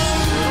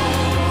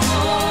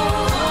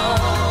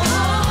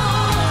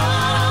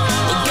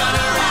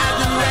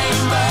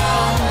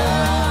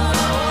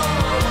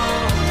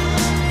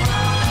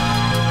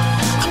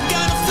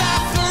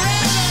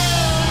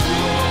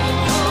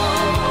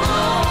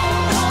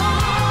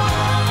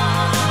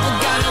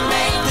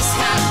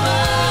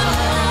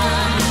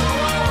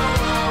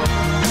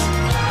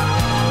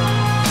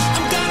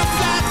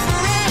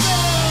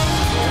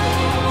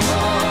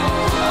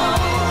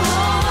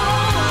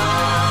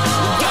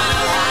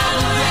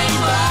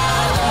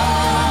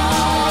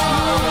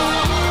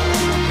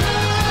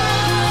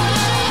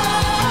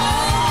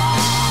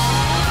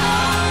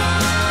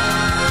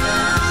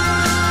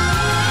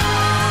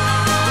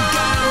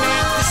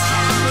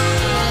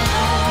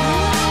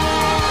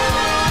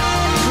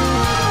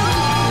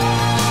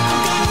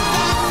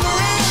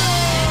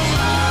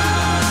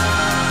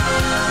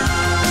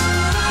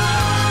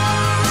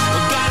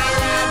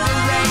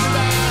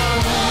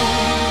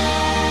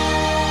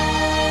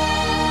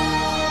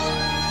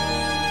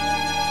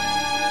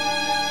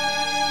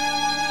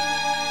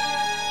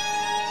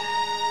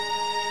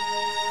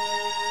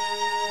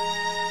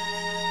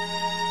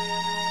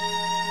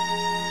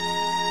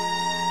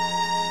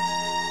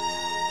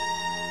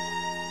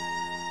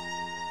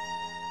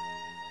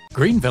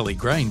 Green Valley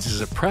Grains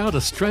is a proud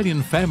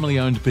Australian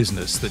family-owned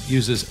business that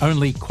uses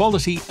only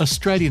quality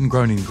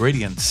Australian-grown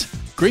ingredients.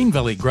 Green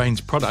Valley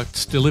Grains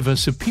products deliver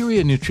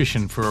superior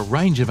nutrition for a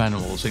range of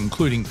animals,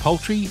 including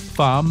poultry,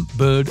 farm,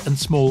 bird and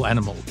small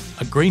animal.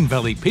 A Green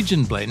Valley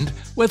pigeon blend,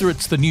 whether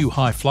it's the new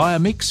High Flyer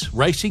mix,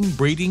 racing,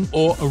 breeding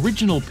or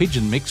original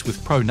pigeon mix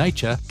with Pro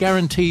Nature,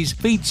 guarantees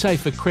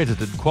feed-safe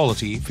accredited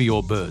quality for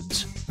your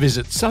birds.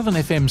 Visit Southern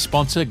FM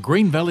sponsor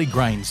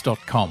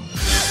greenvalleygrains.com.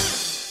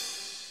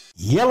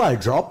 Yellow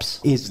Drops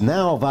is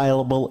now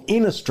available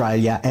in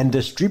Australia and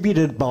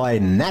distributed by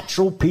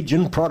Natural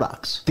Pigeon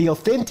Products. The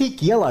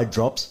authentic Yellow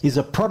Drops is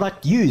a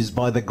product used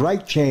by the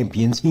great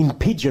champions in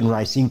pigeon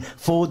racing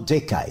for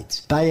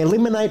decades. They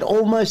eliminate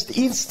almost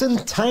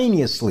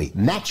instantaneously,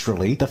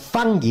 naturally, the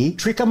fungi,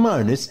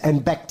 trichomonas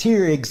and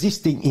bacteria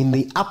existing in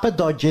the upper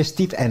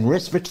digestive and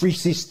respiratory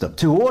system.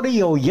 To order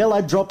your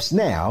Yellow Drops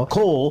now,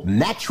 call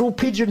Natural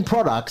Pigeon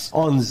Products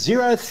on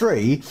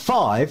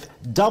 035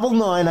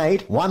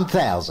 998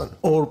 1000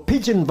 or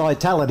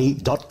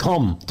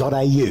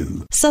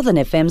pigeonvitality.com.au. Southern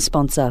FM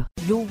sponsor.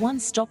 Your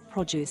one-stop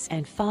produce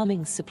and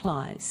farming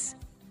supplies.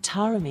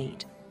 Tara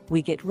Meat.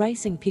 We get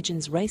racing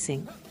pigeons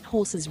racing,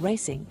 horses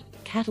racing,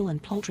 cattle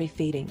and poultry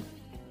feeding.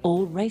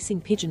 All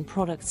racing pigeon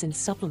products and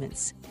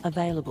supplements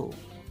available.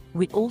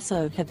 We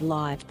also have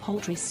live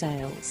poultry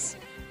sales.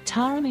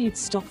 Tara Meat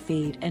stock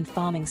feed and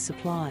farming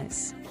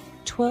supplies.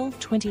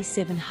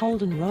 1227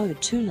 Holden Road,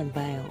 Toolan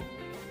Vale.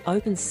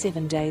 Open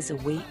 7 days a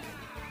week.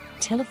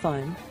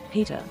 Telephone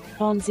Peter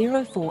on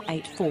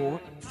 0484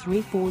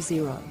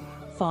 340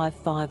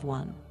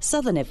 551.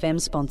 Southern FM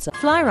sponsor.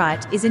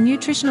 Fly-Right is a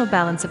nutritional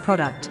balancer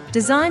product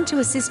designed to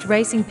assist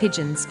racing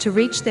pigeons to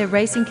reach their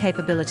racing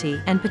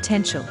capability and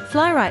potential.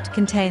 Fly-Right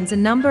contains a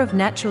number of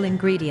natural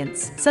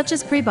ingredients such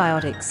as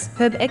prebiotics,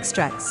 herb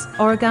extracts,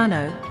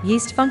 oregano,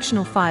 yeast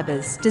functional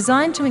fibers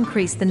designed to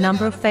increase the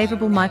number of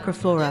favourable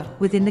microflora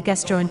within the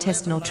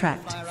gastrointestinal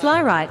tract.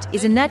 Fly-Right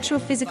is a natural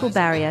physical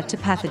barrier to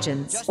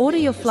pathogens. Order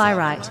your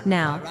Fly-Right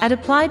now at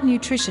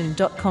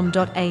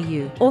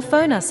appliednutrition.com.au or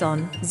phone us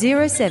on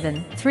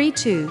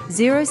 0732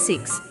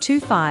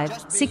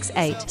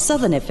 062568.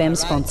 Southern FM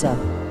sponsor.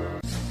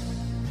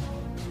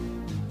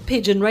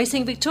 Pigeon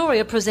Racing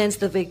Victoria presents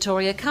the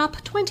Victoria Cup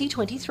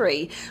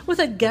 2023 with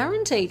a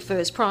guaranteed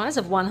first prize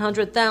of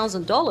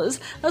 $100,000.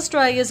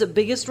 Australia's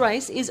biggest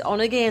race is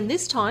on again,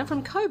 this time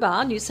from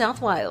Cobar, New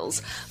South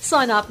Wales.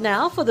 Sign up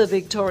now for the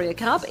Victoria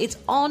Cup. It's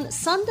on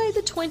Sunday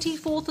the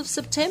 24th of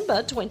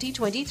September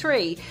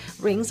 2023.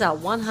 Rings are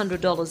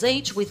 $100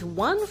 each with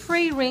one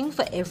free ring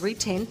for every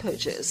 10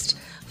 purchased.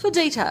 For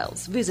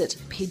details, visit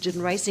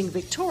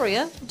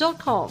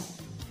pigeonracingvictoria.com.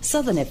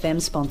 Southern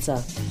FM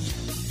sponsor.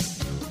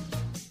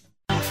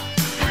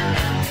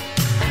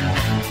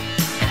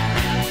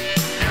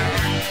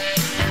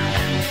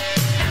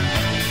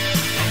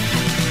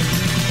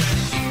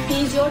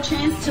 Here's your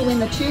chance to win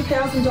the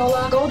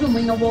 $2,000 Golden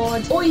Wing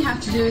Award. All you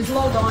have to do is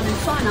log on and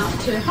sign up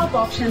to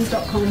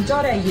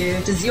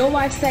hopoptions.com.au. Does your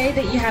wife say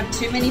that you have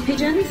too many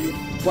pigeons?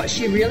 What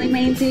she really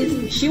means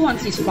is she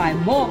wants you to buy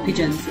more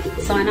pigeons.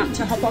 Sign up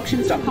to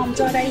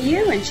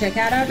hopoptions.com.au and check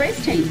out our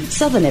race team.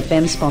 Southern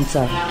FM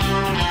sponsor.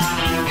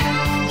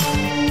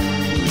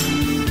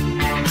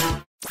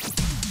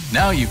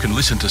 Now you can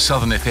listen to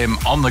Southern FM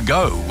on the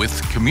go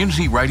with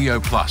Community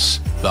Radio Plus,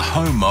 the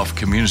home of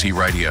community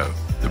radio.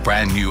 The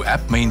brand new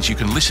app means you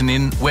can listen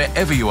in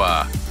wherever you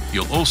are.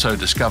 You'll also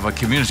discover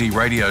community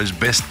radio's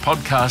best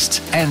podcasts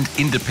and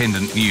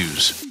independent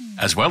news.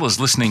 As well as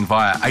listening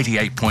via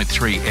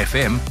 88.3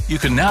 FM, you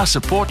can now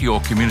support your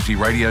community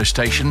radio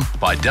station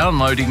by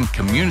downloading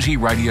Community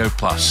Radio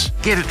Plus.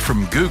 Get it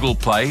from Google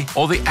Play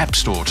or the App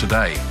Store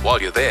today. While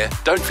you're there,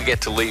 don't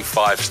forget to leave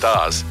 5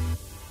 stars.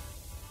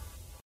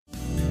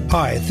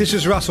 Hi, this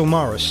is Russell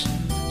Morris.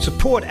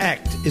 Support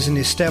ACT is an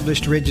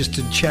established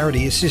registered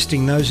charity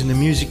assisting those in the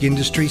music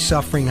industry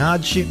suffering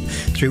hardship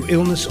through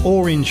illness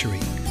or injury.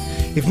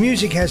 If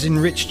music has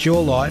enriched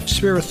your life,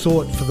 spare a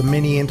thought for the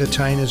many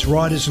entertainers,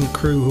 writers and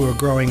crew who are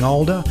growing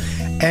older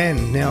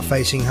and now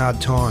facing hard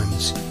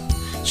times.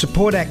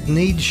 Support ACT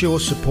needs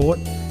your support.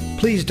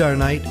 Please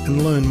donate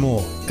and learn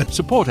more at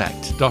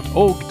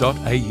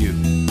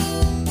supportact.org.au.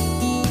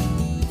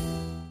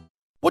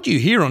 What you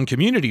hear on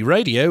community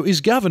radio is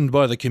governed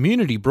by the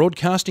Community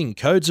Broadcasting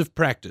Codes of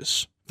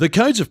Practice. The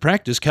Codes of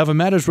Practice cover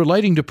matters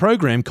relating to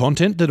program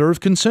content that are of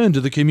concern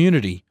to the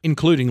community,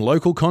 including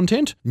local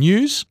content,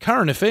 news,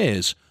 current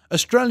affairs,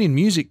 Australian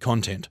music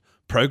content,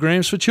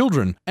 programs for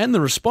children, and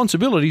the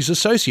responsibilities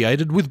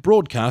associated with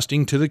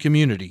broadcasting to the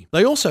community.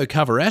 They also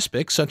cover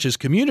aspects such as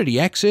community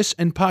access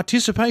and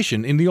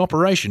participation in the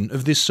operation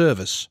of this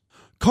service.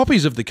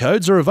 Copies of the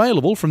codes are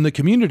available from the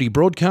Community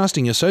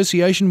Broadcasting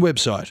Association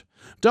website,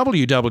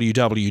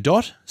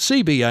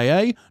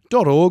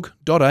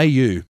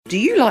 www.cbaa.org.au. Do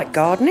you like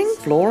gardening,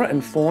 flora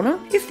and fauna?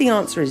 If the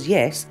answer is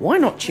yes, why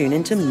not tune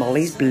into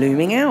Molly's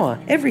Blooming Hour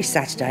every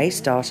Saturday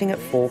starting at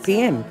 4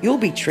 p.m. You'll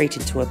be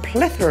treated to a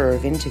plethora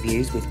of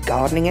interviews with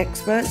gardening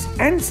experts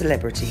and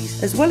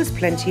celebrities, as well as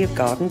plenty of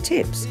garden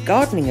tips,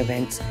 gardening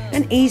events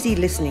and easy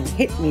listening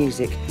hit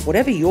music.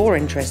 Whatever your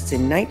interests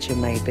in nature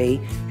may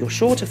be, you're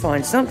sure to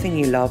find something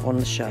you love on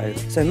the show.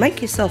 So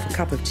make yourself a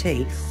cup of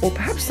tea or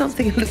perhaps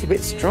something a little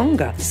bit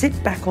stronger.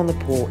 Sit back on the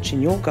porch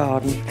in your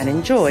garden and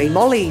enjoy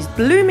Molly's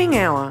Blooming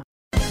Hour.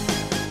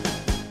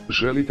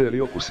 Želite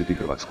li okusiti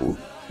Hrvatsku?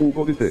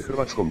 Ugodite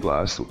hrvatskom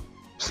glasu.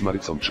 S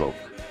Maricom Čok.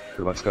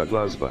 Hrvatska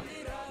glazba.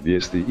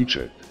 Vijesti i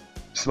chat.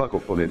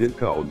 Svakog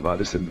ponedjeljka od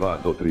 22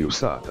 do 3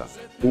 sata.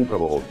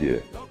 Upravo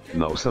ovdje.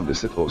 Na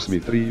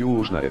 88.3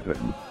 Južna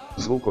FM.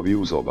 Zvukovi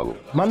uz obalu.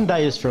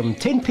 Mondays from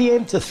 10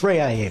 p.m. to 3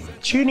 a.m.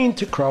 Tune in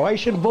to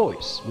Croatian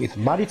Voice with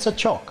Marica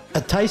Čok.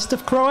 A taste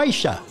of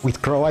Croatia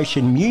with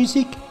Croatian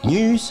music,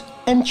 news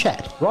and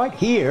chat. Right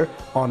here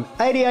on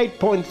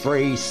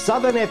 88.3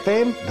 Southern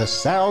FM, the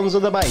sounds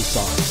of the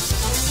Bayside.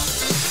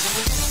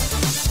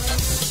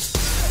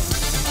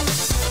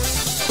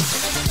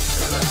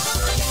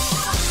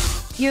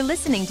 You're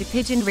listening to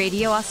Pigeon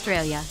Radio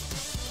Australia.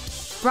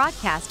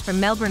 Broadcast from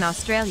Melbourne,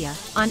 Australia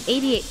on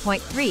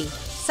 88.3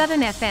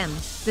 Southern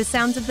FM, the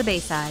sounds of the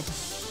Bayside.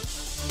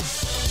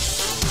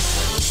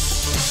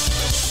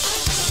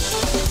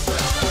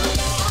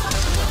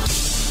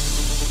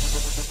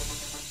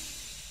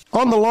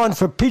 On the line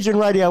for Pigeon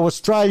Radio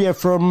Australia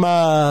from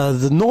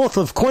the north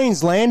of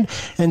Queensland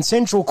and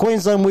central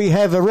Queensland, we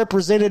have a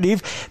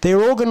representative.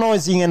 They're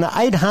organising an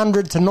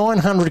 800 to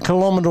 900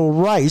 kilometre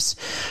race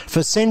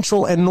for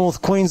central and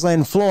north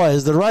Queensland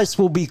flyers. The race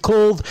will be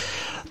called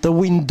the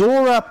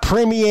Windora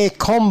Premier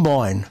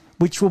Combine,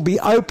 which will be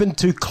open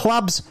to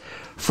clubs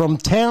from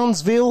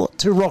Townsville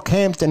to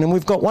Rockhampton. And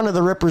we've got one of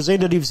the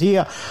representatives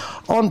here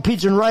on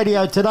Pigeon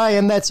Radio today,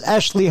 and that's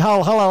Ashley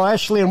Hull. Hello,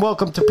 Ashley, and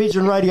welcome to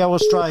Pigeon Radio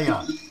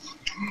Australia.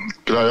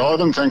 G'day,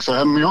 Ivan. Thanks for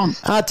having me on.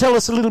 Tell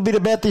us a little bit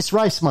about this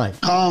race, mate.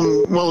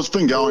 Well, it's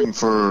been going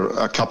for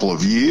a couple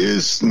of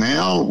years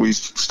now. We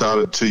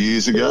started 2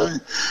 years ago,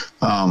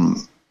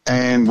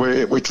 and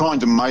we're trying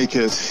to make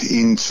it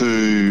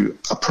into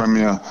a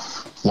premier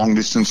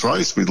long-distance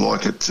race. We'd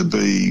like it to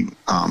be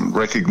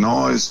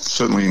recognised,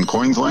 certainly in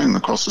Queensland and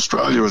across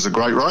Australia, as a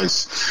great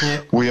race.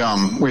 Yeah. We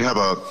have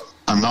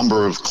a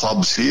number of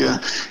clubs here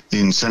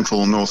in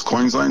central and north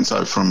Queensland,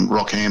 so from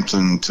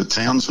Rockhampton to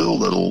Townsville,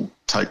 that'll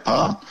take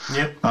part.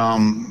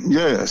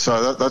 Yep.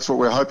 So that's what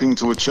we're hoping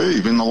to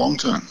achieve in the long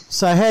term.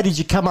 So how did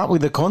you come up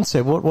with the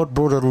concept? What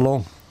brought it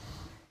along?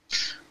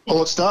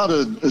 Well, it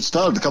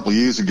started a couple of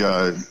years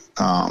ago.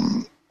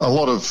 A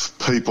lot of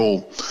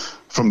people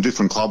from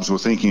different clubs were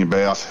thinking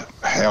about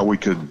how we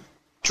could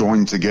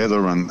join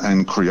together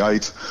and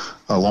create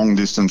a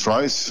long-distance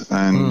race.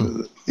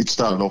 And it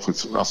started off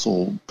with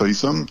Russell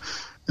Beetham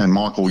and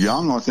Michael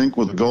Young, I think,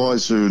 were the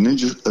guys who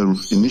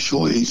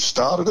initially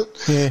started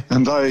it. Yeah.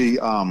 And they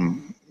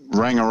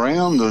rang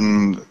around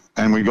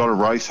and we got a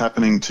race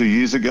happening 2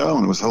 years ago,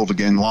 and it was held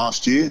again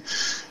last year.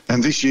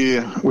 And this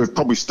year we've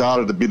probably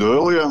started a bit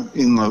earlier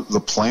in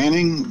the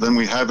planning than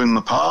we have in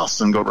the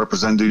past, and got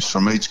representatives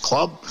from each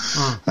club.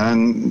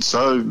 And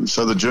so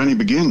the journey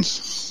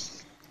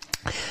begins.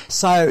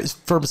 So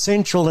from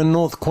Central and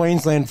North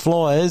Queensland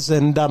flyers,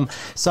 and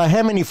so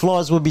how many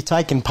flyers will be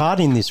taking part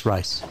in this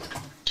race?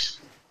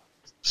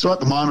 So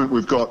at the moment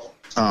we've got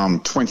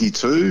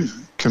 22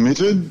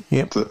 committed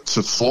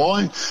to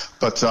fly,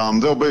 but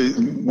there'll be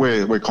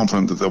we're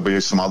confident that there'll be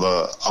some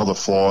other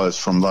flyers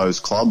from those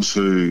clubs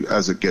who,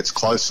 as it gets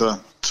closer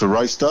to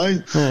race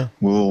day,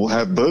 will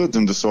have birds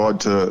and decide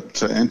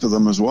to enter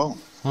them as well.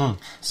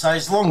 So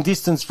is long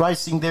distance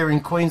racing there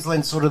in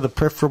Queensland sort of the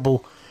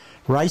preferable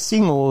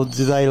racing, or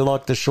do they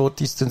like the short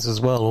distance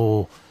as well,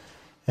 or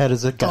how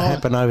does it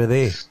happen over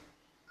there?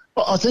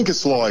 I think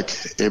it's like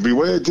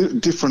everywhere.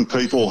 Different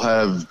people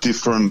have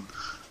different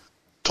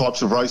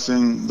types of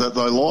racing that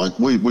they like.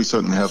 We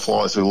certainly have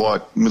flyers who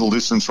like middle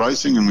distance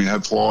racing, and we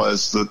have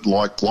flyers that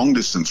like long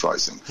distance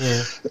racing.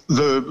 Yeah.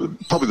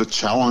 Probably the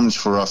challenge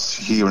for us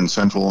here in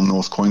Central and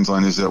North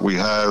Queensland is that we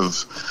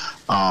have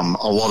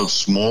a lot of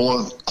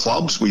smaller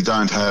clubs. We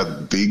don't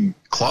have big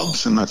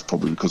clubs, and that's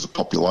probably because of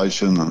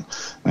population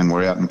and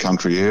we're out in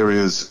country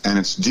areas, and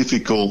it's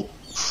difficult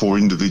for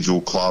individual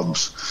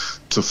clubs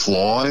to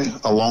fly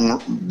a long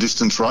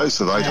distance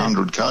race of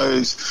 800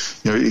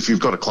 Ks. You know, if you've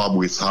got a club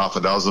with half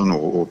a dozen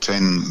or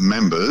 10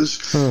 members,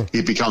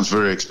 it becomes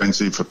very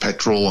expensive for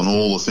petrol and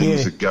all the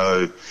things that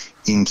go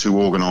into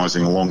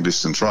organising a long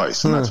distance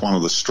race. And that's one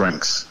of the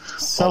strengths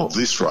of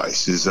this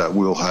race, is that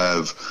we'll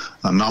have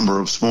a number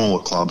of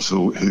smaller clubs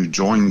who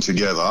join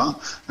together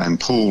and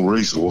pool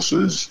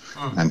resources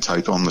and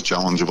take on the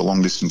challenge of a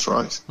long distance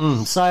race.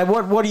 So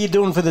what are you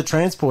doing for the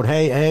transport? How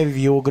have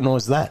you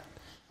organised that?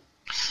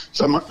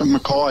 So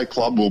Mackay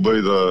Club will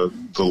be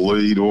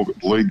the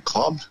lead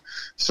club.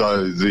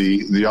 So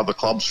the other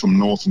clubs from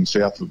north and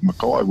south of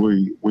Mackay,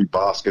 we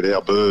basket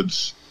our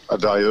birds a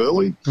day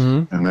early,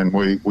 and then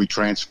we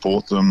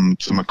transport them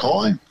to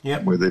Mackay,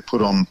 where they're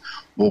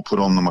all put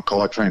on the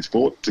Mackay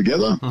transport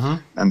together,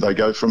 and they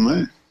go from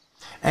there.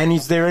 And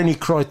is there any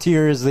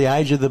criteria as the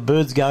age of the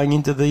birds going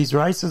into these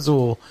races,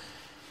 or?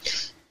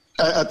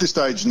 At this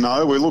stage,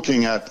 no. We're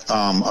looking at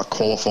a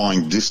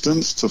qualifying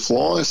distance to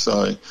fly.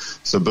 So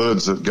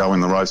birds that go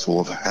in the race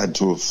will have had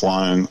to have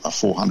flown a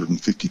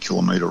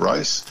 450-kilometre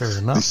race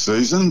this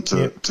season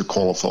to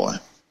qualify.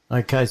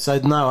 Okay, so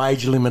no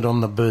age limit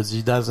on the birds.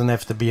 It doesn't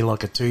have to be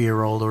like a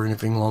 2-year-old or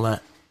anything like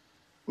that?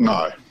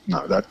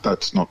 No,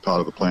 that's not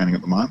part of the planning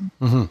at the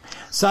moment.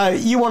 So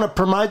you want to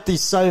promote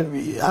this. So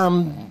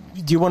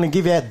do you want to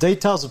give out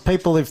details of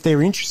people, if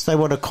they're interested, they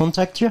want to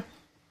contact you?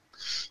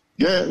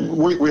 Yeah,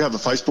 we have a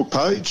Facebook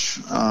page,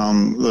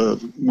 the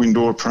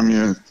Windora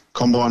Premier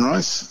Combine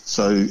Race.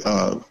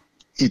 So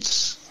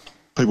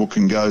people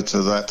can go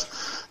to that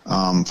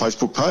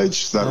Facebook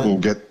page. That will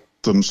get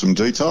them some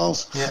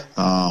details.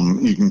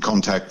 You can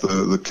contact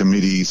the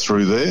committee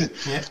through there.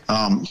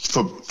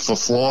 For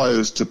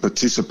flyers to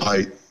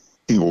participate,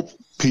 or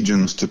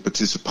pigeons to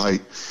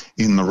participate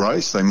in the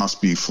race, they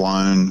must be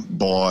flown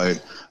by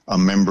a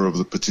member of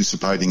the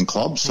participating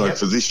club. So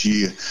for this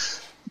year,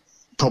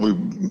 probably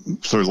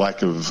through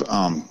lack of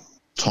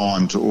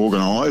time to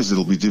organise.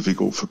 It'll be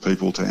difficult for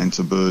people to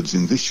enter birds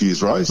in this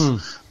year's race,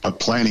 but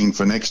planning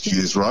for next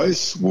year's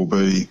race will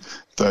be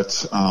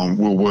that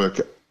we'll work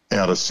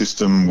out a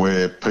system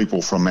where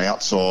people from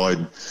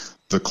outside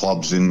the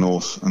clubs in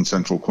North and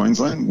Central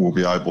Queensland will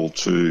be able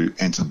to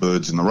enter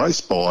birds in the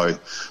race by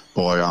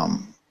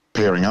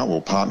pairing up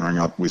or partnering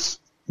up with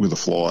a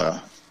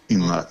flyer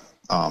in that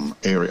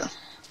area.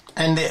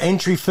 And the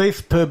entry fee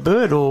per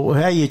bird, or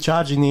how are you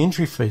charging the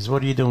entry fees?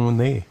 What are you doing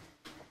there?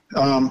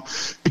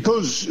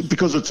 Because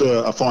it's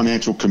a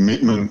financial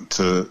commitment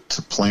to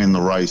plan the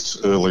race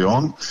early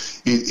on,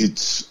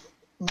 it's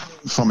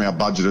from our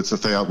budget. It's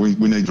we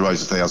need to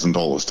raise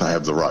 $1,000 to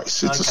have the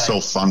race. It's a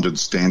self-funded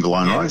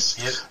standalone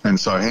race, and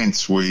so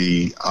hence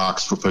we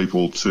asked for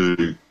people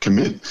to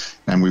commit,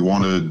 and we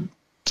wanted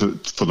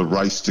for the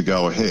race to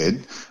go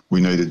ahead.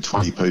 We needed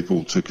 20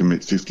 people to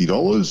commit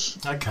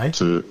 $50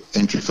 to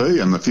entry fee,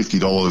 and the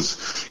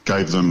 $50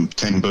 gave them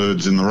 10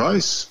 birds in the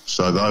race.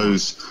 So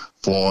those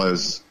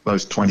flyers,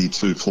 those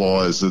 22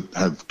 flyers that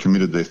have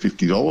committed their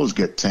 $50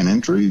 get 10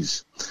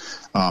 entries.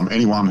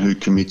 Anyone who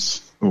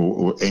commits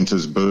or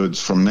enters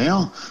birds from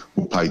now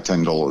will pay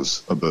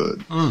 $10 a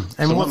bird. And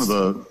so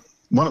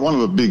one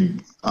of the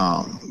big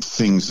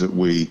things that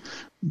we're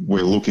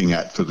looking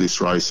at for this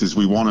race is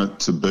we want it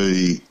to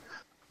be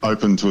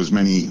open to as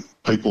many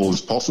people as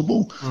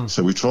possible.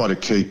 So we try to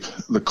keep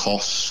the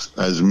costs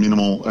as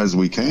minimal as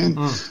we can.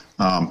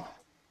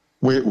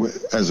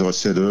 As I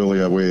said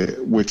earlier,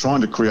 we're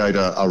trying to create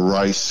a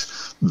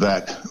race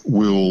that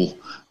will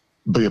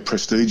be a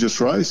prestigious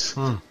race.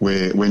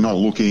 We're not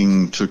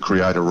looking to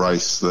create a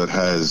race that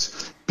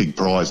has big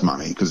prize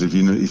money, because if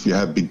you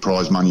have big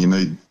prize money, you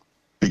need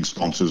big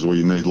sponsors or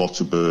you need lots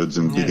of birds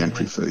and big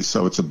entry fees.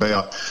 So it's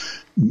about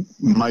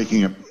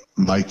making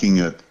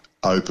it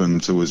open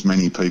to as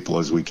many people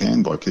as we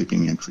can by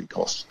keeping entry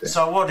costs down.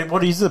 So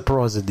what is the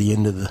prize at the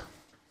end of the...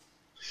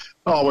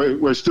 Oh,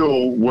 we're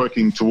still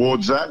working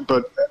towards that,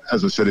 but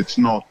as I said,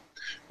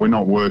 we're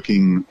not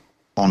working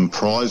on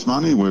prize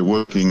money. We're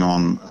working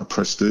on a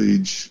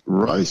prestige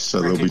race,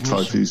 so there'll be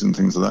trophies and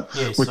things like that.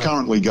 Yeah, we're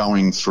currently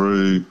going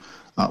through,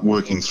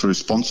 working through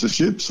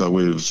sponsorship, so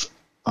we've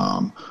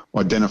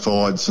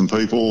identified some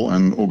people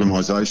and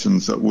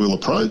organisations that we'll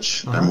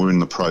approach, and we're in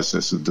the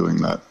process of doing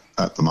that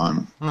at the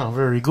moment. Oh,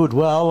 very good.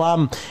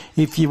 Well,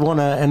 if you want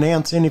to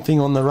announce anything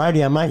on the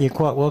radio, mate, you're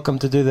quite welcome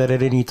to do that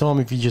at any time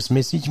if you just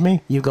message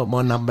me. You've got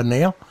my number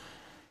now.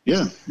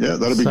 Yeah,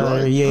 that'd be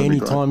great. Yeah,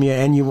 anytime,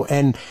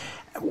 and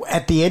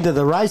at the end of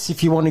the race,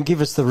 if you want to give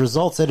us the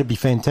results, that'd be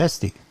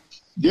fantastic.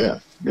 Yeah.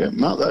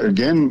 No, that,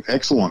 again,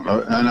 excellent.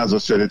 And as I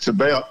said, it's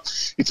about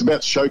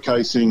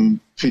showcasing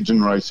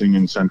pigeon racing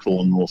in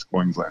Central and North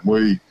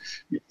Queensland.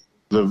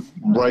 The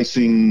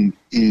racing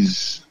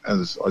is,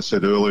 as I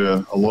said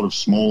earlier, a lot of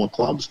smaller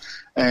clubs,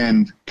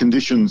 and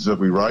conditions that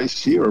we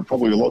race here are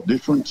probably a lot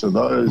different to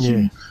those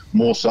in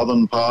more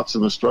southern parts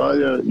of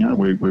Australia. You know,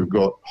 we've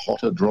got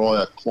hotter,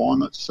 drier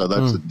climates, so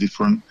that's a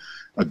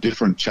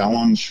different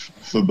challenge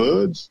for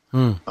birds.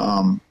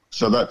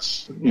 So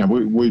that's,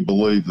 we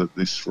believe that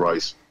this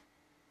race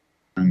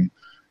and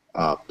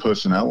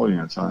personality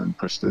and its own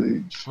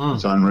prestige,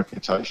 its own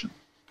reputation.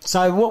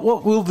 So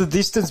what will the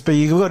distance be?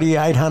 You've got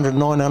your 800,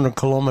 900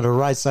 kilometre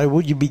race. So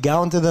would you be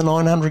going to the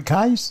 900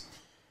 Ks?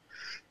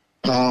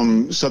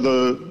 So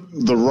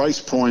the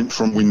race point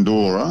from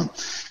Windora,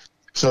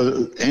 so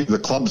the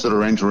clubs that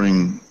are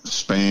entering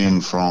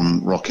span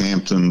from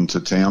Rockhampton to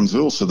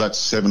Townsville. So that's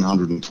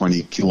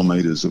 720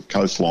 kilometres of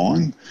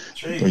coastline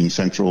between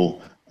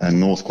Central and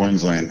North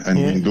Queensland. And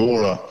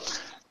Windora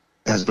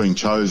has been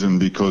chosen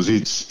because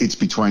it's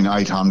between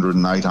 800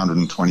 and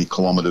 820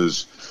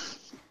 kilometres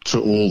to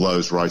all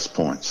those race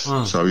points.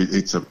 So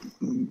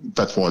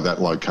that's why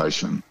that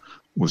location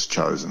was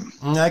chosen.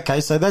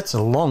 Okay, so that's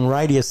a long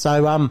radius.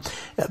 So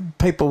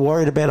people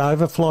worried about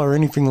overfly or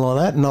anything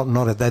like that?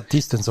 Not at that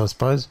distance, I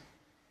suppose.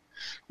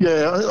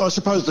 Yeah, I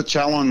suppose the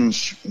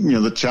challenge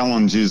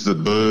is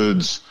that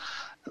birds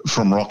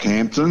from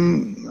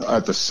Rockhampton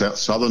at the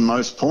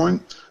southernmost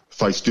point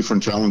face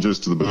different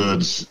challenges to the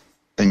birds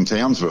in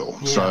Townsville.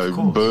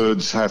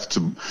 Birds have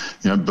to,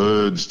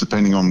 birds,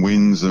 depending on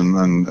winds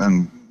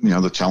and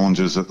the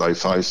challenges that they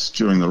face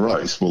during the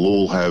race, will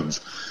all have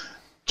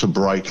to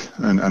break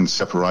and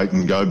separate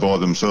and go by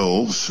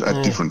themselves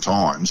at different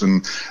times.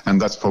 And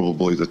that's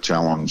probably the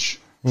challenge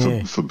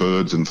for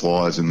birds and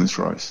flyers in this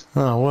race.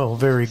 Oh, well,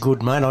 very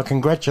good, mate. I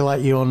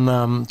congratulate you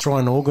on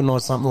trying to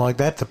organise something like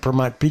that to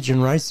promote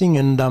pigeon racing.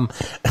 And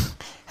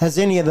has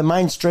any of the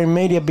mainstream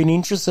media been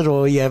interested,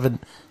 or you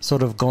haven't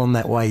sort of gone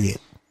that way yet?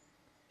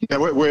 Yeah,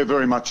 we're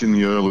very much in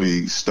the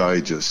early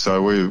stages.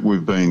 So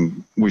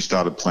we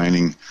started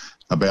planning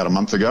about a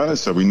month ago.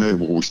 So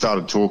we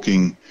started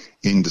talking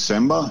in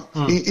December.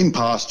 In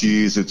past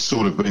years, it's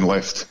sort of been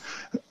left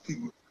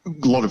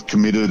a lot of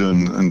committed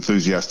and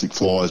enthusiastic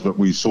flyers, but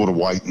we sort of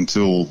waited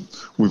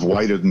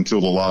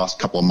until the last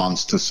couple of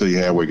months to see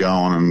how we're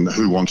going and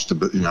who wants to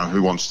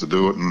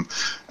do it,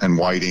 and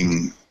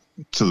waiting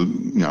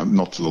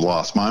not to the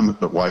last moment,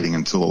 but waiting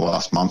until the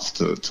last month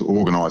to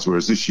organise.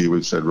 Whereas this year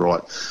we've said,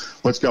 right,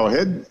 let's go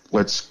ahead,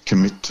 let's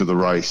commit to the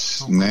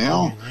race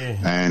now.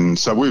 And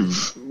so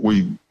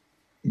we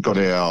got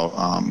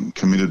our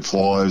committed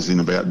flyers in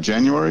about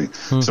January.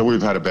 So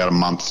we've had about a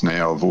month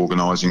now of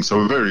organising.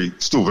 So we're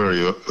still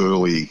very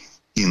early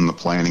in the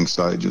planning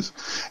stages,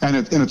 and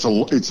it's a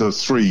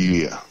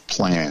 3-year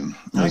plan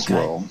as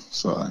well.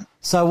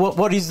 So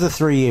what is the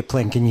 3-year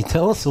plan? Can you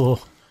tell us, or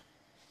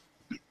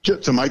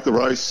to make the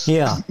race?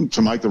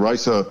 To make the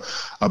race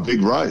a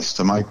big race,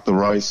 to make the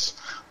race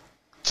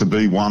to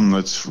be one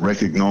that's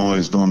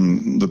recognised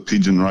on the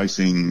pigeon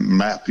racing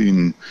map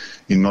in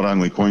not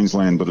only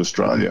Queensland but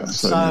Australia.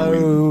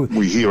 So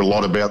we hear a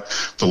lot about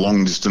the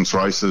long distance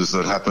races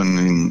that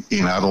happen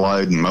in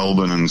Adelaide and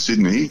Melbourne and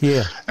Sydney.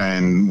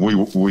 And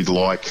we'd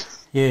like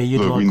the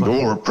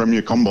Windora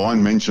Premier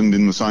Combine mentioned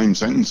in the same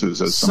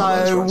sentences as some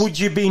of those races. Would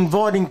you be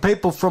inviting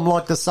people from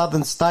like the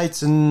southern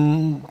states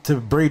and to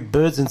breed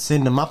birds and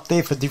send them up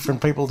there for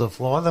different people to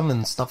fly them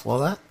and stuff like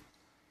that?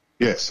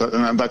 Yes,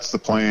 and that's the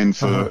plan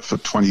for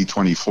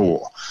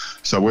 2024.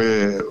 So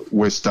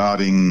we're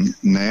starting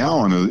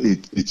now, and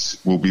it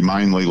will be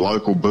mainly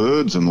local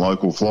birds and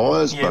local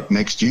flyers. But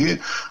next year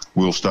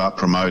we'll start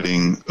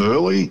promoting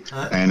early,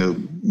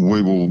 and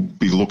we will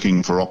be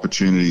looking for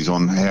opportunities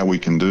on how we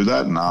can do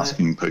that and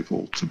asking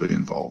people to be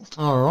involved.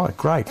 All right,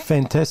 great,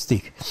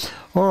 fantastic.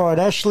 All right,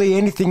 Ashley,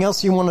 anything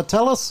else you want to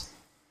tell us?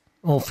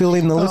 Or fill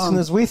in the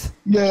listeners with?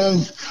 Yeah,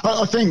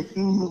 I think,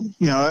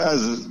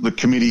 as the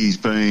committee's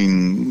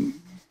been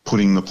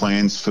putting the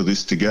plans for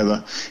this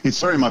together, it's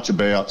very much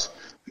about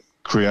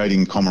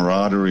creating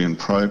camaraderie and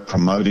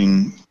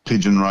promoting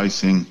pigeon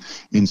racing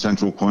in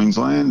central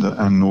Queensland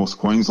and North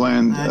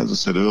Queensland. As I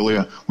said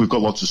earlier, we've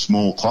got lots of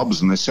small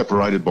clubs and they're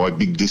separated by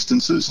big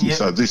distances. And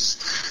so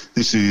this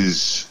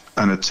is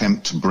an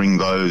attempt to bring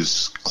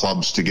those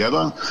clubs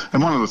together.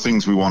 And one of the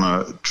things we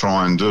want to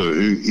try and do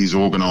is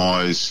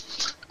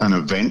organise an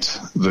event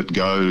that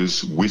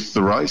goes with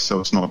the race,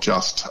 so it's not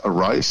just a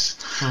race.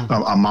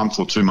 A month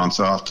or 2 months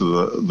after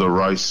the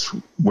race,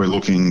 we're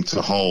looking to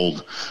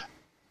hold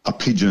a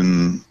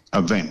pigeon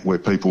event where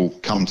people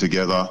come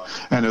together,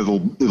 and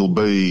it'll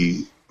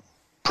be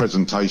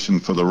presentation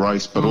for the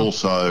race, but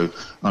also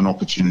an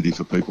opportunity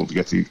for people to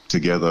get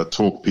together,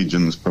 talk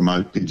pigeons,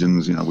 promote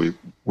pigeons.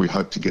 We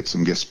hope to get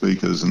some guest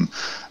speakers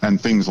and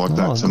things like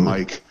that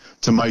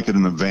to make it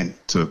an event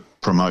to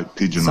promote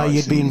pigeon racing. So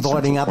you'd be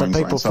inviting other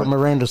people from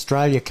around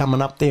Australia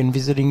coming up there and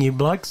visiting you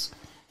blokes?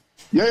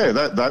 Yeah,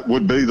 that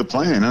would be the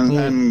plan.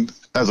 And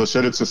as I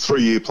said, it's a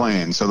 3-year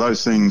plan, so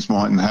those things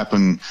mightn't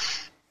happen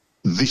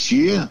this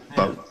year,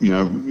 but,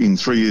 in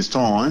 3 years'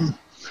 time,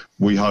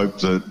 we hope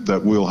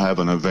that we'll have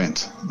an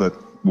event that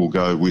will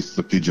go with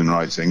the pigeon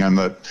racing, and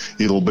that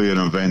it'll be an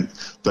event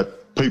that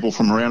people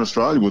from around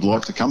Australia would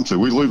like to come to.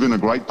 We live in a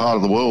great part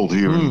of the world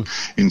here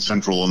in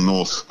central and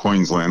north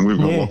Queensland. We've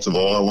got lots of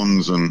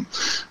islands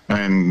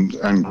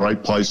and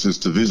great places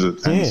to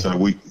visit, and so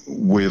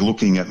we're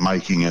looking at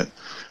making it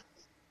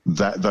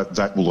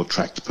that will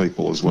attract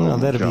people as well.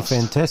 That'd be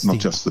fantastic. Not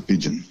just the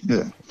pigeon.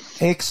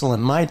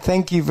 Excellent, mate.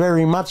 Thank you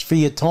very much for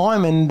your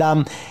time. And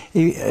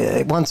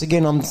once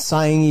again, I'm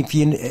saying if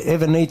you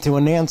ever need to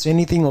announce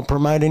anything or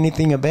promote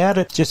anything about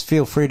it, just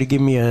feel free to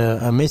give me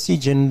a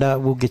message and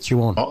we'll get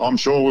you on. I'm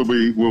sure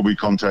we'll be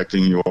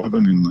contacting you,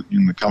 Ivan,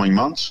 in the coming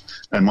months.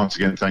 And once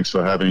again, thanks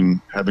for having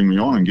me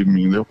on and giving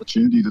me the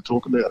opportunity to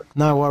talk about it.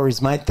 No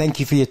worries, mate. Thank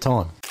you for your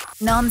time.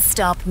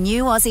 Non-stop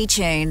new Aussie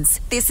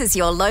tunes. This is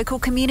your local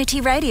community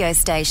radio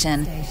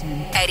station.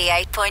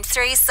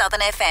 88.3 Southern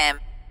FM.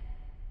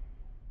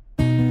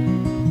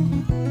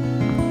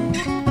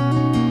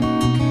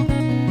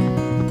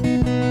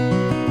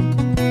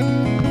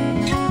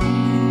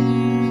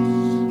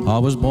 I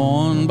was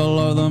born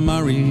below the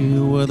Murray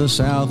where the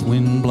south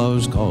wind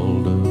blows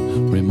colder.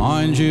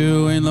 Reminds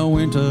you in the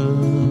winter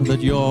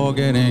that you're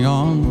getting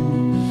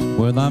on.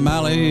 Where the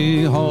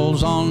mallee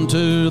holds on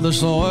to the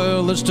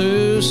soil that's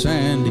too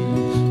sandy.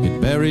 It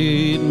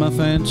buried my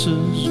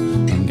fences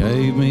and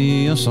gave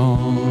me a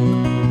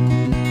song.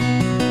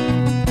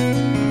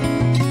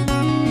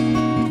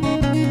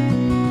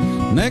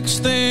 Next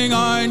thing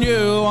I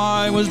knew,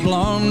 I was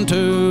blown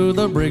to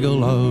the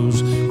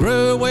Brigalows.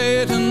 Grew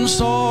wet and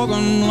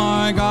sorghum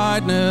like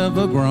I'd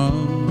never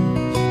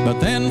grown. But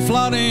then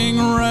flooding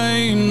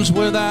rains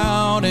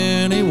without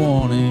any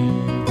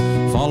warning,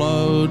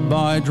 followed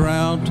by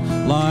drought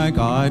like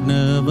I'd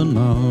never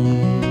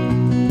known.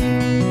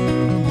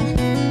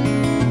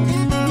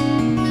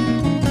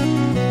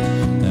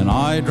 Then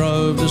I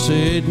drove to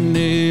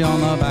Sydney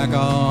on the back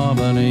of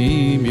an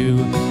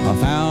emu. I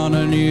found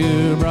a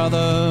new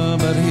brother,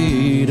 but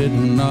he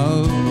didn't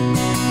know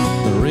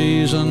the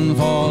reason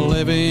for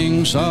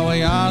living, so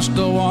he asked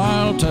a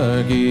wild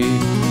turkey.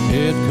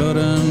 It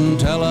couldn't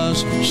tell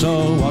us,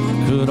 so what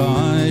could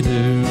I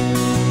do?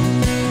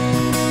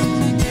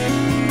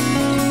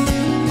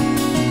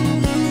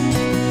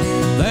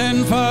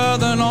 Then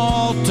further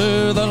north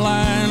to the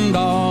land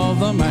of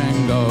the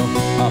mango,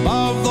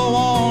 above the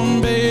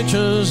warm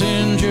beaches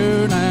in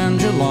June and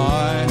July.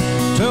 July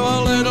to a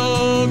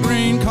little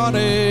green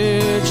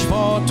cottage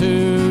for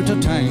two to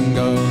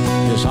tango.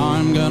 Yes,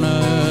 I'm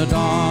gonna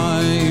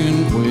die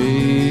in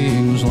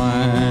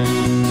Queensland.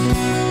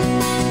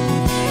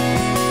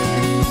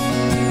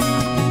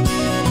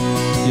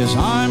 Yes,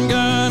 I'm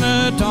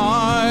gonna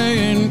die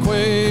in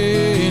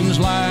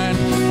Queensland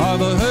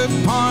over hoop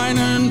pine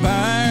and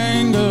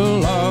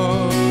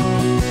bangalow.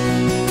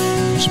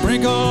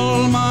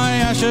 Sprinkle my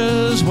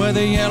ashes where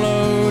the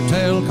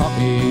yellow-tailed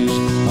cockies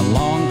and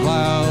long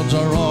clouds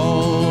are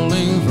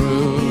rolling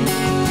through.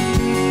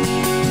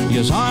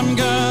 Yes, I'm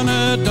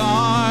gonna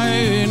die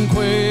in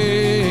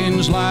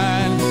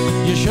Queensland.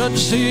 You should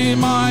see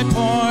my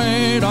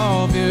point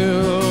of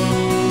view.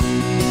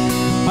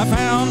 I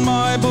found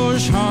my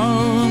bush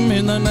home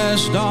in the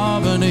nest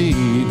of an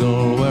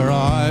eagle where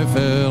I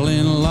fell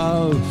in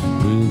love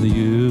with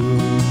you.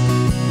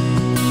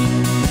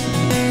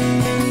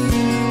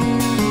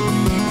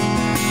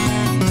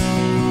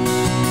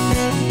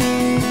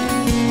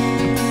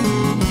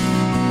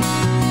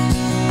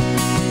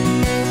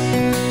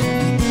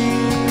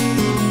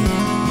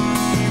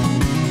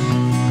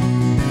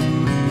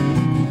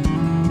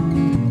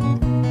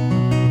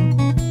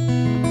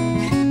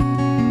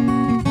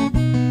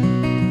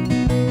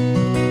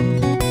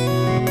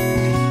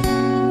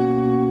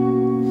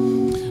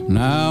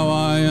 Now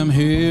I am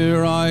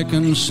here, I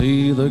can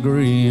see the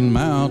Green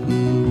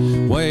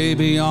Mountain, way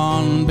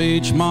beyond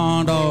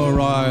Beachmont,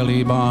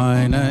 O'Reilly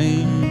by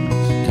name.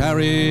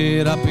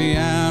 Carried a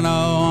piano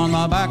on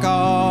the back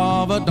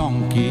of a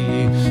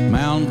donkey.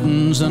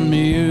 Mountains and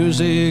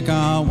music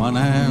are one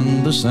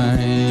and the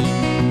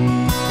same.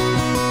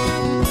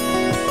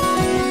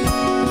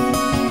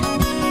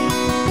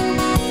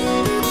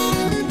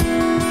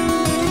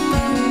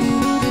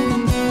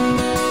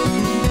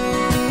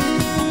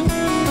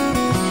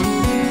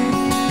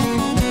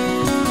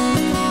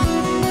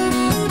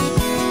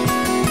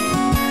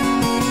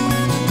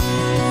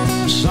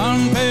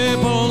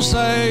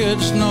 Say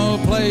it's no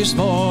place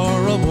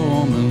for a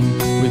woman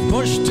with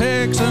bush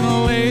ticks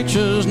and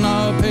leeches,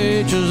 no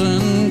peaches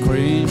and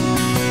cream.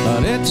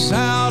 But it's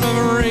out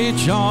of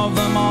reach of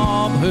the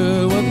mob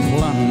who would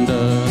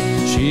plunder.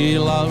 She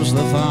loves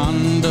the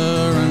thunder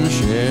and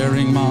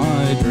sharing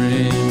my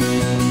dream.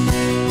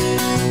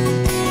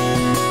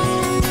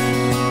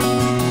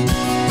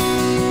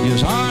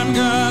 Yes, I'm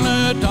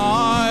gonna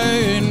die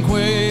in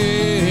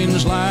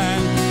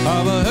Queensland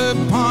of a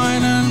hoop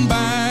pine and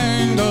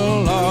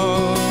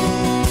bangalow.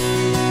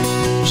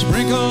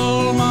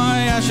 Sprinkle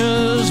my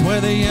ashes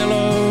where the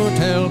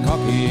yellow-tailed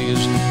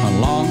cockies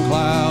and long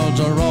clouds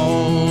are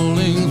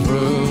rolling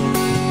through.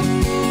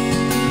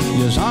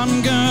 Yes,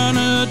 I'm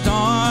gonna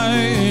die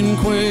in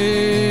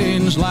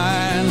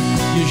Queensland.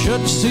 You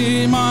should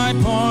see my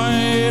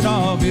point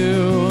of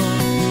view.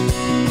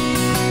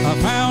 I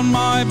found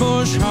my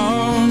bush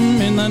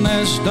home in the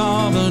nest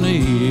of an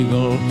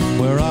eagle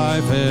where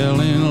I fell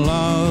in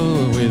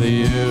love with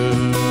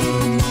you.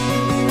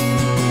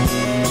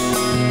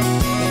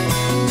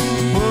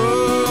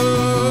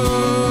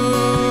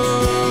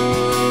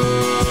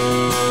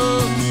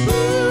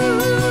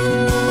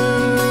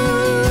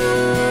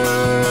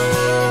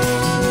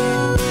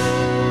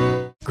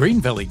 Green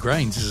Valley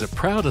Grains is a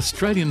proud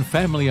Australian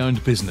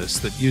family-owned business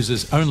that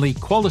uses only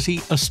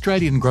quality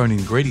Australian-grown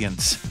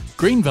ingredients.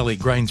 Green Valley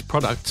Grains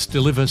products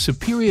deliver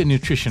superior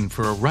nutrition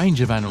for a range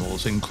of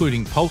animals,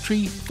 including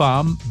poultry,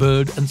 farm,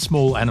 bird and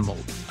small animal.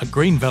 A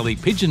Green Valley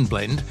pigeon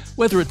blend,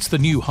 whether it's the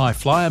new High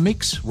Flyer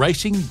mix,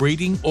 racing,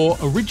 breeding or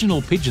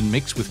original pigeon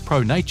mix with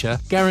Pro Nature,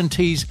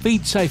 guarantees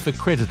feed-safe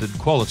accredited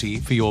quality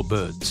for your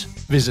birds.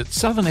 Visit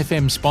Southern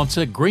FM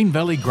sponsor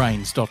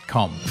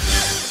greenvalleygrains.com.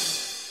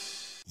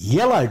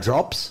 Yellow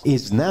Drops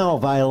is now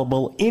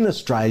available in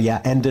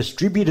Australia and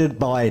distributed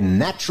by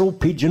Natural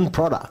Pigeon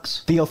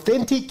Products. The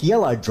authentic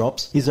Yellow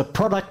Drops is a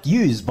product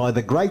used by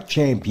the great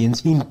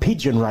champions in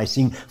pigeon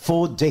racing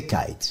for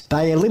decades.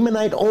 They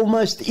eliminate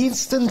almost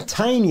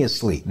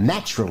instantaneously,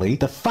 naturally,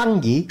 the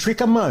fungi,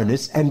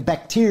 trichomonas and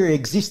bacteria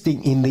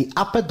existing in the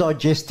upper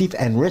digestive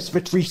and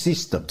respiratory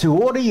system. To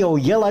order your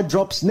Yellow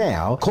Drops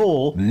now,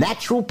 call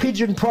Natural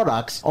Pigeon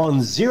Products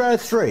on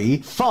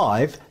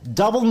 03-5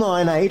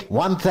 998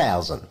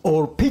 1000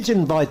 or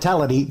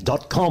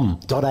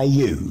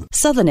pigeonvitality.com.au.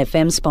 Southern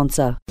FM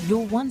sponsor.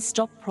 Your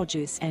one-stop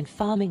produce and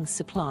farming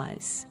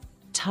supplies.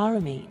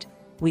 Tara Meat.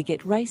 We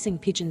get racing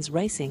pigeons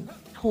racing,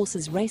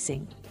 horses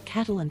racing,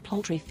 cattle and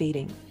poultry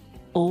feeding.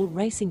 All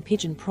racing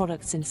pigeon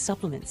products and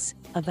supplements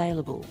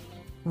available.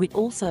 We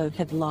also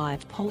have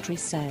live poultry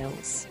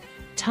sales.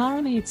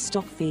 Tara Meat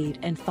stock feed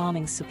and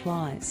farming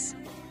supplies.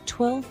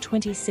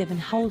 1227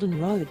 Holden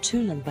Road,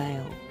 Toolan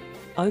Vale.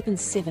 Open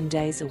 7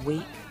 days a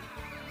week.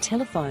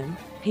 Telephone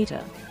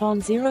Peter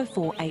on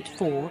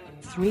 0484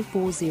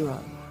 340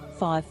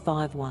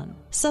 551.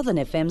 Southern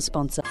FM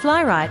sponsor.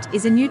 Fly-Right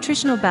is a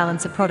nutritional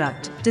balancer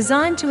product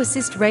designed to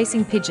assist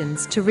racing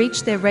pigeons to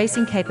reach their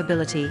racing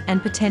capability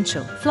and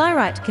potential.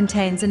 Fly-Right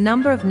contains a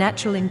number of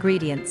natural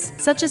ingredients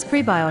such as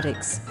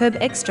prebiotics, herb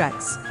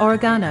extracts,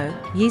 oregano,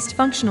 yeast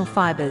functional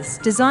fibers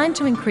designed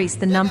to increase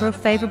the number of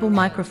favourable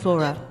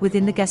microflora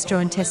within the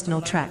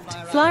gastrointestinal tract.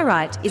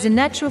 Fly-Right is a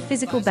natural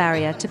physical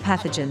barrier to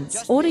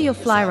pathogens. Order your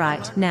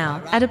Fly-Right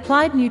now at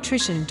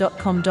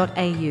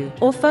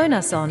appliednutrition.com.au or phone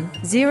us on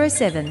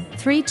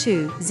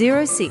 0732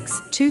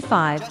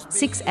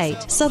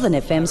 062568. Southern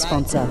FM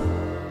sponsor.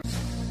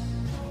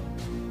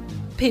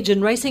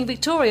 Pigeon Racing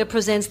Victoria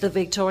presents the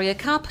Victoria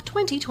Cup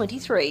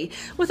 2023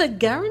 with a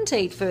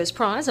guaranteed first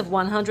prize of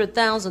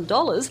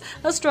 $100,000.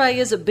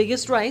 Australia's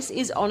biggest race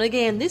is on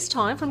again, this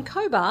time from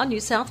Cobar, New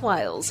South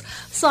Wales.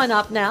 Sign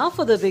up now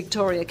for the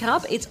Victoria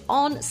Cup. It's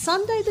on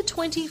Sunday the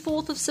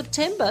 24th of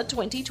September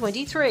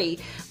 2023.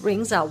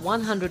 Rings are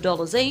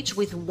 $100 each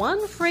with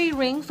one free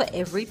ring for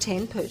every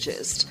 10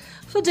 purchased.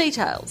 For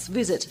details,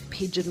 visit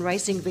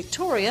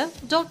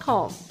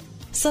pigeonracingvictoria.com.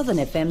 Southern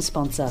FM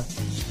sponsor.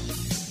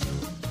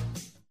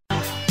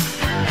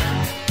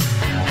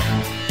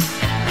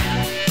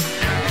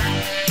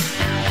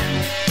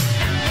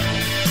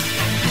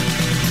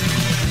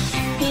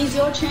 Here's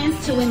your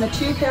chance to win the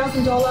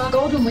 $2,000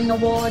 Golden Wing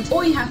Award.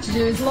 All you have to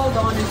do is log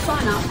on and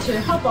sign up to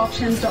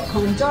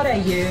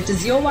hopoptions.com.au.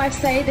 Does your wife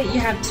say that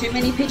you have too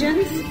many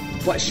pigeons?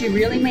 What she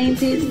really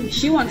means is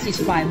she wants you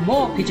to buy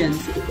more pigeons.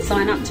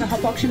 Sign up to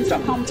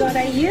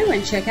hopoptions.com.au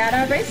and check out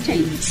our race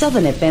team.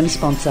 Southern FM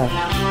sponsor.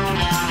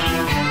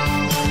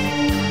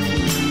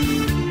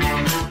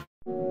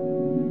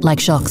 Like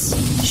shocks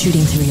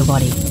shooting through your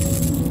body.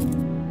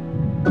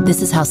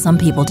 This is how some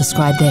people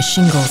describe their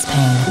shingles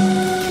pain.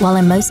 While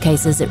in most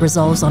cases it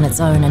resolves on its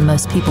own and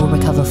most people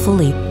recover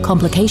fully,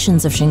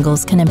 complications of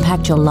shingles can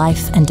impact your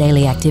life and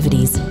daily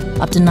activities.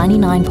 Up to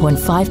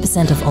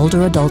 99.5% of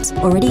older adults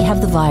already have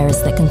the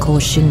virus that can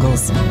cause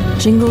shingles.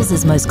 Shingles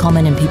is most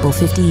common in people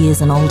 50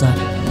 years and older,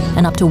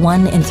 and up to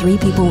 1 in 3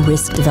 people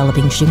risk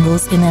developing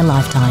shingles in their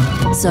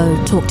lifetime. So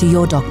talk to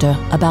your doctor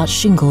about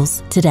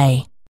shingles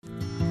today.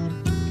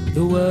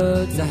 The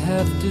words I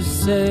have to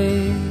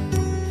say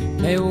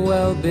may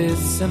well be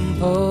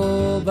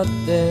simple, but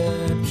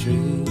they're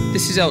true.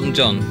 This is Elton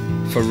John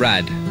for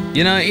Rad.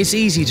 You know, it's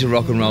easy to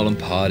rock and roll and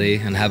party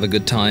and have a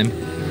good time,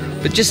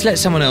 but just let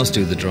someone else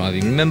do the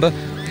driving. Remember,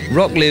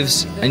 rock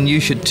lives and you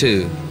should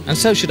too, and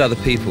so should other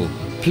people.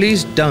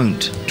 Please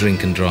don't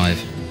drink and drive.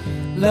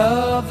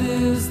 Love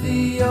is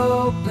the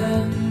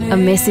open A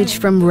message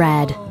from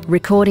RAD,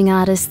 recording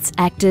artists,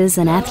 actors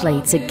and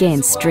athletes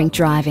against drink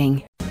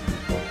driving.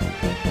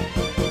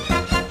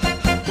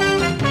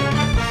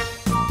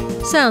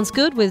 Sounds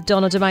Good with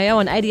Donna DeMayo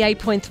on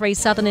 88.3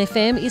 Southern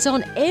FM is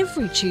on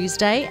every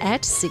Tuesday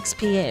at 6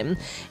 p.m.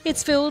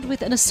 It's filled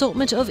with an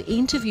assortment of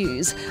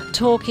interviews,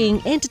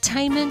 talking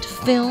entertainment,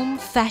 film,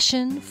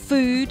 fashion,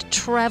 food,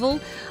 travel,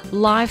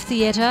 live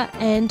theatre,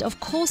 and of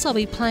course I'll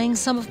be playing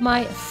some of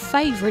my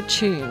favourite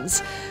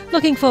tunes.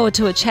 Looking forward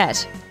to a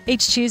chat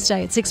each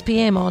Tuesday at 6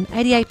 p.m. on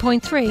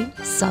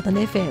 88.3 Southern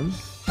FM.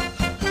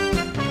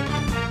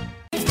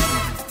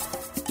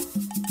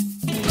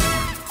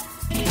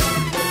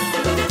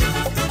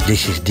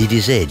 This is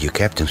DDZ, your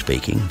captain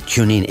speaking.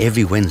 Tune in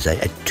every Wednesday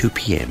at 2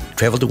 p.m.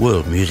 Travel the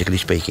world musically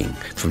speaking,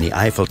 from the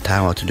Eiffel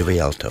Tower to the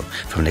Rialto,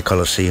 from the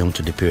Colosseum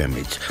to the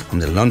Pyramids, from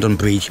the London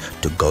Bridge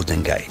to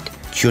Golden Gate.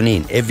 Tune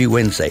in every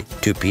Wednesday,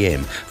 2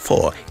 p.m.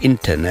 for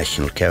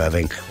International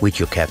Caravan with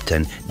your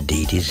captain,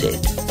 DDZ.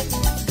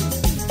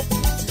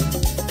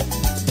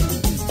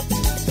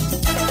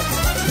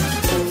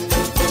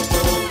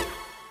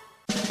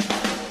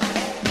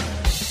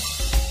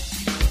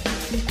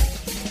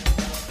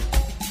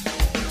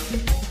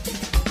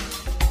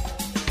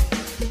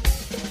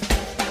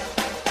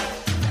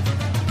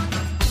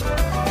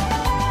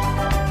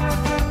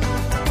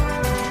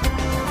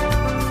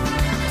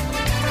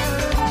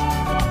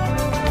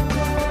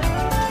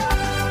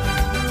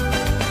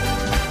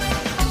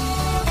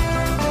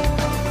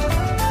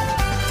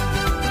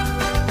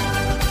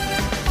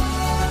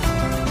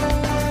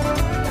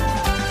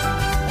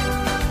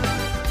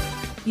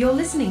 You're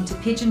listening to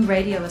Pigeon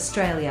Radio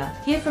Australia,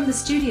 here from the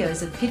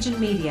studios of Pigeon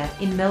Media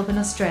in Melbourne,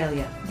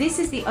 Australia. This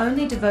is the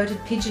only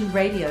devoted pigeon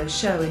radio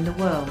show in the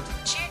world.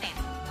 Tune in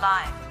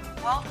live,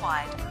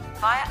 worldwide,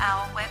 via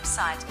our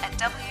website at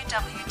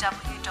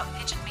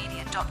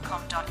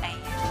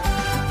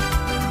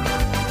www.pigeonmedia.com.au.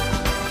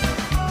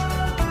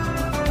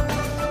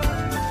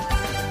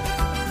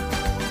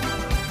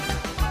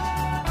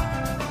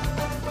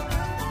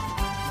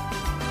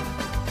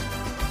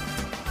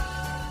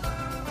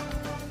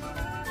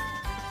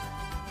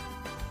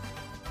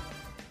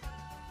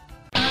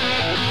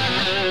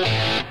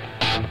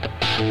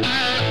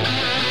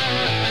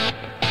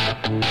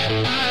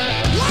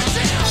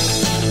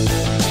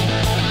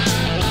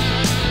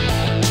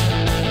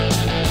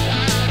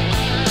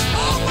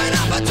 Open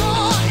up a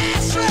door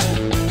and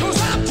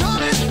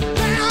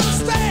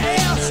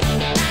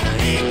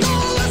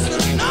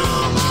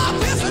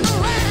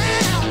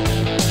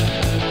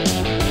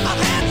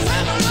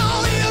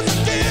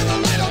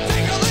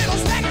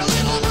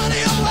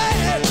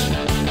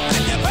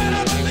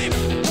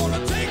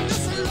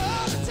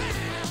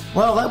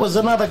was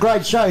another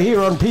great show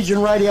here on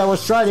Pigeon Radio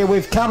Australia.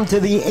 We've come to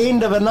the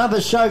end of another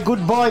show.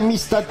 Goodbye,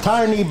 Mr.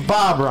 Tony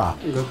Barbara.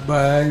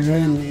 Goodbye,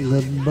 Ren.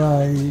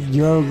 Goodbye,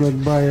 Joe.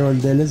 Goodbye, all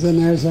the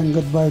listeners, and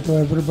goodbye to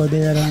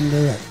everybody around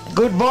there.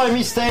 Goodbye,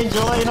 Mr.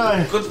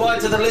 Angelino. Goodbye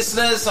to the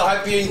listeners. I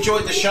hope you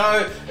enjoyed the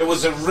show. It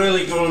was a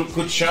really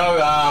good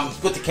show.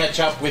 Good to catch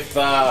up with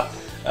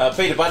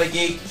Peter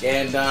Buttigieg,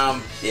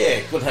 and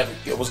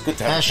it was good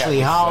to have Ashley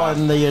a chat Hull with,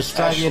 and the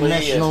Australian Ashley,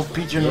 National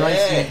Pigeon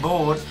Racing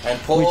Board. And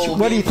Paul.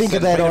 What do you think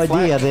of that Peter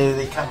idea? Flack.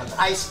 They're coming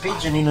Ace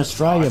Pigeon in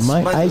Australia,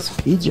 mate. Ace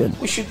Pigeon.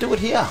 We should do it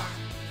here.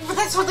 But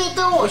that's what they're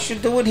doing. We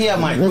should do it here,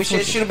 mate.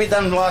 It should have been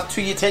done last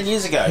 10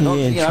 years ago.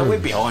 Yeah, we're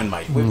behind,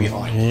 mate. We're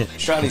behind. Yeah.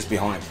 Australia's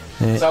behind.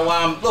 Yeah. So,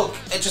 look,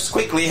 just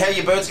quickly, how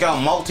your birds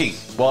going molting?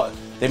 What?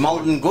 They're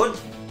molting good?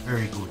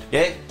 Very good.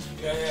 Yeah?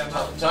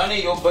 Yeah.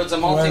 Tony, your birds are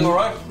molting all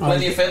right?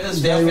 Plenty of feathers,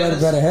 down They were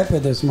feathers? very happy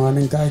this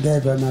morning. I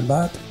gave them a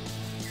bath.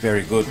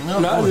 Very good. A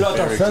lot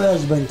of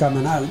feathers been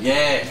coming out.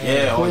 Yeah.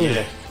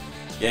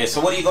 Yeah, so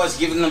what are you guys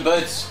giving the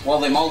birds while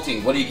they're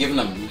molting? What are you giving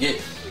them? You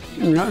get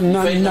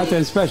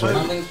Nothing special.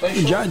 Nothing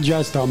special?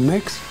 Just a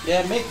mix.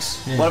 Yeah, mix.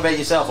 What about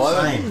yourself,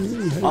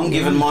 Ivan? I'm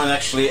giving mine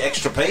actually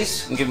extra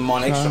piece. I'm giving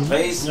mine extra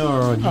peas.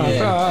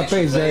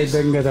 Peas, they've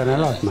been getting a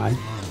lot, mate.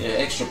 Yeah,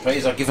 extra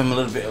peas. I give them a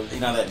little bit of,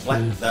 that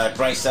black,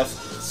 grey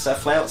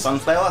sunflower.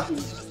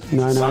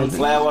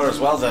 Sunflower as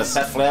well, the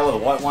safflower, the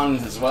white one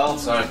as well.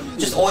 So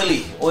just some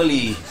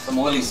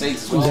oily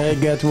seeds as well. They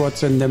get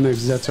what's in the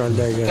mix, that's all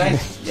they get.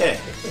 Okay, yeah.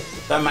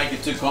 Don't make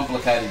it too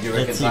complicated, you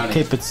reckon, That's Tony? it.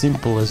 Keep it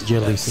simple, as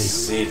Jelly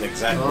says. That's it,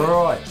 exactly.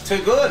 All right.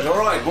 Too good. All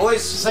right,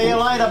 boys. See you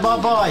later.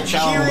 Bye-bye.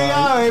 Ciao, Cheerio,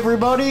 bye.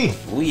 everybody.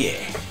 Oh,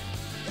 yeah.